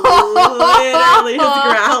literally is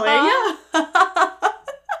growling.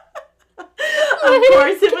 Of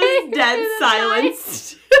course, it was dead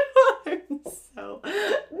silence. I'm so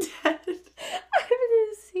dead. I'm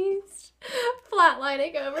deceased.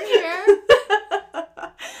 Flatlining over here.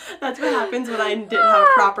 That's what happens when I didn't have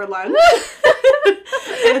proper lunch.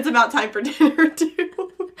 And it's about time for dinner, too.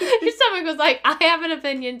 Your stomach was like, I have an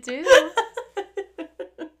opinion, too.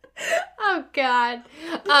 Oh, God.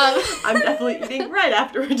 I'm definitely eating right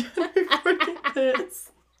after we're done recording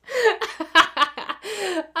this.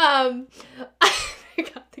 I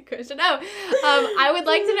forgot the question. I would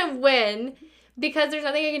like to know when, because there's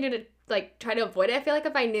nothing I can do to, like, try to avoid it. I feel like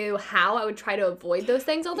if I knew how, I would try to avoid those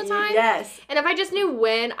things all the time. Yes. And if I just knew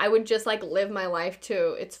when, I would just, like, live my life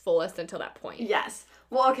to its fullest until that point. Yes.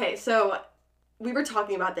 Well, okay, so we were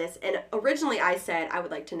talking about this, and originally I said I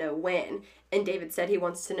would like to know when, and David said he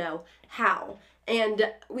wants to know how.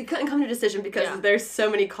 And we couldn't come to a decision because there's so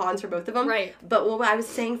many cons for both of them. Right. But what I was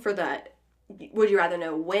saying for that, would you rather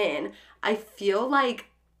know when, I feel like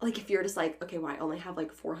if you're just like, okay, well, I only have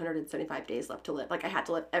like 475 days left to live. Like, I had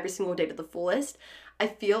to live every single day to the fullest. I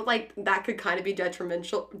feel like that could kind of be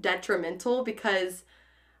detrimental because,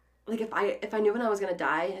 like, if I knew when I was going to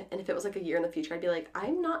die, and if it was like a year in the future, I'd be like,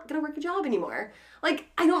 I'm not going to work a job anymore. Like,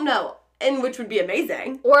 I don't know. And which would be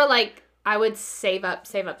amazing. Or, like, I would save up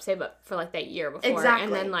for, like, that year before. Exactly.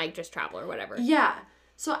 And then, like, just travel or whatever. Yeah.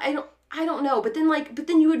 So I don't know. But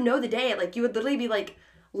then you would know the day. Like, you would literally be, like,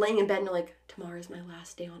 laying in bed and you're like, tomorrow's my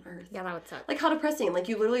last day on earth. Yeah, that would suck. Like, how depressing. Like,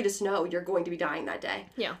 you literally just know you're going to be dying that day.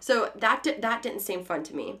 Yeah. So that didn't seem fun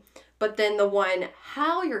to me. But then the one,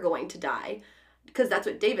 how you're going to die, because that's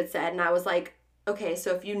what David said, and I was like, okay,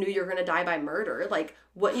 so if you knew you're going to die by murder, like,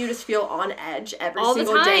 wouldn't you just feel on edge every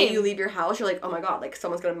single day you leave your house? You're like, oh my God, like,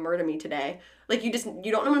 someone's going to murder me today. Like, you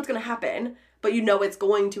don't know when it's going to happen, but you know it's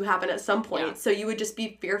going to happen at some point. Yeah. So you would just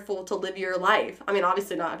be fearful to live your life. I mean,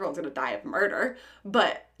 obviously not everyone's going to die of murder,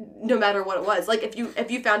 but no matter what it was. Like, if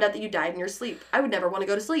you found out that you died in your sleep, I would never want to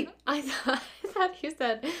go to sleep. I thought you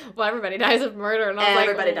said, well, everybody dies of murder. And I was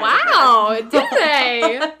everybody like, wow, did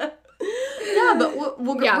they? Yeah, but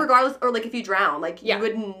regardless, or like if you drown, like you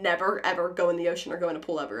would never ever go in the ocean or go in a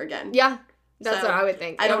pool ever again. Yeah. That's what I would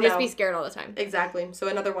think. I don't just be scared all the time. Exactly. So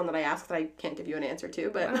another one that I asked that I can't give you an answer to,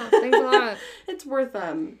 but wow, thanks a lot. It's worth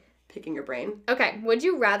picking your brain. Okay, would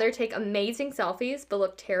you rather take amazing selfies but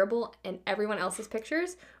look terrible in everyone else's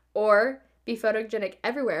pictures, or be photogenic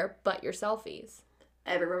everywhere but your selfies?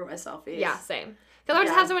 Everywhere but my selfies. Yeah, same. Because I would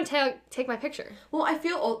just have someone take my picture. Well,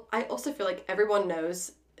 I also feel like everyone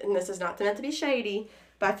knows, and this is not meant to be shady,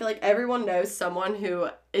 but I feel like everyone knows someone who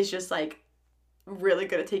is just like really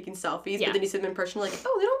good at taking selfies, but then you see them in person, you're like,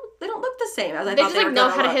 oh, they don't look the same as I thought they were. They just like know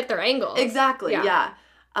how to hit their angles. Exactly. Yeah.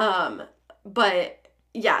 But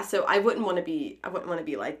yeah, so I wouldn't want to be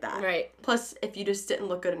like that. Right. Plus, if you just didn't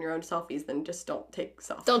look good in your own selfies, then just don't take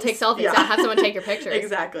selfies. Don't take selfies. Yeah. Have someone take your pictures.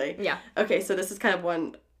 Exactly. Yeah. Okay, so this is kind of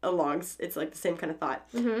one along. It's like the same kind of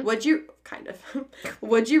thought. Mm-hmm.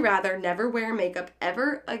 Would you rather never wear makeup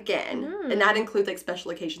ever again, and that includes like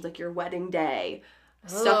special occasions like your wedding day,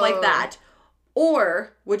 stuff like that,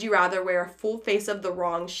 or would you rather wear a full face of the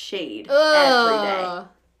wrong shade every day?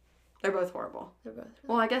 They're both horrible.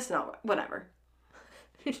 Well, I guess not. Whatever.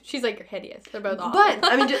 She's like, you're hideous. They're both awful.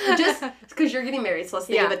 But I mean, just because you're getting married, so let's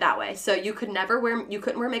think of it that way. So you couldn't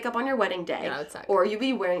wear makeup on your wedding day, that would suck. Or you'd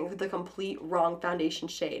be wearing the complete wrong foundation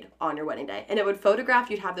shade on your wedding day, and it would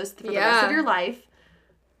photograph. You'd have this for the rest of your life.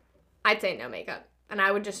 I'd say no makeup, and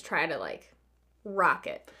I would just try to like rock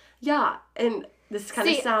it. Yeah, and this kind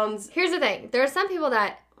of sounds. Here's the thing: there are some people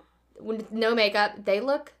that, with no makeup, they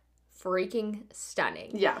look freaking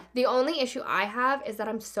stunning. Yeah. The only issue I have is that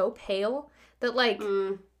I'm so pale that like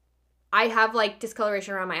I have like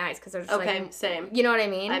discoloration around my eyes because they're just like same. You know what I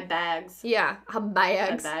mean? I have bags. Yeah, I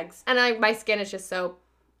have bags. And my skin is just so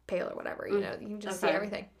pale or whatever. You know, you can just see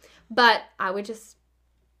everything. But I would just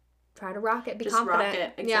try to rock it. Be confident. Rock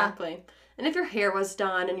it exactly. Yeah. And if your hair was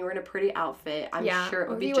done and you were in a pretty outfit, I'm sure it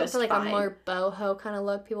would be just fine. Or if you went for like a more boho kind of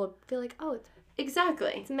look, people would feel like, oh,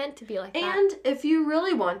 exactly. It's meant to be like that. And if you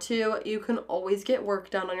really want to, you can always get work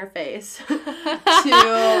done on your face.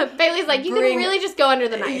 Bailey's like, you can really just go under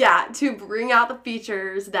the knife. Yeah, to bring out the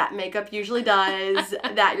features that makeup usually does,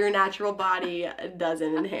 that your natural body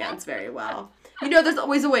doesn't enhance very well. You know, there's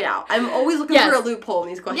always a way out. I'm always looking for a loophole in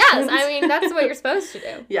these questions. Yes, I mean, that's what you're supposed to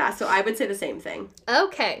do. Yeah, so I would say the same thing.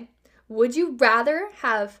 Okay. Would you rather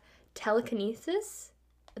have telekinesis,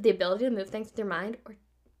 the ability to move things with your mind, or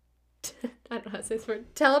I don't know how to say this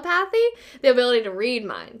word. Telepathy? The ability to read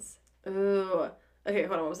minds. Ooh. Okay,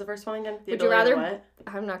 hold on. What was the first one again? Would you rather... What?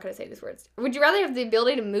 I'm not going to say these words. Would you rather have the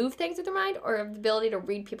ability to move things with your mind or have the ability to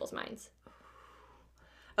read people's minds?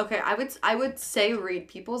 Okay, I would say read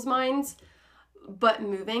people's minds, but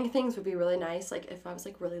moving things would be really nice. Like, if I was,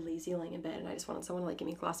 like, really lazy laying in bed and I just wanted someone to, like, give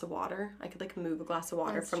me a glass of water, I could, like, move a glass of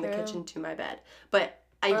water from the kitchen to my bed. But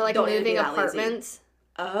I or, like, don't moving need to be that apartments. Lazy.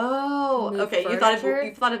 Oh, okay. Furniture.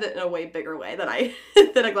 You thought of it in a way bigger way than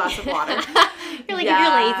than a glass of water. You're like, if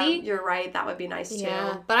you're lazy. You're right. That would be nice too.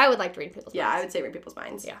 Yeah, but I would like to read people's minds. Yeah, I would say read people's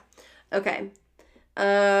minds. Yeah. Okay.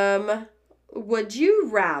 Would you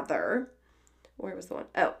rather? Where was the one?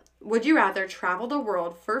 Oh, would you rather travel the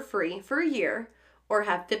world for free for a year, or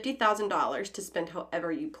have $50,000 to spend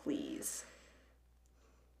however you please?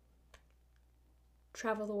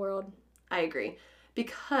 Travel the world. I agree,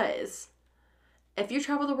 because if you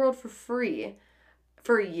travel the world for free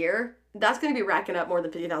for a year, that's going to be racking up more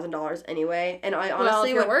than $50,000 anyway. And I honestly,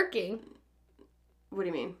 if you're working. What do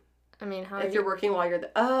you mean? I mean, how if you're working while you're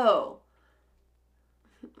oh.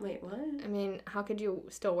 Wait, what? I mean, how could you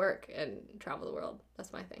still work and travel the world?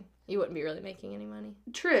 That's my thing. You wouldn't be really making any money.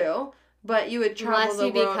 True, but you would travel the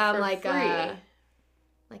world become for like free.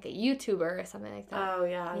 Like a YouTuber or something like that. Oh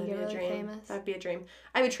yeah, that'd be a really dream. Famous. That'd be a dream.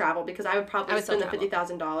 I would travel because I would probably spend the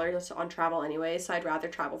 $50,000 on travel anyway. So I'd rather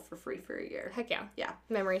travel for free for a year. Heck yeah. Yeah.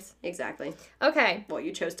 Memories. Exactly. Okay. Well,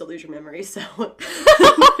 you chose to lose your memories, so.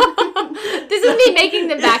 This is me making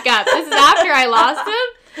them back up. This is after I lost them.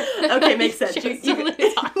 Okay, makes sense.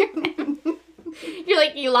 You're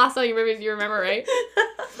like, you lost all your memories you remember, right?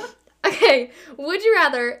 Okay. Would you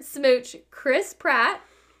rather smooch Chris Pratt,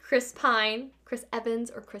 Chris Pine, Chris Evans,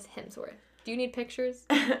 or Chris Hemsworth? Do you need pictures?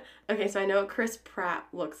 Okay, so I know what Chris Pratt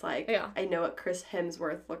looks like. Yeah. I know what Chris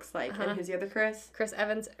Hemsworth looks like. And who's the other Chris? Chris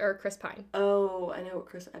Evans or Chris Pine. Oh, I know what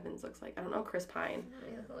Chris Evans looks like. I don't know Chris Pine.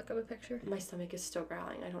 Look up a picture. My stomach is still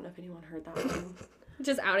growling. I don't know if anyone heard that one.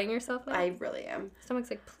 Just outing yourself now? I really am. Stomach's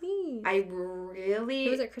like, please. I really...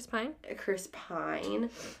 Who is it, Chris Pine? Chris Pine.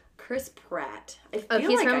 Chris Pratt. I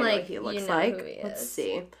feel like I know what he looks like. Who he is. Let's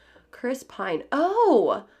see. Chris Pine.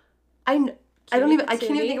 Oh! I can't even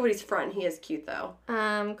think of what he's from. He is cute though.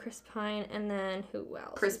 Chris Pine, and then who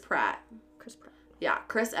else? Chris Pratt. Chris Pratt. Yeah,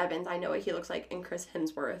 Chris Evans. I know what he looks like, and Chris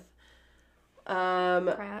Hemsworth.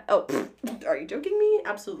 Pratt. Oh, are you joking me?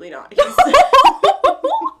 Absolutely not.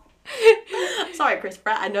 Sorry, Chris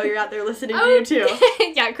Pratt. I know you're out there listening to you too.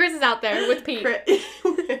 Yeah, Chris is out there with Pete. Pete.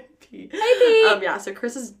 Hey, Pete. Yeah, so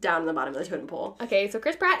Chris is down in the bottom of the totem pole. Okay, so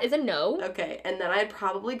Chris Pratt is a no. Okay, and then I'd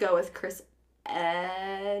probably go with Chris.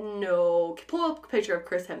 No. Pull up a picture of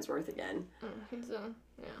Chris Hemsworth again.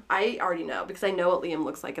 Yeah. I already know because I know what Liam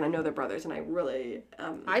looks like and I know they're brothers and I really.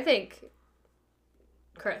 I think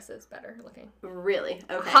Chris is better looking. Really?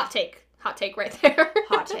 Okay. Hot take right there.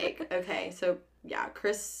 Hot take. Okay, so yeah,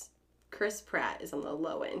 Chris Pratt is on the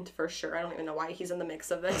low end for sure. I don't even know why he's in the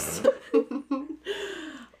mix of this.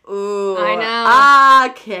 Ooh. I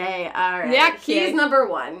know. Okay, alright. Yeah, he's number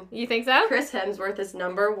 1. You think so? Chris Hemsworth is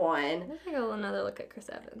number 1. Let's take another look at Chris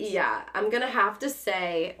Evans. Yeah, I'm gonna have to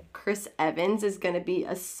say Chris Evans is gonna be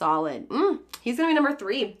a solid. He's gonna be number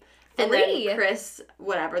 3. And then Chris,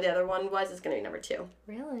 whatever the other one was, is gonna be number 2.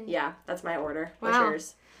 Really? Yeah, that's my order. Wow. What's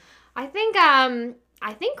yours? I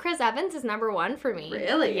think Chris Evans is number 1 for me.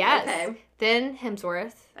 Really? Yes. Okay. Then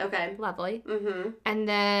Hemsworth. Okay. Lovely. Mm-hmm. And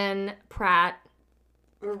then Pratt.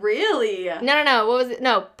 Really? No. What was it?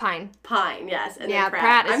 No, Pine. Pine, yes. And yeah, then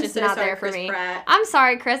Pratt is I'm just so not sorry, there for Chris me. Pratt. I'm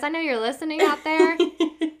sorry, Chris. I know you're listening out there.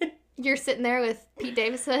 You're sitting there with Pete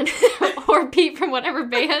Davidson or Pete from whatever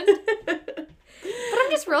band. But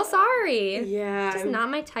I'm just real sorry. Yeah. Just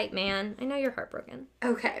not my type, man. I know you're heartbroken.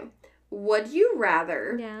 Okay. Would you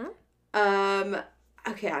rather? Yeah.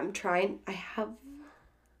 Okay, I'm trying. I have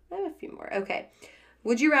a few more. Okay.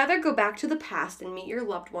 Would you rather go back to the past and meet your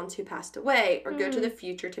loved ones who passed away, or go to the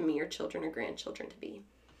future to meet your children or grandchildren to be?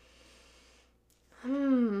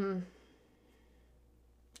 I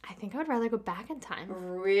think I would rather go back in time.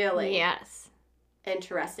 Really? Yes.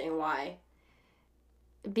 Interesting. Why?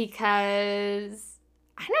 Because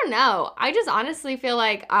I don't know. I just honestly feel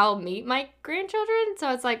like I'll meet my grandchildren,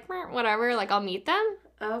 so it's like whatever. Like I'll meet them.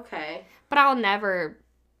 Okay. But I'll never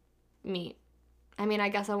meet. I mean, I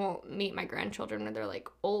guess I won't meet my grandchildren when they're like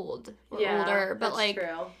old or older. But that's like,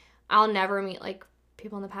 true. I'll never meet like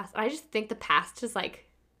people in the past. I just think the past is like,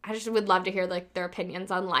 I just would love to hear like their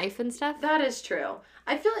opinions on life and stuff. That is true.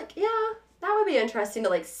 I feel like that would be interesting to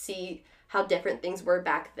like see how different things were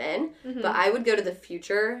back then. Mm-hmm. But I would go to the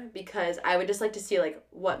future because I would just like to see like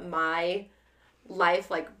what my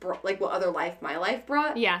life like what other life my life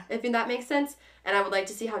brought. Yeah. If that makes sense. And I would like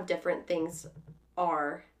to see how different things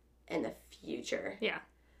are in the future. Yeah.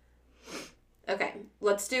 Okay,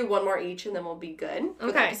 let's do one more each and then we'll be good.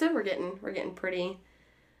 For the episode, we're getting pretty.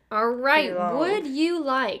 All right. Pretty long. Would you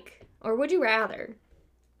like or would you rather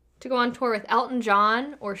to go on tour with Elton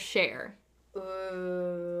John or Cher?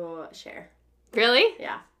 Ooh, Cher. Really?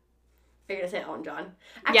 Yeah. Are you gonna say Elton John?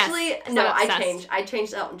 Yes, Actually, so no. obsessed. I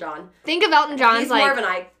changed to Elton John. Think of Elton John's He's like more of an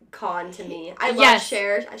icon to me. I love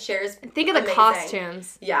Cher. Cher's think of the amazing.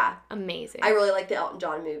 costumes. Yeah. Amazing. I really like the Elton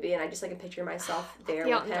John movie, and I just can picture myself there the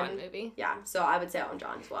with Elton him. John movie. Yeah, so I would say Elton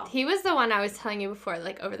John as well. He was the one I was telling you before,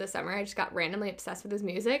 like over the summer. I just got randomly obsessed with his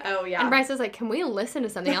music. Oh yeah. And Bryce was like, "Can we listen to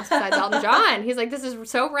something else besides Elton John?" He's like, "This is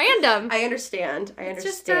so random." I understand.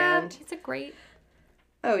 He's a great.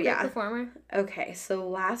 Oh yeah. Great performer. Okay, so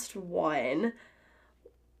last one.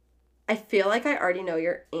 I feel like I already know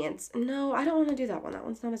your answer. No, I don't want to do that one. That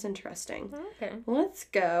one's not as interesting. Okay. Let's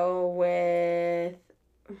go with.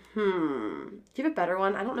 Do you have a better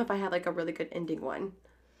one? I don't know if I had like a really good ending one.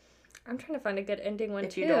 I'm trying to find a good ending one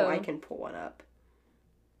if too. If you don't, I can pull one up.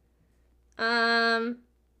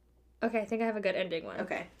 Okay, I think I have a good ending one.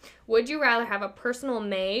 Okay. Would you rather have a personal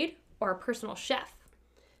maid or a personal chef?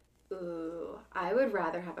 Ooh, I would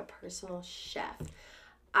rather have a personal chef.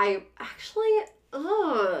 I actually,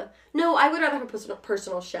 no, I would rather have a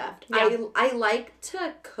personal chef. Yeah. I like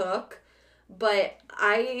to cook, but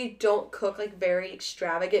I don't cook like very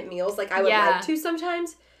extravagant meals like I would like to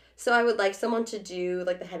sometimes. So I would like someone to do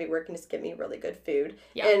like the heavy work and just give me really good food.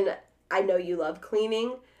 Yeah. And I know you love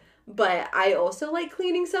cleaning, but I also like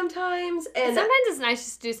cleaning sometimes. And sometimes it's nice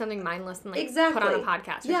just to do something mindless and like put on a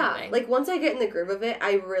podcast or something. Like once I get in the groove of it,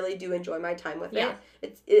 I really do enjoy my time with it.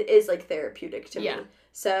 It is like therapeutic to me.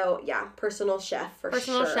 So yeah, personal chef for sure.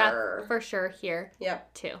 Personal chef for sure here.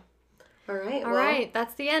 Yep. Too. All right. All right.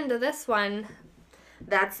 That's the end of this one.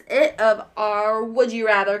 That's it of our Would You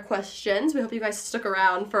Rather questions. We hope you guys stuck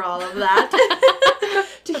around for all of that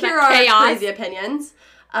to hear our crazy opinions.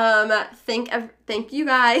 Thank you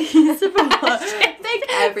guys. Thank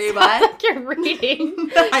everybody. Like you're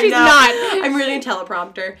reading. I She's know. not. I'm reading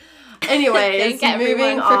teleprompter. Anyways, Thank everyone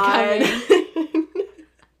moving for on. coming.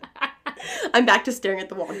 I'm back to staring at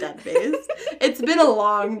the wall dead face. It's been a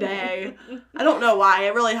long day. I don't know why.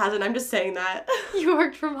 It really hasn't. I'm just saying that. You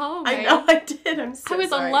worked from home, right? I know I did. I'm so I was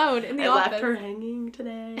sorry. alone in the office. I left her hanging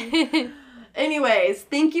today. Anyways,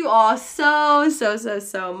 thank you all so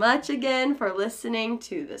much again for listening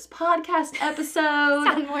to this podcast episode.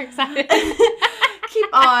 Sound more excited.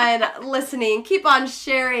 Keep on listening. Keep on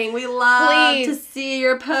sharing. We love to see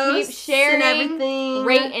your posts. Keep sharing, and everything.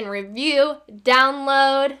 Rate and review.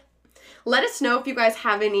 Download. Let us know if you guys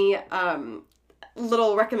have any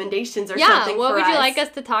little recommendations or something for us. Yeah, what would you like us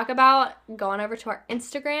to talk about? Go on over to our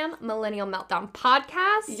Instagram, Millennial Meltdown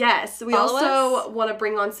Podcast. Yes, we also want to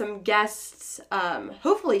bring on some guests,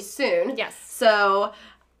 hopefully soon. Yes. So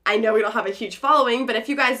I know we don't have a huge following, but if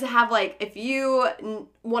you guys have if you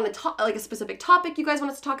want to talk a specific topic you guys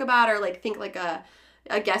want us to talk about, or think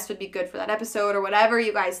a guest would be good for that episode, or whatever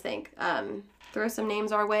you guys think, throw some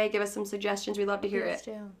names our way. Give us some suggestions. We'd love to hear it.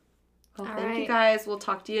 Well, thank you guys. We'll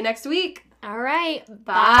talk to you next week. All right.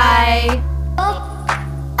 Bye. Bye.